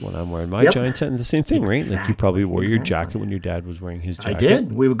Giants hat when I'm wearing my Giants hat, and the same thing, right? Like you probably wore your jacket when your dad was wearing his jacket. I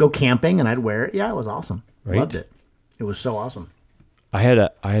did. We would go camping, and I'd wear it. Yeah, it was awesome. Right? Loved it. It was so awesome. I had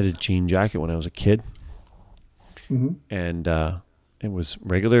a jean jacket when I was a kid, and it was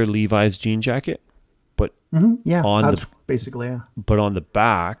regular Levi's jean jacket, but basically. But on the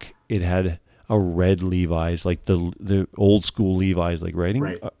back, it had a red Levi's, like the old school Levi's, like writing,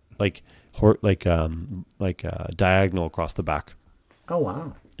 right. like diagonal across the back. Oh,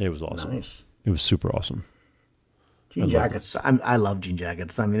 wow. It was awesome. Nice. It was super awesome. Jean jackets. I love jean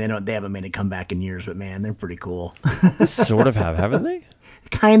jackets. I mean, they haven't made a comeback in years, but man, they're pretty cool. Sort of haven't they?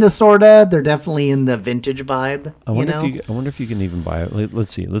 Kind of, sort of. They're definitely in the vintage vibe. I wonder if you can even buy it.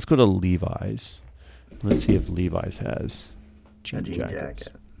 Let's see. Let's go to Levi's. Let's see if Levi's has jean jackets.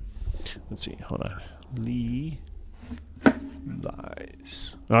 Jacket. Let's see. Hold on.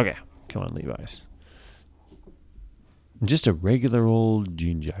 Levi's. Okay. Come on, Levi's. Just a regular old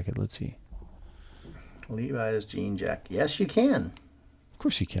jean jacket. Let's see. Levi's jean jacket. Yes, you can. Of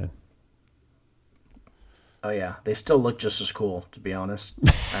course you can. Oh, yeah. They still look just as cool, to be honest.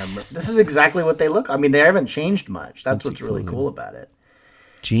 This is exactly what they look. I mean, they haven't changed much. That's what's really cool about it.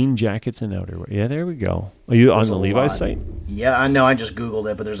 Jean jackets and outerwear. Yeah, there we go. Are you on the Levi's site? Yeah, I know. I just Googled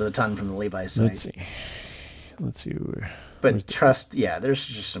it, but there's a ton from the Levi's site. Let's see. But trust, yeah, there's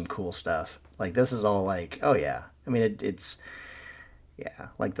just some cool stuff. Like, this is all like, oh, yeah. I mean, it's, yeah,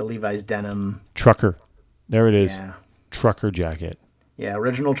 like the Levi's denim. Trucker. There it is. Yeah. Trucker jacket. Yeah,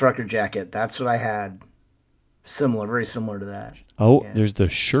 original trucker jacket. That's what I had. Similar, very similar to that. Oh, yeah. There's the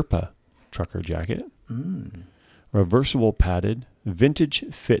Sherpa trucker jacket. Reversible padded, vintage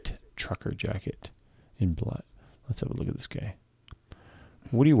fit trucker jacket in black. Let's have a look at this guy.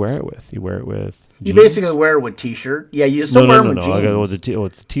 What do you wear it with? You wear it with jeans? You basically wear it with t-shirt. Yeah, you still wear it with jeans.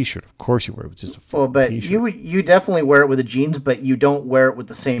 It's a t-shirt. Of course you wear it with just a t-shirt. You definitely wear it with the jeans, but you don't wear it with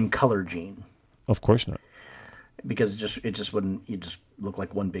the same color jean. Of course not. Because it just wouldn't. You just look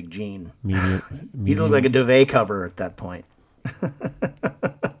like one big jean. Medium. You'd look like a duvet cover at that point.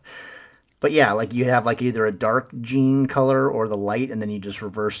 But yeah, like you have like either a dark jean color or the light, and then you just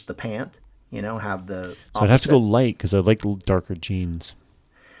reverse the pant. You know, have the. So I'd have to go light because I like darker jeans.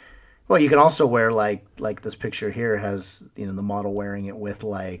 Well, you can also wear like this picture here has the model wearing it with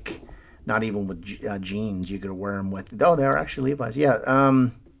like not even with jeans. You could wear them with. Oh, they're actually Levi's. Yeah,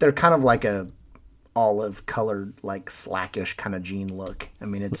 they're kind of like a olive colored like slackish kind of jean look. I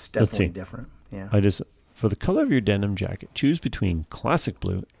mean, it's definitely different. Yeah. For the color of your denim jacket, choose between classic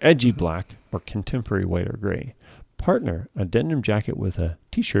blue, edgy black, or contemporary white or gray. Partner a denim jacket with a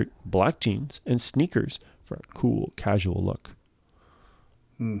t-shirt, black jeans, and sneakers for a cool, casual look.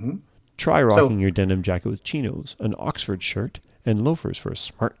 Mm-hmm. Try rocking your denim jacket with chinos, an Oxford shirt, and loafers for a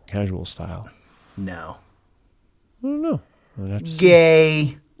smart, casual style. No. I don't know. I'd have to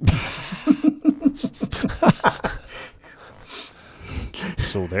Gay.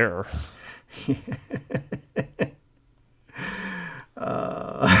 So there.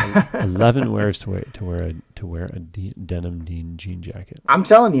 11 wears to wear a denim jean jacket. I'm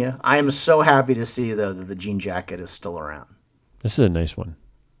telling you, I am so happy to see though that the jean jacket is still around. This is a nice one.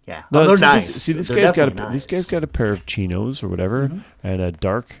 Yeah, no, they're nice. This guy's got a pair of chinos or whatever, and a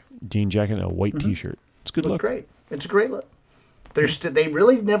dark jean jacket and a white t-shirt. It's a good look. Great. It's a great look. They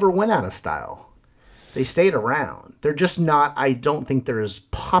really never went out of style. They stayed around. They're just not. I don't think they're as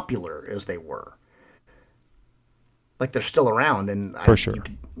popular as they were. Like they're still around, and for sure,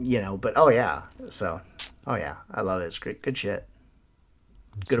 But oh yeah, I love it. It's great, good shit.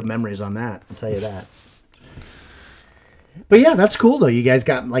 Good memories on that. I'll tell you that. But yeah, that's cool though. You guys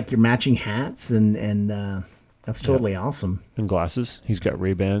got like your matching hats, and that's totally awesome. And glasses. He's got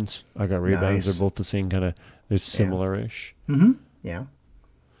Ray-Bans. I got Ray-Bans. Nice. They're both the same kind of. They're similar-ish. Mm-hmm. Yeah.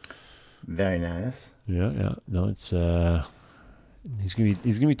 Very nice. Yeah. No, it's he's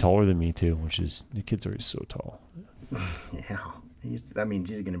gonna be taller than me too, which is the kid's already so tall. Yeah, that means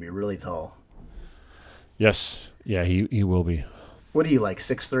he's gonna be really tall. Yes. Yeah, he will be. What are you like?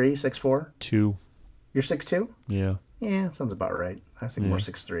 6'3", 6'4"? 2. You're 6'2"? Yeah. Yeah, sounds about right. I was thinking more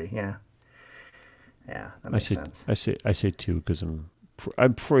 6'3". Yeah. Yeah, that makes sense. I say 2 because I'm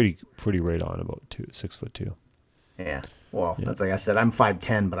pretty right on about 6'2". Yeah. Well, that's like I said. I'm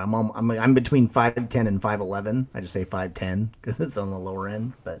 5'10", but I'm between 5'10" and 5'11". I just say 5'10" because it's on the lower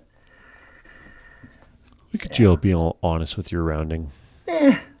end. But look at you being all honest with your rounding.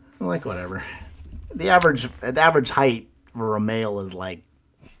 I'm like whatever. The average height for a male is like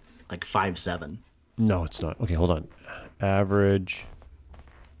 5'7". No, it's not. Okay, hold on. Average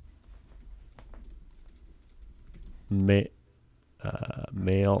male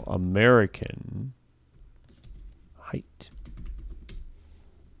American height.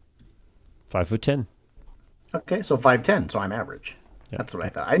 5'10". Okay, so 5'10", so I'm average. Yep. That's what I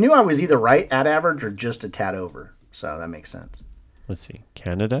thought. I knew I was either right at average or just a tad over, so that makes sense. Let's see.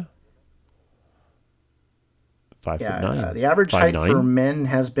 Canada. 5'9". The average height 5'9". for men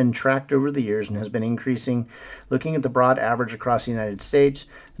has been tracked over the years and has been increasing. Looking at the broad average across the United States,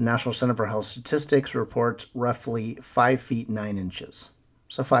 the National Center for Health Statistics reports roughly 5 feet 9 inches.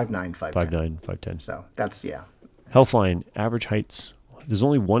 So 5'9", 5'10". 5'9", 5'10". So that's, yeah. Healthline, average heights. There's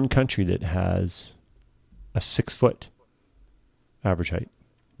only one country that has a 6 foot average height.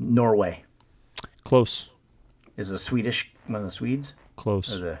 Norway. Close. Is a Swedish one of the Swedes?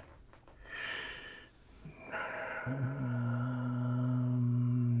 Close. Or the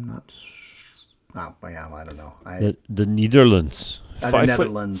I don't know. The Netherlands. The 5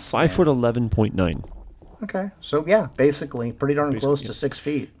 Netherlands, foot, 5 foot 11.9. Okay, so yeah, basically pretty darn close to 6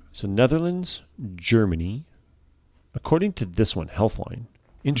 feet. So Netherlands, Germany, according to this one, Healthline.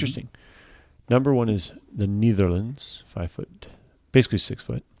 Interesting. Number one is the Netherlands, 5 foot, basically 6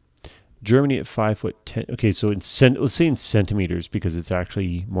 foot. Germany at 5 foot 10. Okay, so let's say in centimeters because it's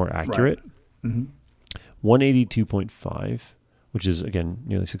actually more accurate. Right. 182.5, which is again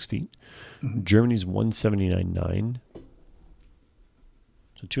nearly 6 feet. Germany's 179.9.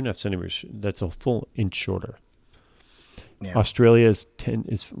 So 2.5 centimeters. That's a full inch shorter. Yeah. Australia's 10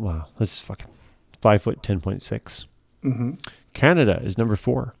 is wow. That's fucking 5 foot 10.6. Canada is number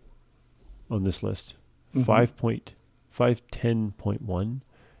 4 on this list. 5.10.1.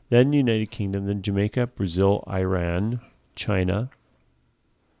 Then United Kingdom, then Jamaica, Brazil, Iran, China.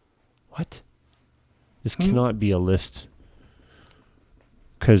 What? This cannot be a list.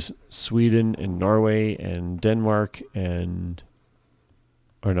 Because Sweden and Norway and Denmark and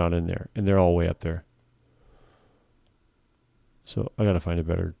are not in there. And they're all way up there. So I got to find a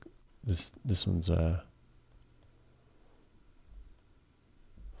better... This one's...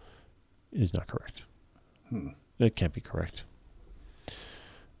 is not correct. It can't be correct.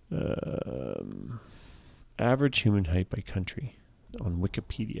 Average human height by country on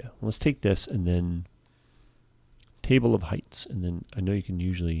Wikipedia. Let's take this and then table of heights, and then I know you can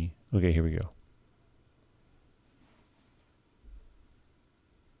usually... Okay, here we go.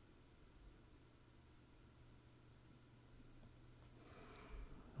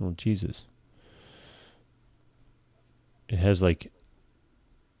 Oh, Jesus. It has like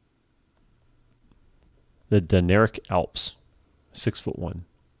the Dinaric Alps, 6'1".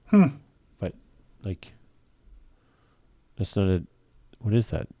 But like, that's not a... What is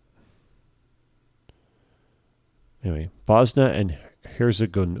that? Anyway, Bosnia and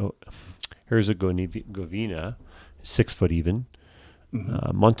Herzegovina, 6 foot even.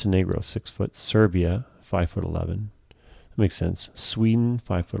 Montenegro, 6 foot. Serbia, 5 foot 11. That makes sense. Sweden,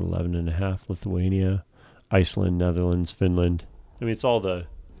 5 foot 11.5. Lithuania, Iceland, Netherlands, Finland. I mean, it's all the...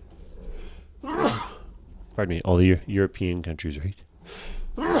 Pardon me, all the European countries, right?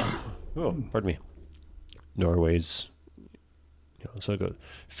 Oh, pardon me. Norway's, so I go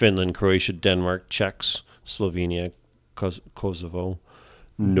Finland, Croatia, Denmark, Czechs, Slovenia, Kosovo,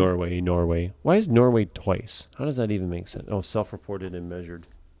 Norway. Why is Norway twice? How does that even make sense? Oh, self-reported and measured.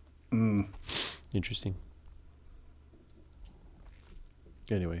 Interesting.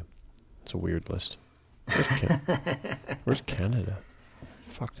 Anyway, it's a weird list. Where's Canada?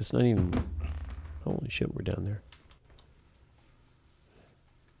 Fuck, that's not even... Holy shit, we're down there.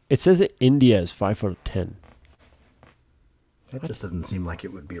 It says that India is 5 foot 10. That just doesn't seem like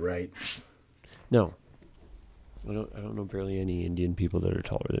it would be right. No. I don't know barely any Indian people that are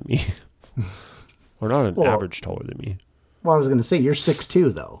taller than me. Or not an average taller than me. Well, I was going to say, you're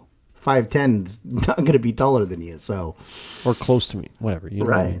 6'2", though. 5'10" is not going to be taller than you, so... Or close to me. Whatever. You know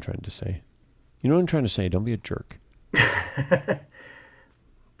what I'm trying to say. You know what I'm trying to say? Don't be a jerk.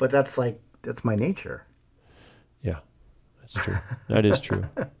 But that's my nature. Yeah, that's true. That is true.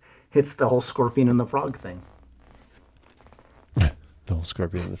 It's the whole scorpion and the frog thing. The whole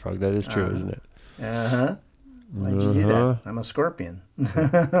scorpion and the frog. That is true, isn't it? Uh-huh. Why'd you do that? I'm a scorpion.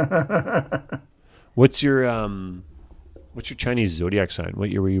 What's your Chinese zodiac sign? What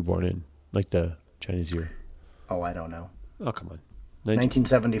year were you born in? Like the Chinese year? Oh, I don't know. Oh, come on.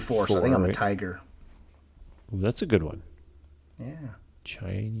 1974, so I think I'm a tiger. Ooh, that's a good one. Yeah.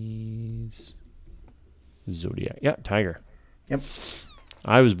 Chinese zodiac. Yeah, tiger. Yep.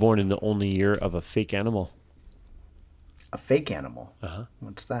 I was born in the only year of a fake animal. A fake animal? Uh-huh.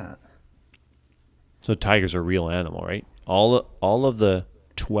 What's that? So tigers are a real animal, right? All of the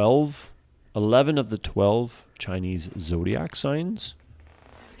 11 of the 12 Chinese zodiac signs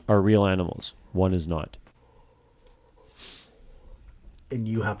are real animals. One is not. And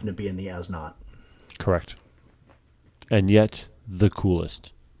you happen to be in the as not. Correct. And yet the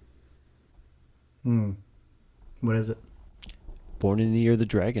coolest. What is it? Born in the year of the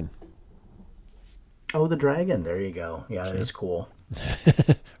dragon. Oh, the dragon. There you go. Yeah, that is cool.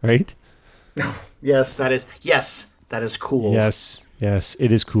 Right? Yes, that is cool. Yes,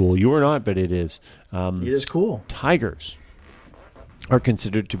 it is cool. You are not, but it is. It is cool. Tigers are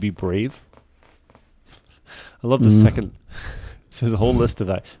considered to be brave. I love the There's a whole list of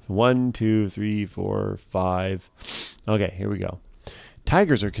that. 1, 2, 3, 4, 5. Okay, here we go.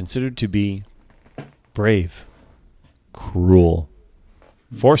 Tigers are considered to be brave, cruel,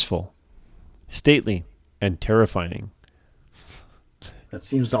 forceful, stately, and terrifying. That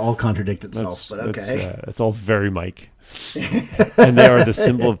seems to all contradict itself, but okay. It's all very Mike. And they are the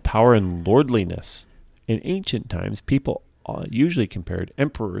symbol of power and lordliness. In ancient times, people usually compared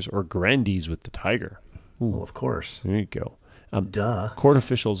emperors or grandees with the tiger. Ooh, well, of course. there you go. Duh. Court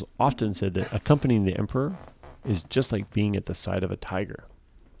officials often said that accompanying the emperor is just like being at the side of a tiger.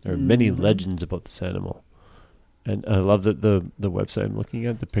 There are many legends about this animal. And I love that the website I'm looking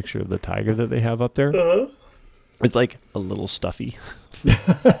at, the picture of the tiger that they have up there. It's like a little stuffy.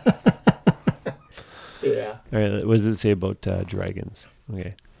 Yeah. All right, what does it say about dragons?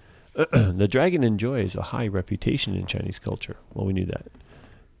 Okay. The dragon enjoys a high reputation in Chinese culture. Well, we knew that.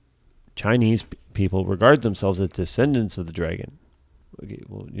 Chinese people regard themselves as descendants of the dragon.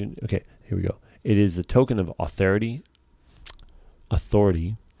 Okay, here we go. It is the token of authority,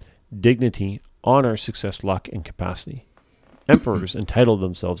 dignity, honor, success, luck, and capacity. Emperors entitle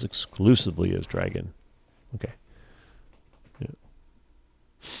themselves exclusively as dragon. Okay. Yeah.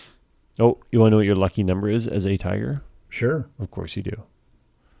 Oh, you want to know what your lucky number is as a tiger? Sure. Of course you do.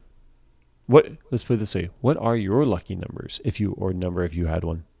 Let's put it this way. What are your lucky numbers if you had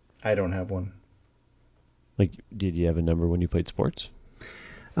one? I don't have one. Like, did you have a number when you played sports?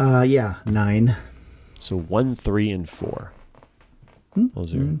 Yeah, 9. So 1, 3, and 4.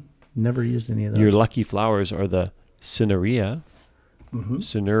 Those are Never used any of those. your lucky flowers are the cineraria, and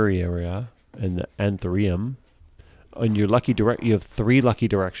the anthurium. And your you have 3 lucky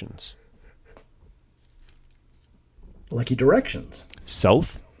directions. Lucky directions.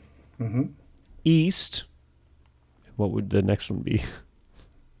 South, east. What would the next one be?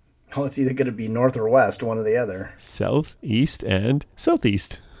 Well, it's either going to be north or west, one or the other. South, east, and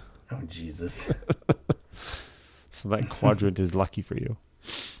southeast. Oh, Jesus. So that quadrant is lucky for you.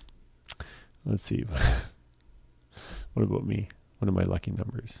 Let's see. What about me? What are my lucky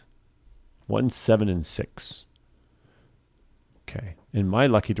numbers? 1, 7, and 6. Okay. And my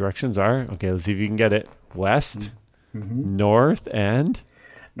lucky directions are, okay, let's see if you can get it. West, north, and...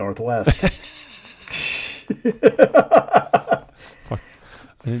 Northwest. Fuck.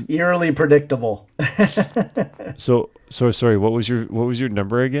 Eerily predictable. So sorry, what was your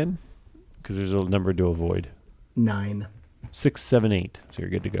number again? Because there's a number to avoid. 9. 6, 7, 8. So you're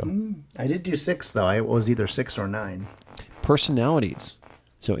good to go. I did do 6, though. I was either 6 or 9. Personalities.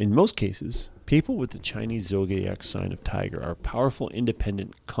 So in most cases, people with the Chinese zodiac sign of tiger are powerful,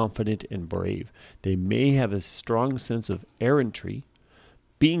 independent, confident, and brave. They may have a strong sense of errantry,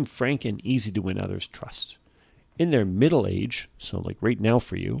 being frank and easy to win others' trust. In their middle age, so like right now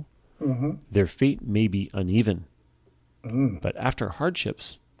for you, their fate may be uneven. But after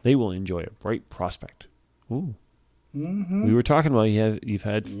hardships, they will enjoy a bright prospect. Ooh. We were talking about you've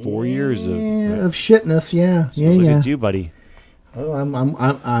had 4 years of shitness. Yeah, so look at you, buddy. Oh,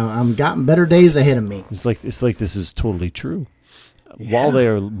 I'm gotten better days ahead of me. It's like this is totally true. Yeah.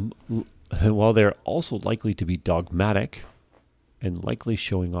 While they are also likely to be dogmatic and likely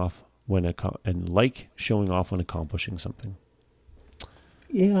showing off when accomplishing something.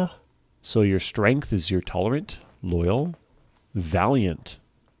 Yeah. So your strength is you're tolerant, loyal, valiant,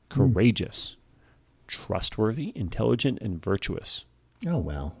 courageous, trustworthy, intelligent, and virtuous. Oh,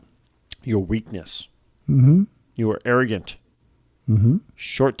 well. Your weakness. You are arrogant,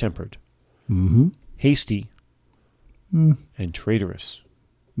 short-tempered, hasty, and traitorous.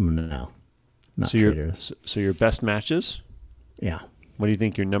 No. Not So traitors. your best matches? Yeah. What do you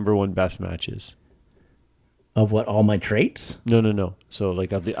think your number one best match is? Of what, all my traits? No. So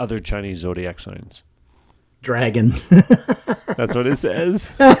like of the other Chinese zodiac signs. Dragon. That's what it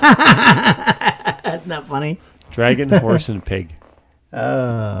says. That's not funny. Dragon, horse, and pig.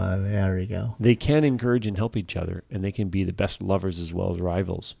 Oh, there we go. They can encourage and help each other, and they can be the best lovers as well as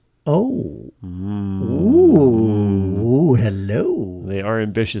rivals. Oh. Ooh, hello. They are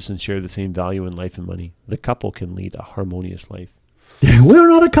ambitious and share the same value in life and money. The couple can lead a harmonious life. We're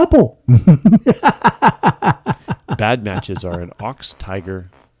not a couple. Bad matches are an ox,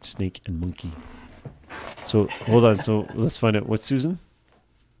 tiger, snake, and monkey. So, hold on. So, let's find out. What's Susan?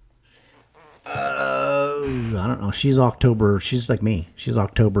 I don't know. She's October. She's like me. She's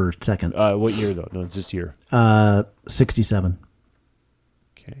October 2nd. What year, though? No, it's this year. 67.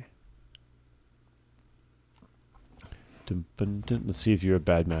 Okay. Let's see if you're a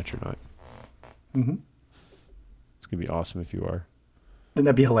bad match or not. It's going to be awesome if you are. Wouldn't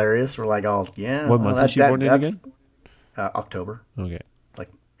that be hilarious? We're like, oh, yeah. What month is she born in again? October. Okay. Like,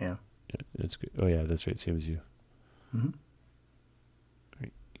 yeah. Yeah, that's good. Oh, yeah, that's right. Same as you.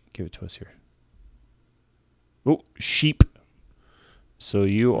 Give it to us here. Oh, sheep. So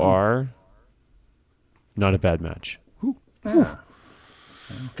you are not a bad match. Yeah.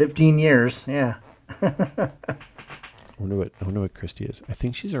 15 years, yeah. I wonder what Christy is. I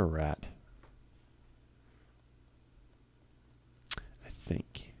think she's a rat. I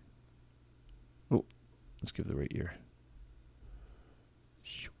think. Oh, let's give the right year.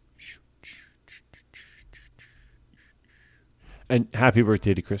 And happy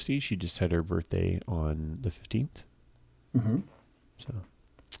birthday to Christy. She just had her birthday on the 15th. Mm-hmm. So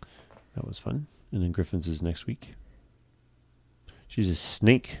that was fun. And then Griffin's is next week. She's a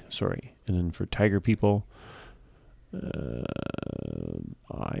snake, sorry. And then for tiger people,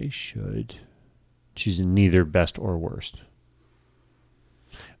 she's neither best or worst.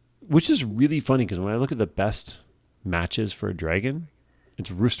 Which is really funny because when I look at the best matches for a dragon, it's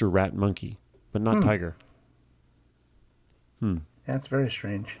rooster, rat, monkey, but not tiger. That's very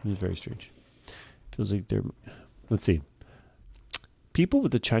strange. It's very strange. Feels like they're... Let's see. People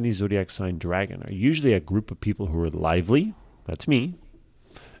with the Chinese zodiac sign dragon are usually a group of people who are lively, that's me,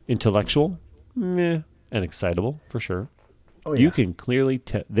 intellectual, meh, and excitable, for sure. Oh, yeah. They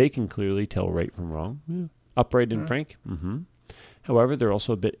can clearly tell right from wrong. Yeah. Upright and frank. Mm-hmm. However, they're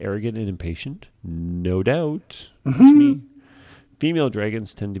also a bit arrogant and impatient. No doubt. That's me. Female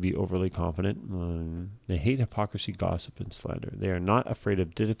dragons tend to be overly confident. They hate hypocrisy, gossip, and slander. They are not afraid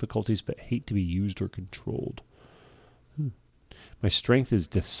of difficulties, but hate to be used or controlled. My strength is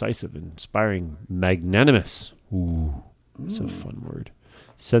decisive, inspiring, magnanimous. Ooh, that's a fun word.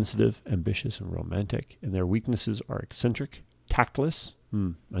 Sensitive, ambitious, and romantic. And their weaknesses are eccentric, tactless.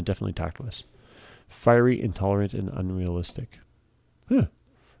 I'm definitely tactless. Fiery, intolerant, and unrealistic.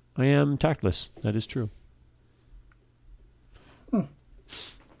 I am tactless. That is true.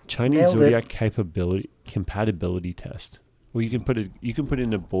 Chinese Nailed zodiac it. compatibility test. Well, you can put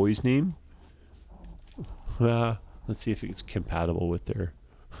in a boy's name. Let's see if it's compatible with their.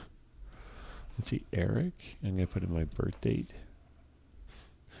 Let's see, Eric. I'm gonna put in my birth date.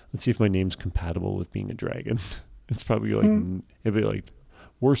 Let's see if my name's compatible with being a dragon. It's probably like it'd be like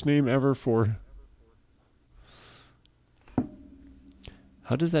worst name ever for.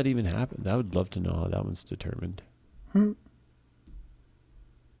 How does that even happen? I would love to know how that one's determined.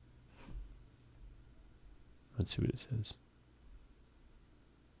 Let's see what it says.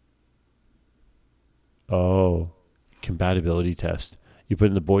 Oh, compatibility test. You put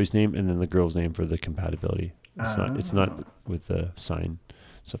in the boy's name and then the girl's name for the compatibility. It's not with the sign,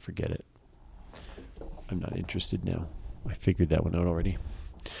 so forget it. I'm not interested now. I figured that one out already.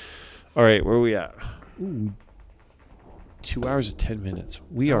 All right, where are we at? 2 hours and 10 minutes.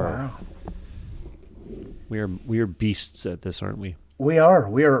 We are beasts at this, aren't we? We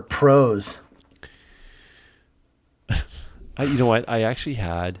are pros. You know what?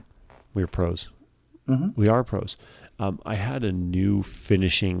 We're pros. Mm-hmm. We are pros. I had a new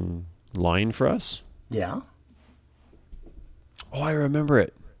finishing line for us. Yeah. Oh, I remember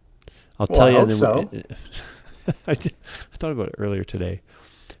it. I'll tell you. I hope so. I thought about it earlier today.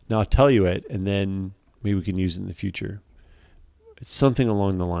 Now I'll tell you it, and then maybe we can use it in the future. It's something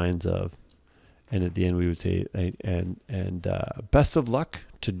along the lines of, and at the end we would say, and best of luck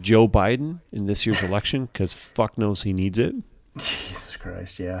to Joe Biden in this year's election, because fuck knows he needs it. Jesus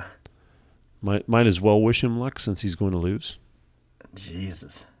Christ, yeah. Might as well wish him luck since he's going to lose.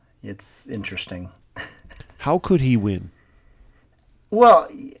 Jesus. It's interesting. How could he win? Well,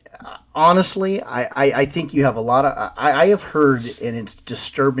 honestly, I think you have a lot of... I have heard, and it's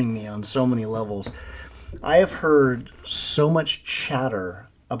disturbing me on so many levels, I have heard so much chatter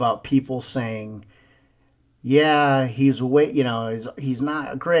about people saying, yeah, he's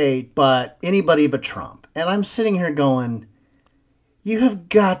not great, but anybody but Trump. And I'm sitting here going, you have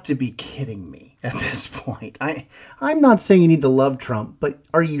got to be kidding me at this point. I'm not saying you need to love Trump, but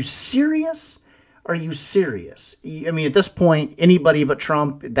are you serious? Are you serious? I mean, at this point, anybody but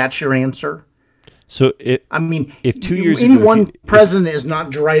Trump, that's your answer? So if 2 years any ago, one president is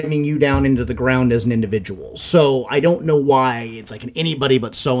not driving you down into the ground as an individual, so I don't know why it's like an anybody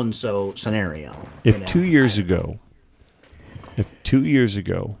but so and so scenario. If 2 years ago,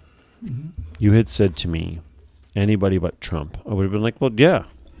 you had said to me, anybody but Trump, I would have been like, well, yeah.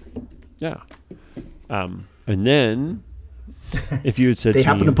 And then if you had said they to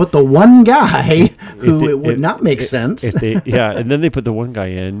happen me, to put the one guy who it would not make sense. And then they put the one guy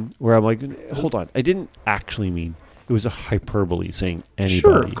in where I'm like, hold on, I didn't actually mean, it was a hyperbole saying anybody.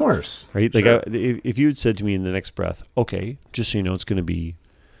 Sure, of course. Right? Sure. Like if you had said to me in the next breath, okay, just so you know, it's going to be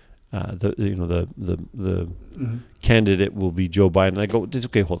the candidate will be Joe Biden. I go, it's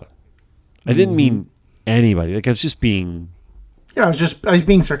okay, hold on. I didn't mean anybody. Like I was just being Yeah, I was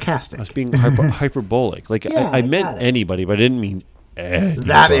being sarcastic. I was being hyperbolic. Like Yeah, I I meant got it. anybody, but I didn't mean anybody.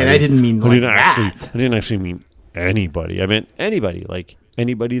 That, and I didn't mean like that. I didn't actually mean anybody. I meant anybody, like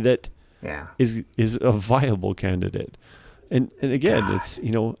anybody that Yeah. is a viable candidate. And again, it's,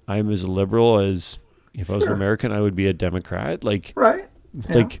 I'm as liberal as if I was an American, I would be a Democrat. Like, Right.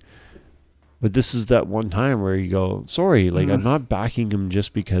 like, but this is that one time where you go, sorry, like I'm not backing him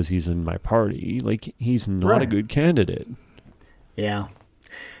just because he's in my party. Like, he's not a good candidate. Yeah.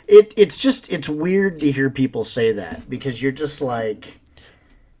 It's weird to hear people say that, because you're just like,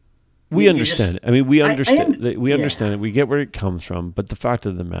 We understand it. I mean, we understand that. We yeah. understand it. We get where it comes from. But the fact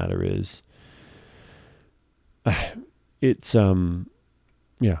of the matter is, it's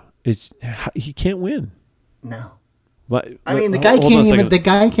he can't win. no. But I mean, the guy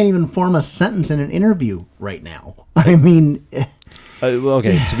can't even form a sentence in an interview right now. I mean, well,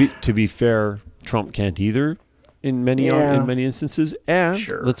 okay. To be fair, Trump can't either in many instances. And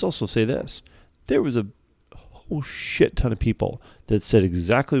let's also say this: there was a whole shit ton of people that said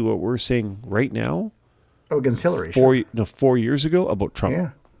exactly what we're saying right now. Oh, against Hillary. 4 years ago about Trump. Yeah.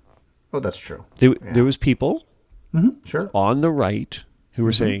 Oh, that's true. There was people Sure. on the right who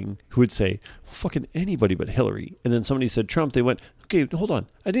were saying, who would say, fucking anybody but Hillary. And then somebody said Trump. They went, okay, hold on.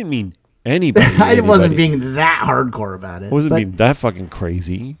 I didn't mean anybody. I wasn't being that hardcore about it. I wasn't being that fucking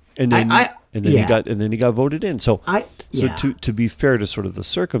crazy. And then he got voted in. So to be fair to sort of the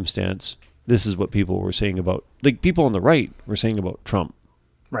circumstance, this is what people were saying about, like, people on the right were saying about Trump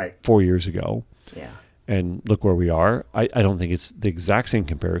right 4 years ago. Yeah. And look where we are. I don't think it's the exact same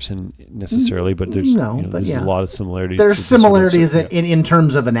comparison necessarily, but there's there's a lot of similarities. There's similarities in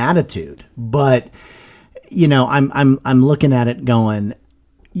terms of an attitude, but I'm looking at it going,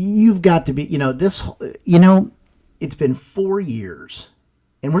 you've got to be it's been 4 years,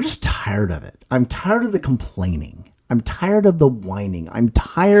 and we're just tired of it. I'm tired of the complaining. I'm tired of the whining. I'm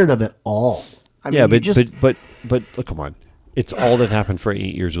tired of it all. But look, come on, it's all that happened for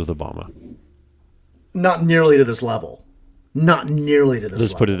 8 years with Obama. Not nearly to this level. Not nearly to this level.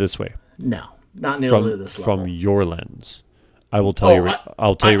 Let's put it this way. No, not nearly to this level. From your lens, I will tell you.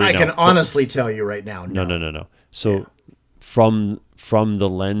 I'll tell you right now. I can honestly tell you right now. No. So, from the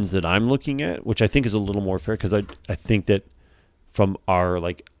lens that I'm looking at, which I think is a little more fair, because I think that from our,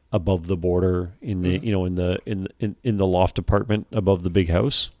 like, above the border in the in the loft apartment above the big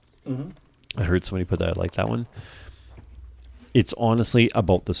house, I heard somebody put that. I like that one. It's honestly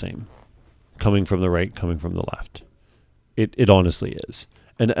about the same. Coming from the right, coming from the left. It honestly is.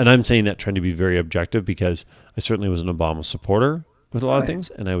 And I'm saying that trying to be very objective, because I certainly was an Obama supporter with a lot of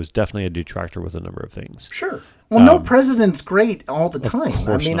things, and I was definitely a detractor with a number of things. Sure. Well, no president's great all the time. Of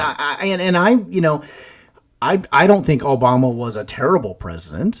course not. I don't think Obama was a terrible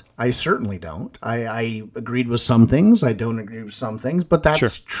president. I certainly don't. I agreed with some things. I don't agree with some things, but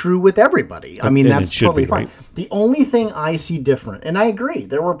that's true with everybody. I mean, that's totally fine. Right. The only thing I see different, and I agree,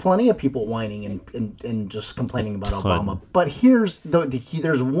 there were plenty of people whining and just complaining about Obama. But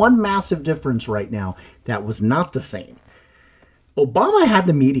there's one massive difference right now that was not the same. Obama had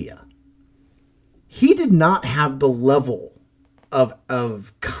the media. He did not have the level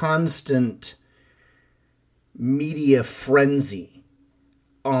of constant media frenzy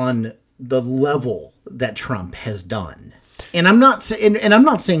on the level that Trump has done. And I'm not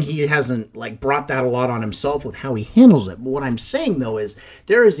saying he hasn't, like, brought that a lot on himself with how he handles it. But what I'm saying, though, is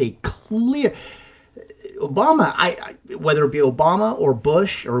there is a clear Obama, whether it be Obama or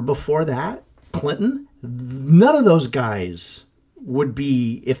Bush or before that, Clinton, none of those guys would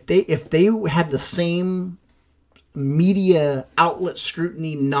be, if they had the same media outlet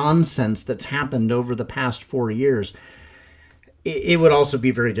scrutiny nonsense that's happened over the past 4 years, it would also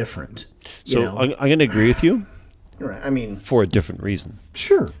be very different. I'm going to agree with you. Right. I mean, for a different reason.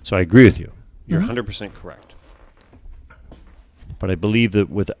 Sure. So I agree with you. You're 100% correct. But I believe that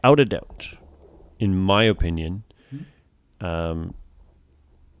without a doubt, in my opinion,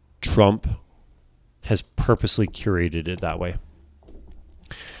 Trump has purposely curated it that way.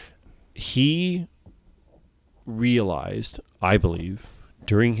 He realized, I believe,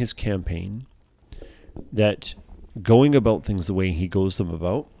 during his campaign, that going about things the way he goes them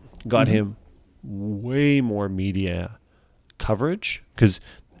about got him way more media coverage. Because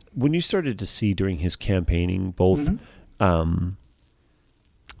when you started to see during his campaigning, both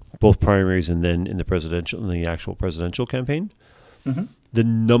primaries and then in the actual presidential campaign, the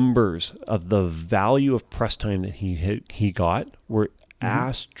numbers of the value of press time that he got were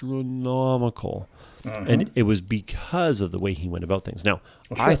astronomical. And it was because of the way he went about things. Now,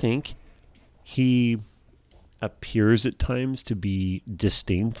 I think he appears at times to be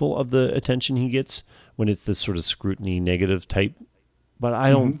disdainful of the attention he gets when it's this sort of scrutiny negative type. But I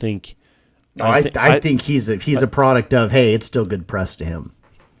don't think. I think he's a product of, hey, it's still good press to him.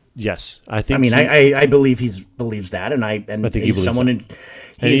 Yes, I think. I mean, I believe believes that, and I think he he's believes someone. that.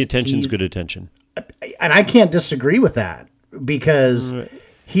 Any attention's good attention, and I can't disagree with that because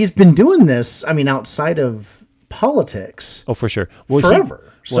he's been doing this. I mean, outside of politics. Oh, for sure. Well,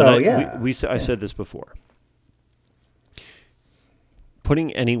 forever. I said this before.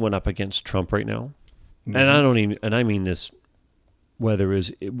 Putting anyone up against Trump right now, and I mean this, whether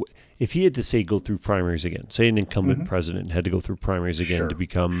if he had to say go through primaries again, say an incumbent president had to go through primaries again to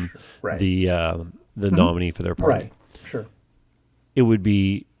become the nominee for their party, right? Sure. It would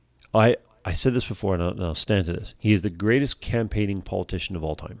be. I said this before, and I'll stand to this. He is the greatest campaigning politician of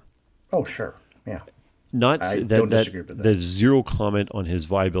all time. Oh, sure, yeah. I don't disagree with that. There's zero comment on his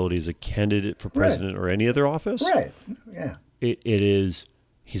viability as a candidate for president or any other office. Right. Yeah. It is.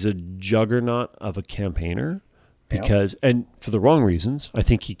 He's a juggernaut of a campaigner because, and for the wrong reasons. I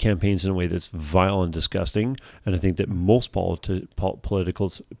think he campaigns in a way that's vile and disgusting, and I think that most political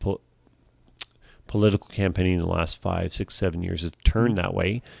campaigning in the last 5, 6, 7 years has turned that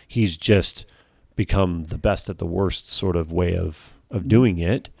way. He's just become the best at the worst sort of way of doing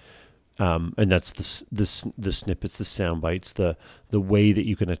it. And that's the snippets, the sound bites, the way that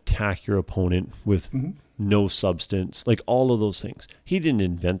you can attack your opponent with no substance, like all of those things. He didn't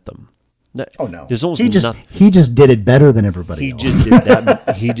invent them. Oh no, there's almost he just did it better than everybody else.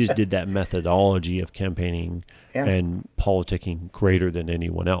 He just did that methodology of campaigning and politicking greater than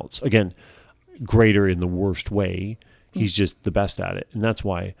anyone else. Again, greater in the worst way. He's just the best at it, and that's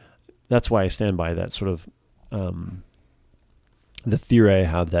why I stand by that sort of the theory I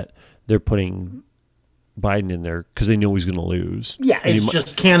have that they're putting Biden in there because they know he's going to lose. Yeah, it's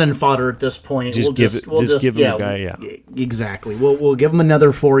just cannon fodder at this point. We'll give him a guy. Yeah, exactly. We'll give him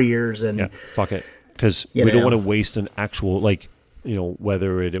another 4 years and fuck it, because we don't want to waste an actual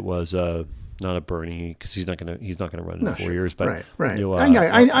whether it was not a Bernie, because he's not gonna run in 4 years. But right.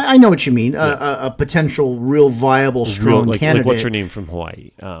 I know what you mean. A potential real viable strong candidate. Like what's her name from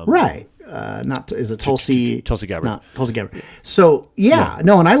Hawaii? Right. Is it Tulsi Gabbard? Not Tulsi Gabbard. So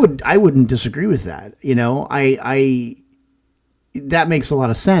no, and I wouldn't disagree with that. I that makes a lot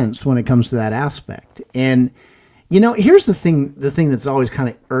of sense when it comes to that aspect. And here's the thing that's always kind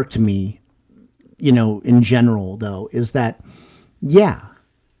of irked me, in general though, is that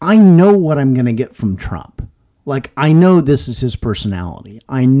I know what I'm going to get from Trump. Like, I know this is his personality.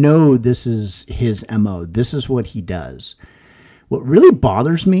 I know this is his MO. This is what he does. What really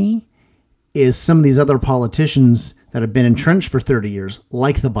bothers me is some of these other politicians that have been entrenched for 30 years,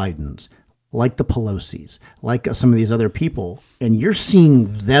 like the Bidens, like the Pelosi's, like some of these other people, and you're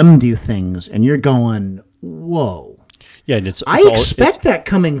seeing them do things, and you're going, whoa. Yeah, and I expect that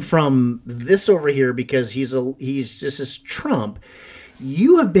coming from this over here because this is Trump.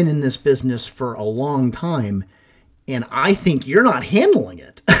 You have been in this business for a long time, and I think you're not handling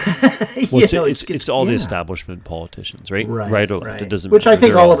it. It's all the establishment politicians, right? Right or left. It doesn't Which matter. I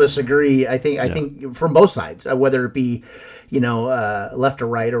think all of us agree. I think from both sides, whether it be left or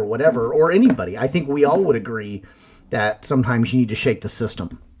right or whatever, or anybody. I think we all would agree that sometimes you need to shake the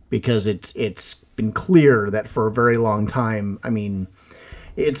system because it's been clear that for a very long time. I mean,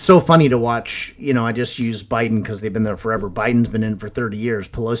 it's so funny to watch. I just use Biden because they've been there forever. Biden's been in for 30 years.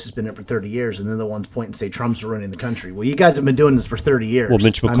 Pelosi's been in for 30 years. And then the ones point and say Trump's ruining the country. Well, you guys have been doing this for 30 years. Well,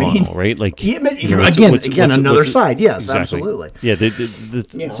 Mitch McConnell, right? Like, again, another side. Yes, exactly. Absolutely. Yeah,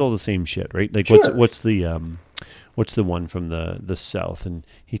 it's all the same shit, right? Like, sure. what's the one from the South? And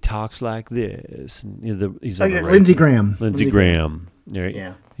he talks like this. And he's on the right. Lindsey Graham. Lindsey Graham. Right?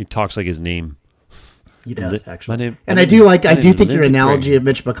 Yeah. He talks like his name. He does, actually. I do think your analogy of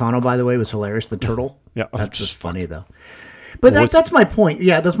Mitch McConnell, by the way, was hilarious. The turtle. Yeah. That's just funny, though. But that's my point.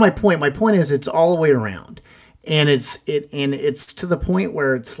 Yeah, that's my point. My point is it's all the way around. And it's to the point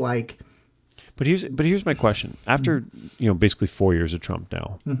where it's like. But here's my question. After, basically 4 years of Trump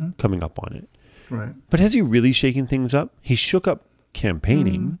now, coming up on it. Right. But has he really shaken things up? He shook up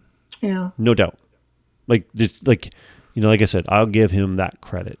campaigning. Yeah. No doubt. Like, it's like. Like I said, I'll give him that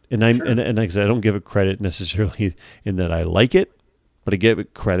credit, and and like I said, I don't give it credit necessarily in that I like it, but I give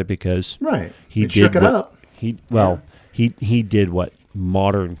it credit because he shook it up. He did what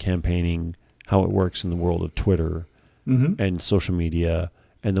modern campaigning, how it works in the world of Twitter and social media,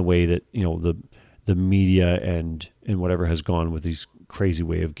 and the way that the media and whatever has gone with these crazy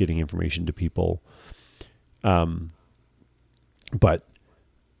way of getting information to people, but.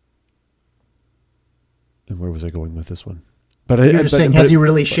 And where was I going with this one? You're just saying, has he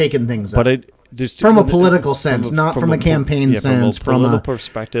really shaken things up? But there's from a political sense, not from a campaign sense. From a political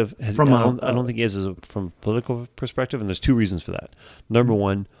perspective, I don't think he has from a political perspective, and there's two reasons for that. Number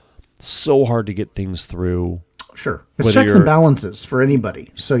one, so hard to get things through. Sure, it's checks and balances for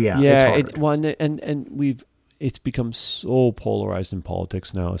anybody. So it's hard. And it's become so polarized in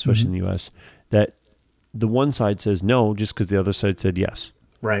politics now, especially in the U.S., that the one side says no just because the other side said yes.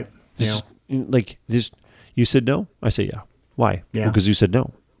 Right. You said no, I say yeah. Why? Yeah. Because you said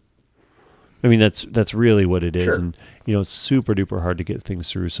no. I mean, that's really what it is. Sure. And, it's super duper hard to get things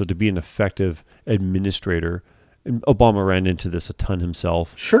through. So to be an effective administrator, and Obama ran into this a ton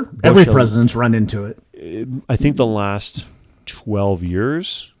himself. Sure. Every president's run into it. I think the last 12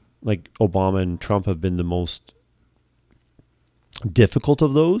 years, like Obama and Trump have been the most difficult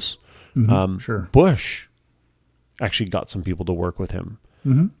of those. Mm-hmm. Sure. Bush actually got some people to work with him.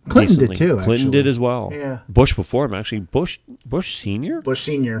 Mm-hmm. Clinton did too. Clinton did as well. Yeah. Bush before him, actually. Bush Senior. Bush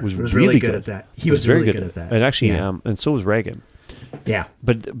Senior was really good at that. He was very good at that. And actually, and so was Reagan. Yeah.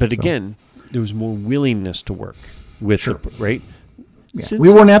 But again, there was more willingness to work with right. Yeah.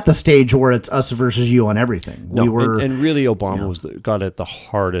 We weren't at the stage where it's us versus you on everything. No, we were, and really, Obama got it the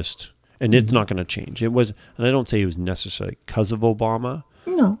hardest, and it's not going to change. It was, and I don't say it was necessarily because of Obama.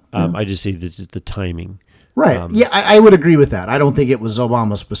 No. I just say the timing. Right. I would agree with that. I don't think it was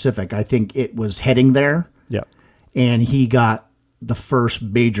Obama specific. I think it was heading there. Yeah. And he got the first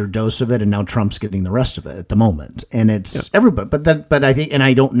major dose of it, and now Trump's getting the rest of it at the moment. And it's everybody. But I think, and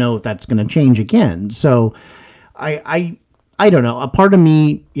I don't know if that's going to change again. So I don't know. A part of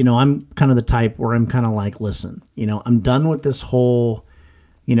me, I'm kind of the type where I'm kind of like, listen, I'm done with this whole,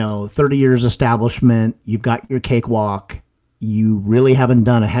 30 years establishment. You've got your cakewalk. You really haven't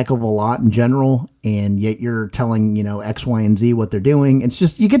done a heck of a lot in general, and yet you're telling, X, Y, and Z what they're doing. It's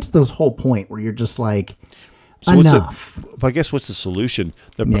just, you get to this whole point where you're just like, enough. But I guess what's the solution?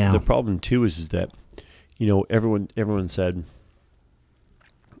 The problem too is that, everyone said,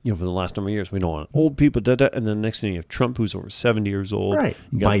 for the last number of years, we don't want old people, and then the next thing you have Trump, who's over 70 years old. Right.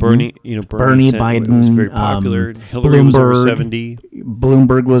 You got Biden, Bernie, Biden was very popular. Hillary was over 70.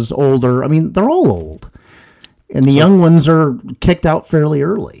 Bloomberg was older. I mean, they're all old. And the young ones are kicked out fairly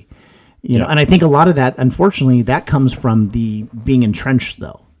early, and I think a lot of that, unfortunately, that comes from the being entrenched,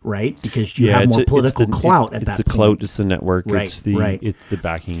 though, right? Because you have more political clout at that point. It's the clout, it's the network, right, it's the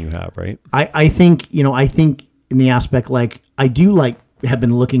backing you have, right? I think in the aspect, like, I do have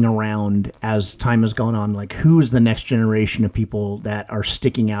been looking around as time has gone on, like, who is the next generation of people that are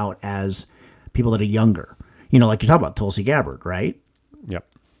sticking out as people that are younger? Like you talk about Tulsi Gabbard, right? Yep.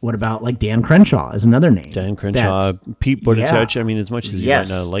 What about like Dan Crenshaw is another name? Dan Crenshaw, Pete Buttigieg. I mean, as much as you might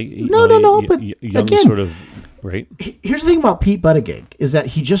not like, but young again, sort of, right? Here's the thing about Pete Buttigieg is that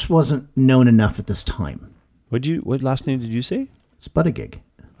he just wasn't known enough at this time. What last name did you say? It's Buttigieg.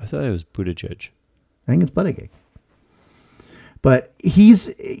 I thought it was Buttigieg. I think it's Buttigieg. But he's,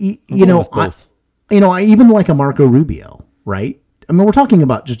 I even like a Marco Rubio, right? I mean, we're talking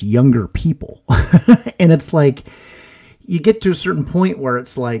about just younger people, and it's like, you get to a certain point where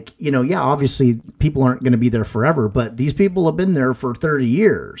it's like, obviously people aren't going to be there forever, but these people have been there for 30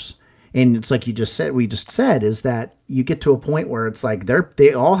 years. And it's like we just said, is that you get to a point where it's like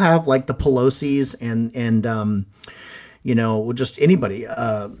they all have like the Pelosi's and just anybody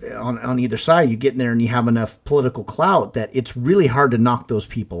on either side. You get in there and you have enough political clout that it's really hard to knock those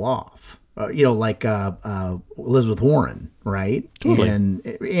people off. Like Elizabeth Warren, right? Totally.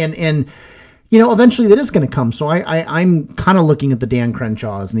 And eventually that is going to come. So I'm kind of looking at the Dan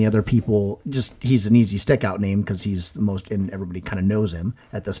Crenshaws and the other people. Just he's an easy stick out name because he's the most, and everybody kind of knows him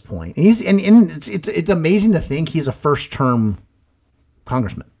at this point. And it's amazing to think he's a first term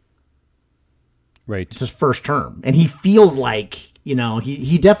congressman. Right. It's his first term, and he feels like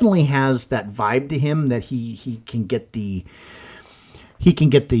he definitely has that vibe to him that he can get the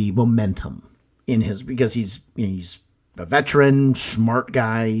momentum in his, because he's a veteran, smart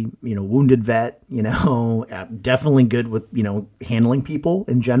guy, wounded vet, definitely good with, handling people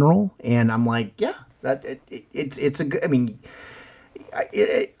in general. And I'm like, yeah, it's a good, I mean,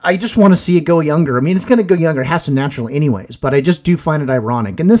 I just want to see it go younger. I mean, it's going to go younger. It has to naturally anyways, but I just do find it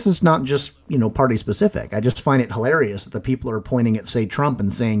ironic. And this is not just, party specific. I just find it hilarious that the people are pointing at, say, Trump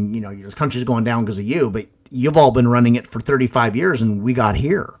and saying, your country's going down because of you, but you've all been running it for 35 years and we got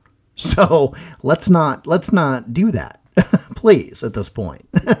here. So let's not do that. Please, at this point.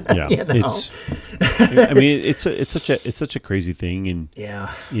 Yeah. It's such a crazy thing. And,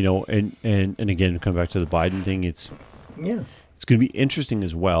 and again, come back to the Biden thing. It's going to be interesting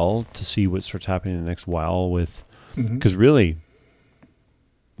as well to see what starts happening in the next while with, because really,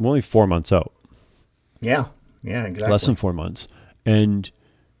 we're only 4 months out. Yeah. Yeah, exactly. Less than 4 months. And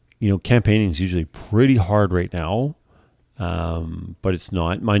campaigning is usually pretty hard right now, but it's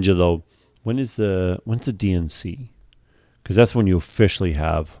not. Mind you, though, when's the DNC? Because that's when you officially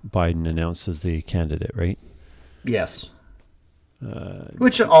have Biden announced as the candidate, right? Yes.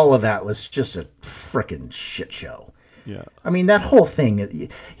 Which all of that was just a frickin' shit show. Yeah. I mean, that whole thing,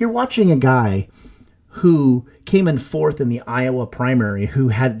 you're watching a guy who came in fourth in the Iowa primary, who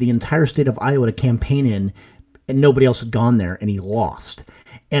had the entire state of Iowa to campaign in, and nobody else had gone there, and he lost.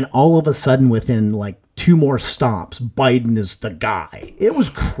 And all of a sudden, within like 2 more stops, Biden is the guy. It was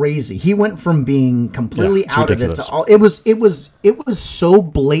crazy. He went from being completely out ridiculous. of it to all. It was so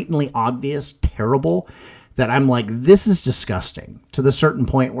blatantly obvious, terrible, that I'm like, this is disgusting, to the certain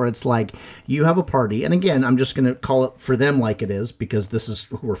point where it's like, you have a party, and again, I'm just going to call it for them like it is, because this is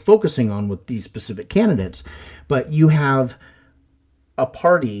who we're focusing on with these specific candidates, but you have a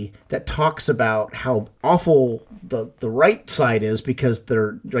party that talks about how awful the right side is because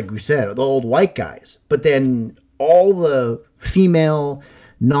they're, like we said, the old white guys, but then all the female,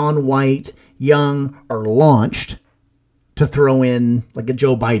 non-white, young are launched to throw in like a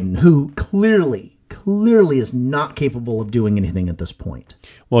Joe Biden, who clearly is not capable of doing anything at this point.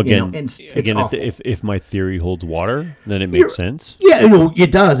 Well, again, awful. if my theory holds water, then it makes sense. Yeah,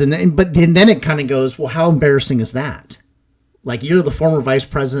 it does, but then it kind of goes, well, how embarrassing is that? Like, you're the former vice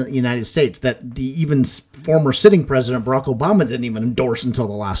president of the United States that the even former sitting president Barack Obama didn't even endorse until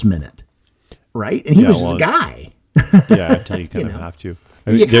the last minute, right? And he was just a guy. Yeah, I tell you, kind of have to.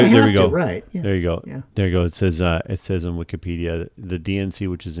 There we go. Right? Yeah. There you go. Yeah. There you go. It says on Wikipedia the DNC,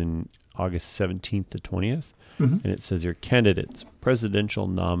 which is in August 17th to 20th, and it says your candidates: presidential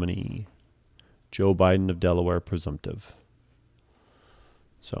nominee Joe Biden of Delaware, presumptive.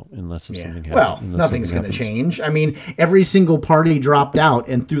 So unless something happens, well, nothing's going to change. I mean, every single party dropped out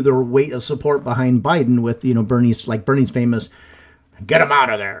and threw their weight of support behind Biden with Bernie's famous "get him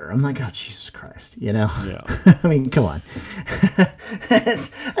out of there." I'm like, oh, Jesus Christ, Yeah. I mean, come on.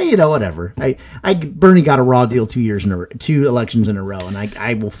 Whatever. Bernie got a raw deal 2 elections in a row, and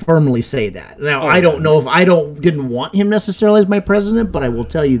I will firmly say that. Now, I don't know if didn't want him necessarily as my president, but I will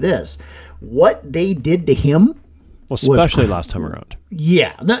tell you this: what they did to him. Well, especially last time around.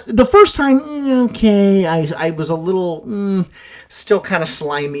 Yeah. The first time, okay, I was a little, still kind of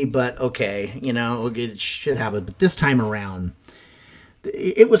slimy, but okay, it should happen. But this time around,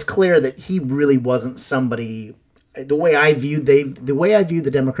 it was clear that he really wasn't somebody. The way I view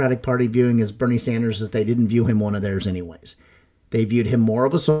the Democratic Party viewing as Bernie Sanders is they didn't view him one of theirs anyways. They viewed him more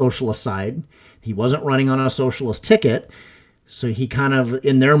of a socialist side. He wasn't running on a socialist ticket. So he kind of,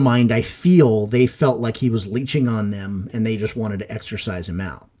 in their mind, I feel they felt like he was leeching on them and they just wanted to exercise him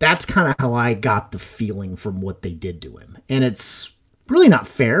out. That's kind of how I got the feeling from what they did to him. And it's really not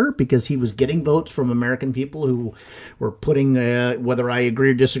fair because he was getting votes from American people who were putting, whether I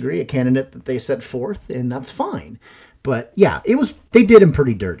agree or disagree, a candidate that they set forth, and that's fine. But yeah, they did him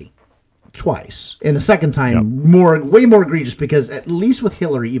pretty dirty. Twice. And the second time, way more egregious, because at least with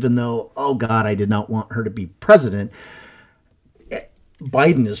Hillary, even though, oh God, I did not want her to be president,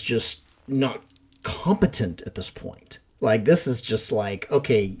 Biden is just not competent at this point. Like, this is just like,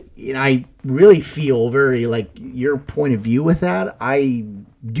 okay, I really feel very, like, your point of view with that, I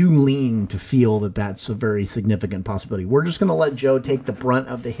do lean to feel that that's a very significant possibility. We're just going to let Joe take the brunt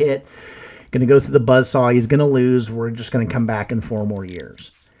of the hit, going to go through the buzzsaw, he's going to lose, we're just going to come back in 4 more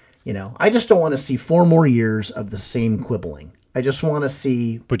years. I just don't want to see 4 more years of the same quibbling. I just want to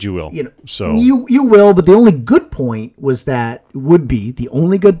see. But you will. So you will. But the only good point the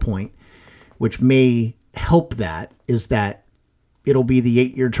only good point, which may help that, is that it'll be the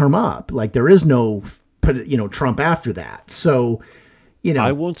 8-year term up. Like, there is no, Trump after that. So,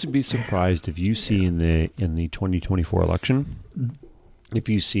 I won't be surprised if you see in the 2024 election, if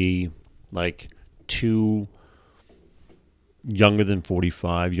you see like 2 younger than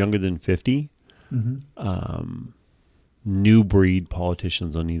 45, younger than 50. New breed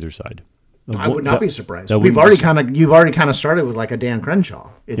politicians on either side. I would not be surprised. You've already kind of started with like a Dan Crenshaw.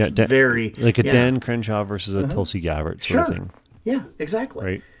 It's very like a Dan Crenshaw versus a Tulsi Gabbard sort of thing. Yeah,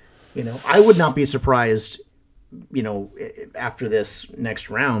 exactly. Right. I would not be surprised. After this next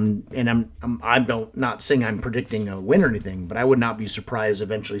round, and I'm not saying I'm predicting a win or anything, but I would not be surprised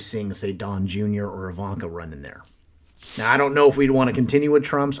eventually seeing, say, Don Jr. or Ivanka run in there. Now, I don't know if we'd want to continue with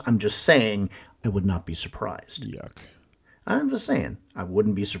Trump's. I'm just saying I would not be surprised. Yuck. I'm just saying, I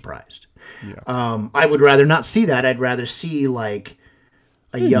wouldn't be surprised. Yeah. I would rather not see that. I'd rather see like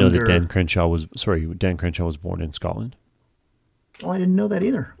a younger. Know that Dan Crenshaw was born in Scotland. Oh, I didn't know that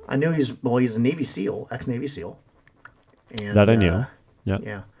either. I knew he's a Navy SEAL, ex-Navy SEAL. And, that I knew.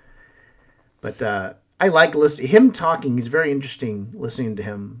 Yeah. But I like him talking. He's very interesting listening to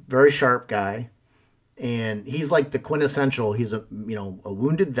him. Very sharp guy. And he's like the quintessential. He's a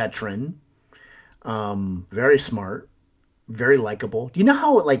wounded veteran, very smart, very likable. Do you know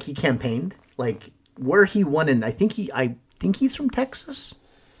how like he campaigned? Like where he won in? I think he's from Texas.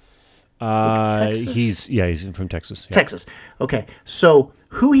 He's from Texas. Yeah. Texas. Okay, so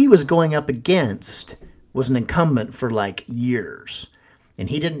who he was going up against was an incumbent for like years, and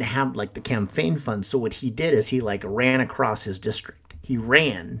he didn't have like the campaign funds. So what he did is he like ran across his district. He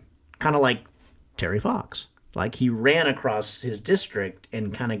ran kind of like Terry Fox. Like he ran across his district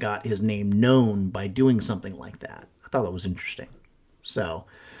and kind of got his name known by doing something like that. I thought that was interesting. So,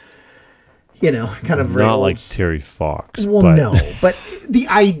 kind of not like Terry Fox. Well, but... no, but the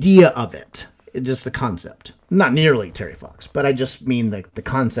idea of it, just the concept. Not nearly Terry Fox, but I just mean the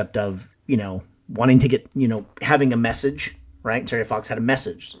concept of, wanting to get, having a message, right? Terry Fox had a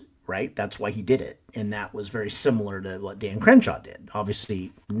message, right? That's why he did it. And that was very similar to what Dan Crenshaw did.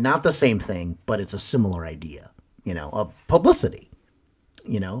 Obviously, not the same thing, but it's a similar idea, of publicity,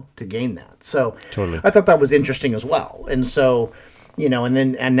 to gain that. So totally. I thought that was interesting as well. And so,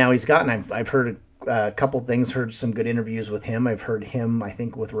 and now he's gotten, I've heard a couple things, heard some good interviews with him. I've heard him, I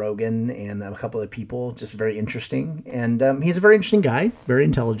think, with Rogan and a couple of people, just very interesting. And he's a very interesting guy, very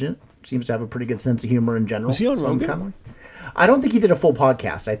intelligent, seems to have a pretty good sense of humor in general. Was he on Rogan? I don't think he did a full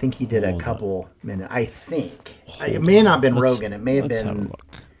podcast. I think he did a couple minutes. I think. It may not have been Rogan. It may have been... Have a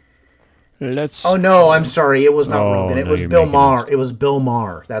look. Oh, no, I'm sorry. It was not Rogan. It no, was Bill Maher. It was Bill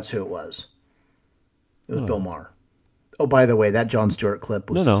Maher. That's who it was. It was Bill Maher. Oh, by the way, that Jon Stewart clip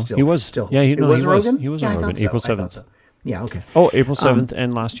was still... he was still. Yeah, It was Rogan? He was Yeah, on I Rogan. thought so. April I thought 7th. so. Yeah, okay. Oh, April 7th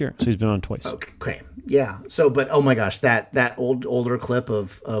and last year. So he's been on twice. Okay. Yeah. So, but oh my gosh, that older clip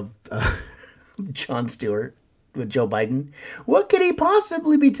of Jon Stewart with Joe Biden. What could he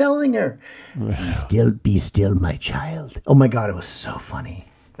possibly be telling her? Be still, my child. Oh my God, it was so funny.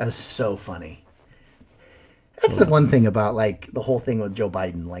 That is so funny. That's the one thing about like the whole thing with Joe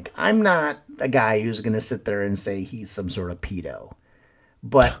Biden. Like, I'm not a guy who's going to sit there and say he's some sort of pedo,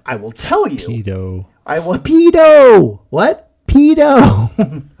 but I will tell you, Pedo. pedo. What? Pedo.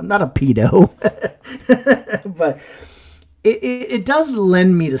 I'm not a pedo, but it does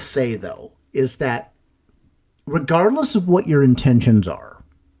lend me to say though, is that regardless of what your intentions are,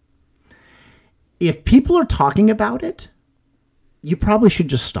 if people are talking about it, you probably should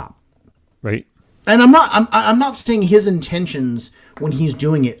just stop. Right. And I'm not saying his intentions when he's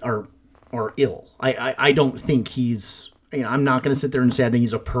doing it are ill. I don't think he's, I'm not going to sit there and say I think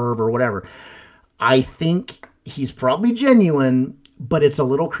he's a perv or whatever. I think he's probably genuine, but it's a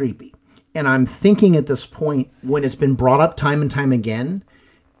little creepy. And I'm thinking at this point, when it's been brought up time and time again,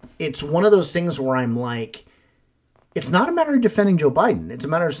 it's one of those things where I'm like, it's not a matter of defending Joe Biden. It's a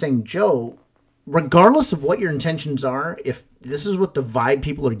matter of saying, Joe, regardless of what your intentions are, if this is what the vibe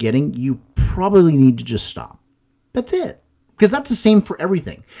people are getting, you probably need to just stop. That's it. Because that's the same for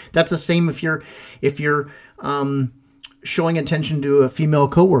everything. That's the same if you're showing attention to a female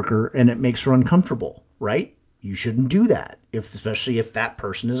coworker and it makes her uncomfortable, right? You shouldn't do that, especially if that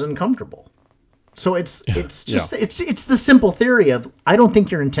person is uncomfortable. So it's the simple theory of, I don't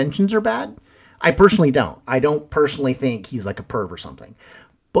think your intentions are bad. I personally don't. I don't personally think he's like a perv or something.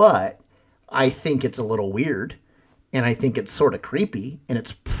 But I think it's a little weird, and I think it's sort of creepy, and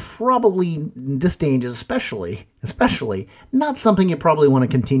it's probably, in this day and age especially, not something you probably want to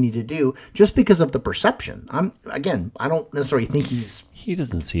continue to do just because of the perception. I don't necessarily think He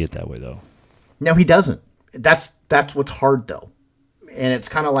doesn't see it that way, though. No, he doesn't. That's what's hard, though. And it's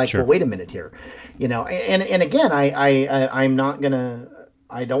kind of like, Sure. Well, wait a minute here. And again, I'm not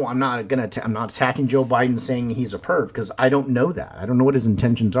attacking Joe Biden saying he's a perv, because I don't know that. I don't know what his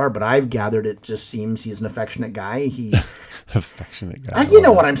intentions are, but I've gathered it just seems he's an affectionate guy. Affectionate guy. You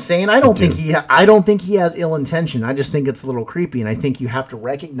know what I'm saying? I don't think he has ill intention. I just think it's a little creepy, and I think you have to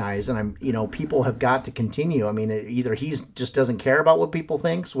recognize, and people have got to continue. I mean, either he's just doesn't care about what people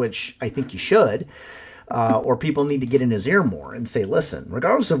thinks, which I think you should, or people need to get in his ear more and say, listen,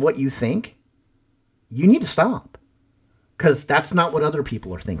 regardless of what you think, you need to stop. Because that's not what other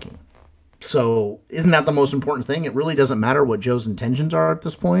people are thinking. So isn't that the most important thing? It really doesn't matter what Joe's intentions are at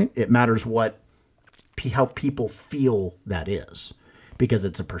this point. It matters how people feel that is, because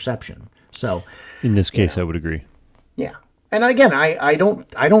it's a perception. So in this case, I would agree. Yeah. And again, I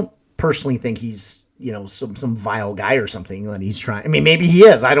don't personally think he's, some vile guy or something that he's trying. I mean, maybe he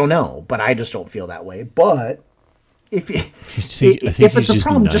is. I don't know. But I just don't feel that way. But if it's a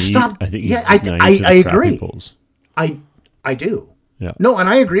problem, just stop. I think I agree. I do. Yeah. No, and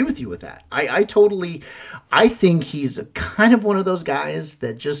I agree with you with that. I think he's kind of one of those guys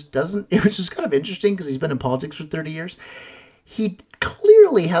that just doesn't, it was just kind of interesting because he's been in politics for 30 years. He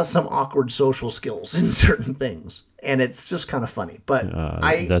clearly has some awkward social skills in certain things, and it's just kind of funny. But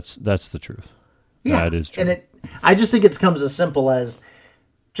that's the truth. yeah, that is true. And I just think it comes as simple as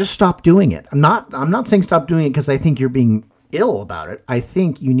just stop doing it. I'm not saying stop doing it because I think you're being ill about it. I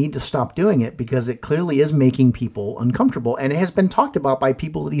think you need to stop doing it because it clearly is making people uncomfortable, and it has been talked about by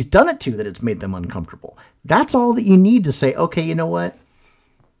people that he's done it to that it's made them uncomfortable. That's all that you need to say. Okay, you know what?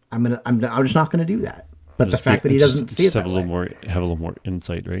 I'm just not gonna do that. But the fact that he doesn't see it have a little more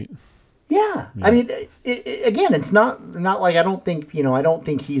insight, right? Yeah. I mean, again, it's not like I don't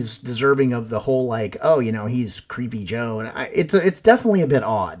think he's deserving of the whole like, oh, he's creepy Joe, and it's definitely a bit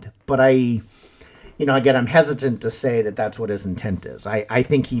odd. But again, I'm hesitant to say that that's what his intent is. I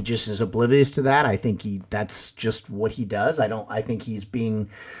think he just is oblivious to that. I think that's just what he does. I think he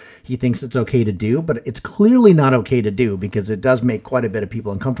thinks it's okay to do, but it's clearly not okay to do because it does make quite a bit of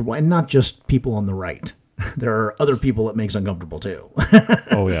people uncomfortable, and not just people on the right. There are other people it makes uncomfortable too.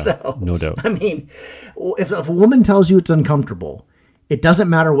 Oh yeah, so, no doubt. I mean, if a woman tells you it's uncomfortable, it doesn't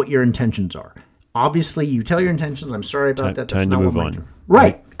matter what your intentions are. Obviously, you tell your intentions. I'm sorry about that. That's time not to move what on.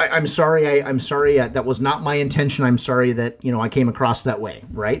 Right. I'm sorry. I'm sorry. That was not my intention. I'm sorry that I came across that way.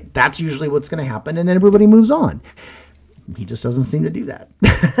 Right. That's usually what's going to happen, and then everybody moves on. He just doesn't seem to do that.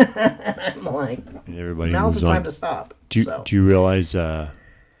 I'm like, everybody now's moves the time on. to stop. Do you realize how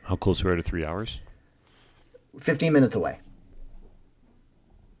close we are to 3 hours? 15 minutes away.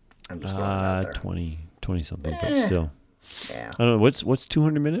 I'm just throwing it out there. 20 something, but still. Yeah. I don't know. What's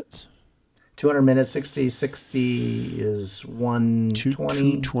 200 minutes? 200 minutes, 60 is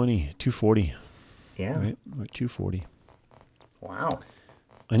 120. 240. Yeah. Right? 240. Wow.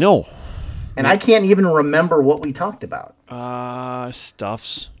 I know. And I can't even remember what we talked about.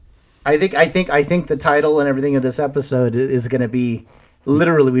 Stuffs. I think the title and everything of this episode is going to be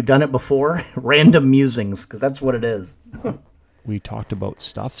literally, we've done it before, random musings, because that's what it is. We talked about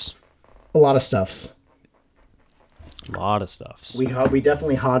stuffs. A lot of stuffs. A lot of stuffs. We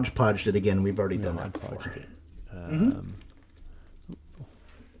definitely hodgepodged it again. We've already done that before.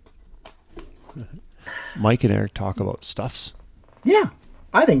 Mike and Eric talk about stuffs. Yeah.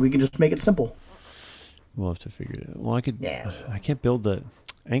 I think we can just make it simple. We'll have to figure it out. Well, I could. Yeah. I can't build the...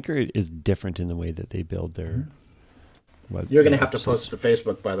 Anchor is different in the way that they build their... You're going to have to post it to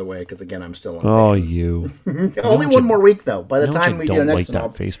Facebook, by the way, because, again, I'm still on Oh, you. Only one more week, though. By the time we do the next one. one,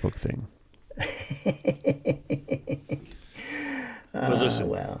 Don't like that Facebook thing. But listen,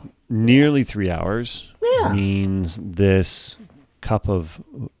 nearly 3 hours means this cup of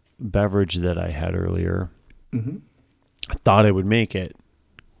beverage that I had earlier, I thought I would make it,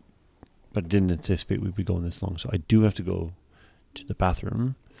 but didn't anticipate we'd be going this long. So I do have to go to the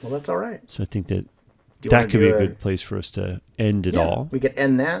bathroom. Well, that's all right. So I think that could be a good place for us to end it all. We could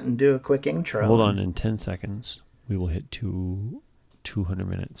end that and do a quick intro. Hold on, in 10 seconds, we will hit 200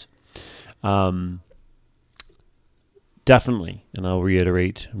 minutes. Definitely, and I'll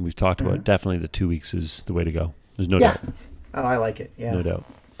reiterate, and we've talked about it, definitely the 2 weeks is the way to go. There's no doubt. Oh, I like it. Yeah. No doubt.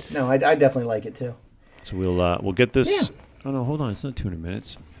 No, I definitely like it too. So we'll get this. Yeah. Oh no, hold on, it's not 200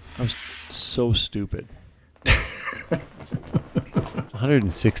 minutes. I was so stupid.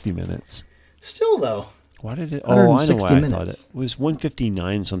 160 minutes. Still though. Why did it? Oh, I know why minutes. I thought it was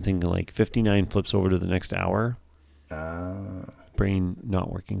 159. Something like 59 flips over to the next hour. Brain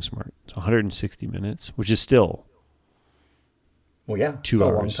not working smart. So 160 minutes, which is still. Well, yeah, 2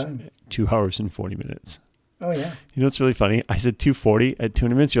 hours. A long time. 2 hours and 40 minutes. Oh yeah. You know what's really funny? I said 240 at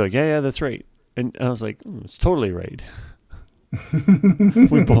 200 minutes. You're like, yeah, that's right. And I was like, it's totally right.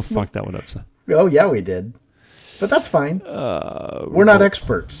 We both fucked that one up. So. Oh yeah, we did. But that's fine. We're not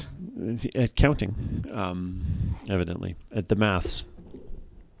experts at counting, evidently at the maths.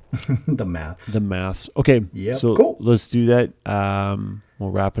 The maths. Okay. Yep. So cool. Let's do that. We'll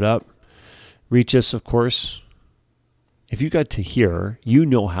wrap it up. Reach us, of course. If you got to here, you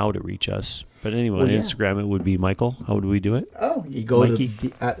know how to reach us. But anyway, on Instagram, it would be Michael. How would we do it? Oh, you go Mikey?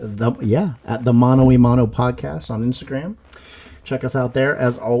 At the Mono y Mono podcast on Instagram. Check us out there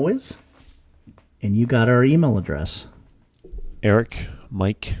as always. And you got our email address. Eric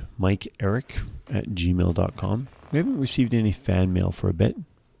Eric at gmail.com. We haven't received any fan mail for a bit.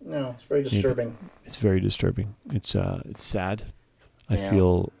 No, it's very disturbing. It's very disturbing. It's sad. I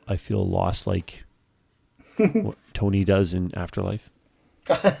feel lost like what Tony does in Afterlife.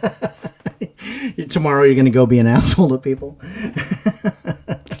 Tomorrow you're going to go be an asshole to people.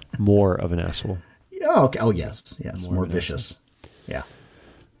 More of an asshole. Oh, okay. Oh yes. More vicious. Yeah.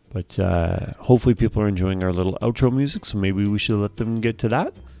 But hopefully people are enjoying our little outro music, so maybe we should let them get to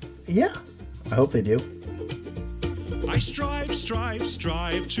that. Yeah, I hope they do. I strive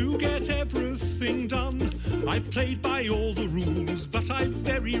to get everything done. I've played by all the rules, but I've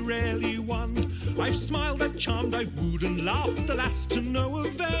very rarely won. I've smiled, I've charmed, I've wooed and laughed, alas to no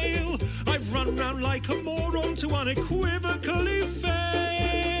avail. I've run round like a moron to unequivocally fail.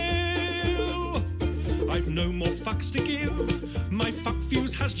 I've no more fucks to give, my fuck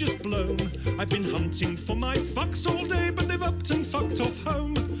fuse has just blown. I've been hunting for my fucks all day, but they've upped and fucked off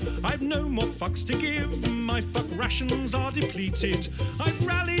home. I've no more fucks to give, my fuck rations are depleted. I've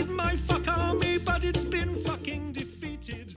rallied my fuck army, but it's been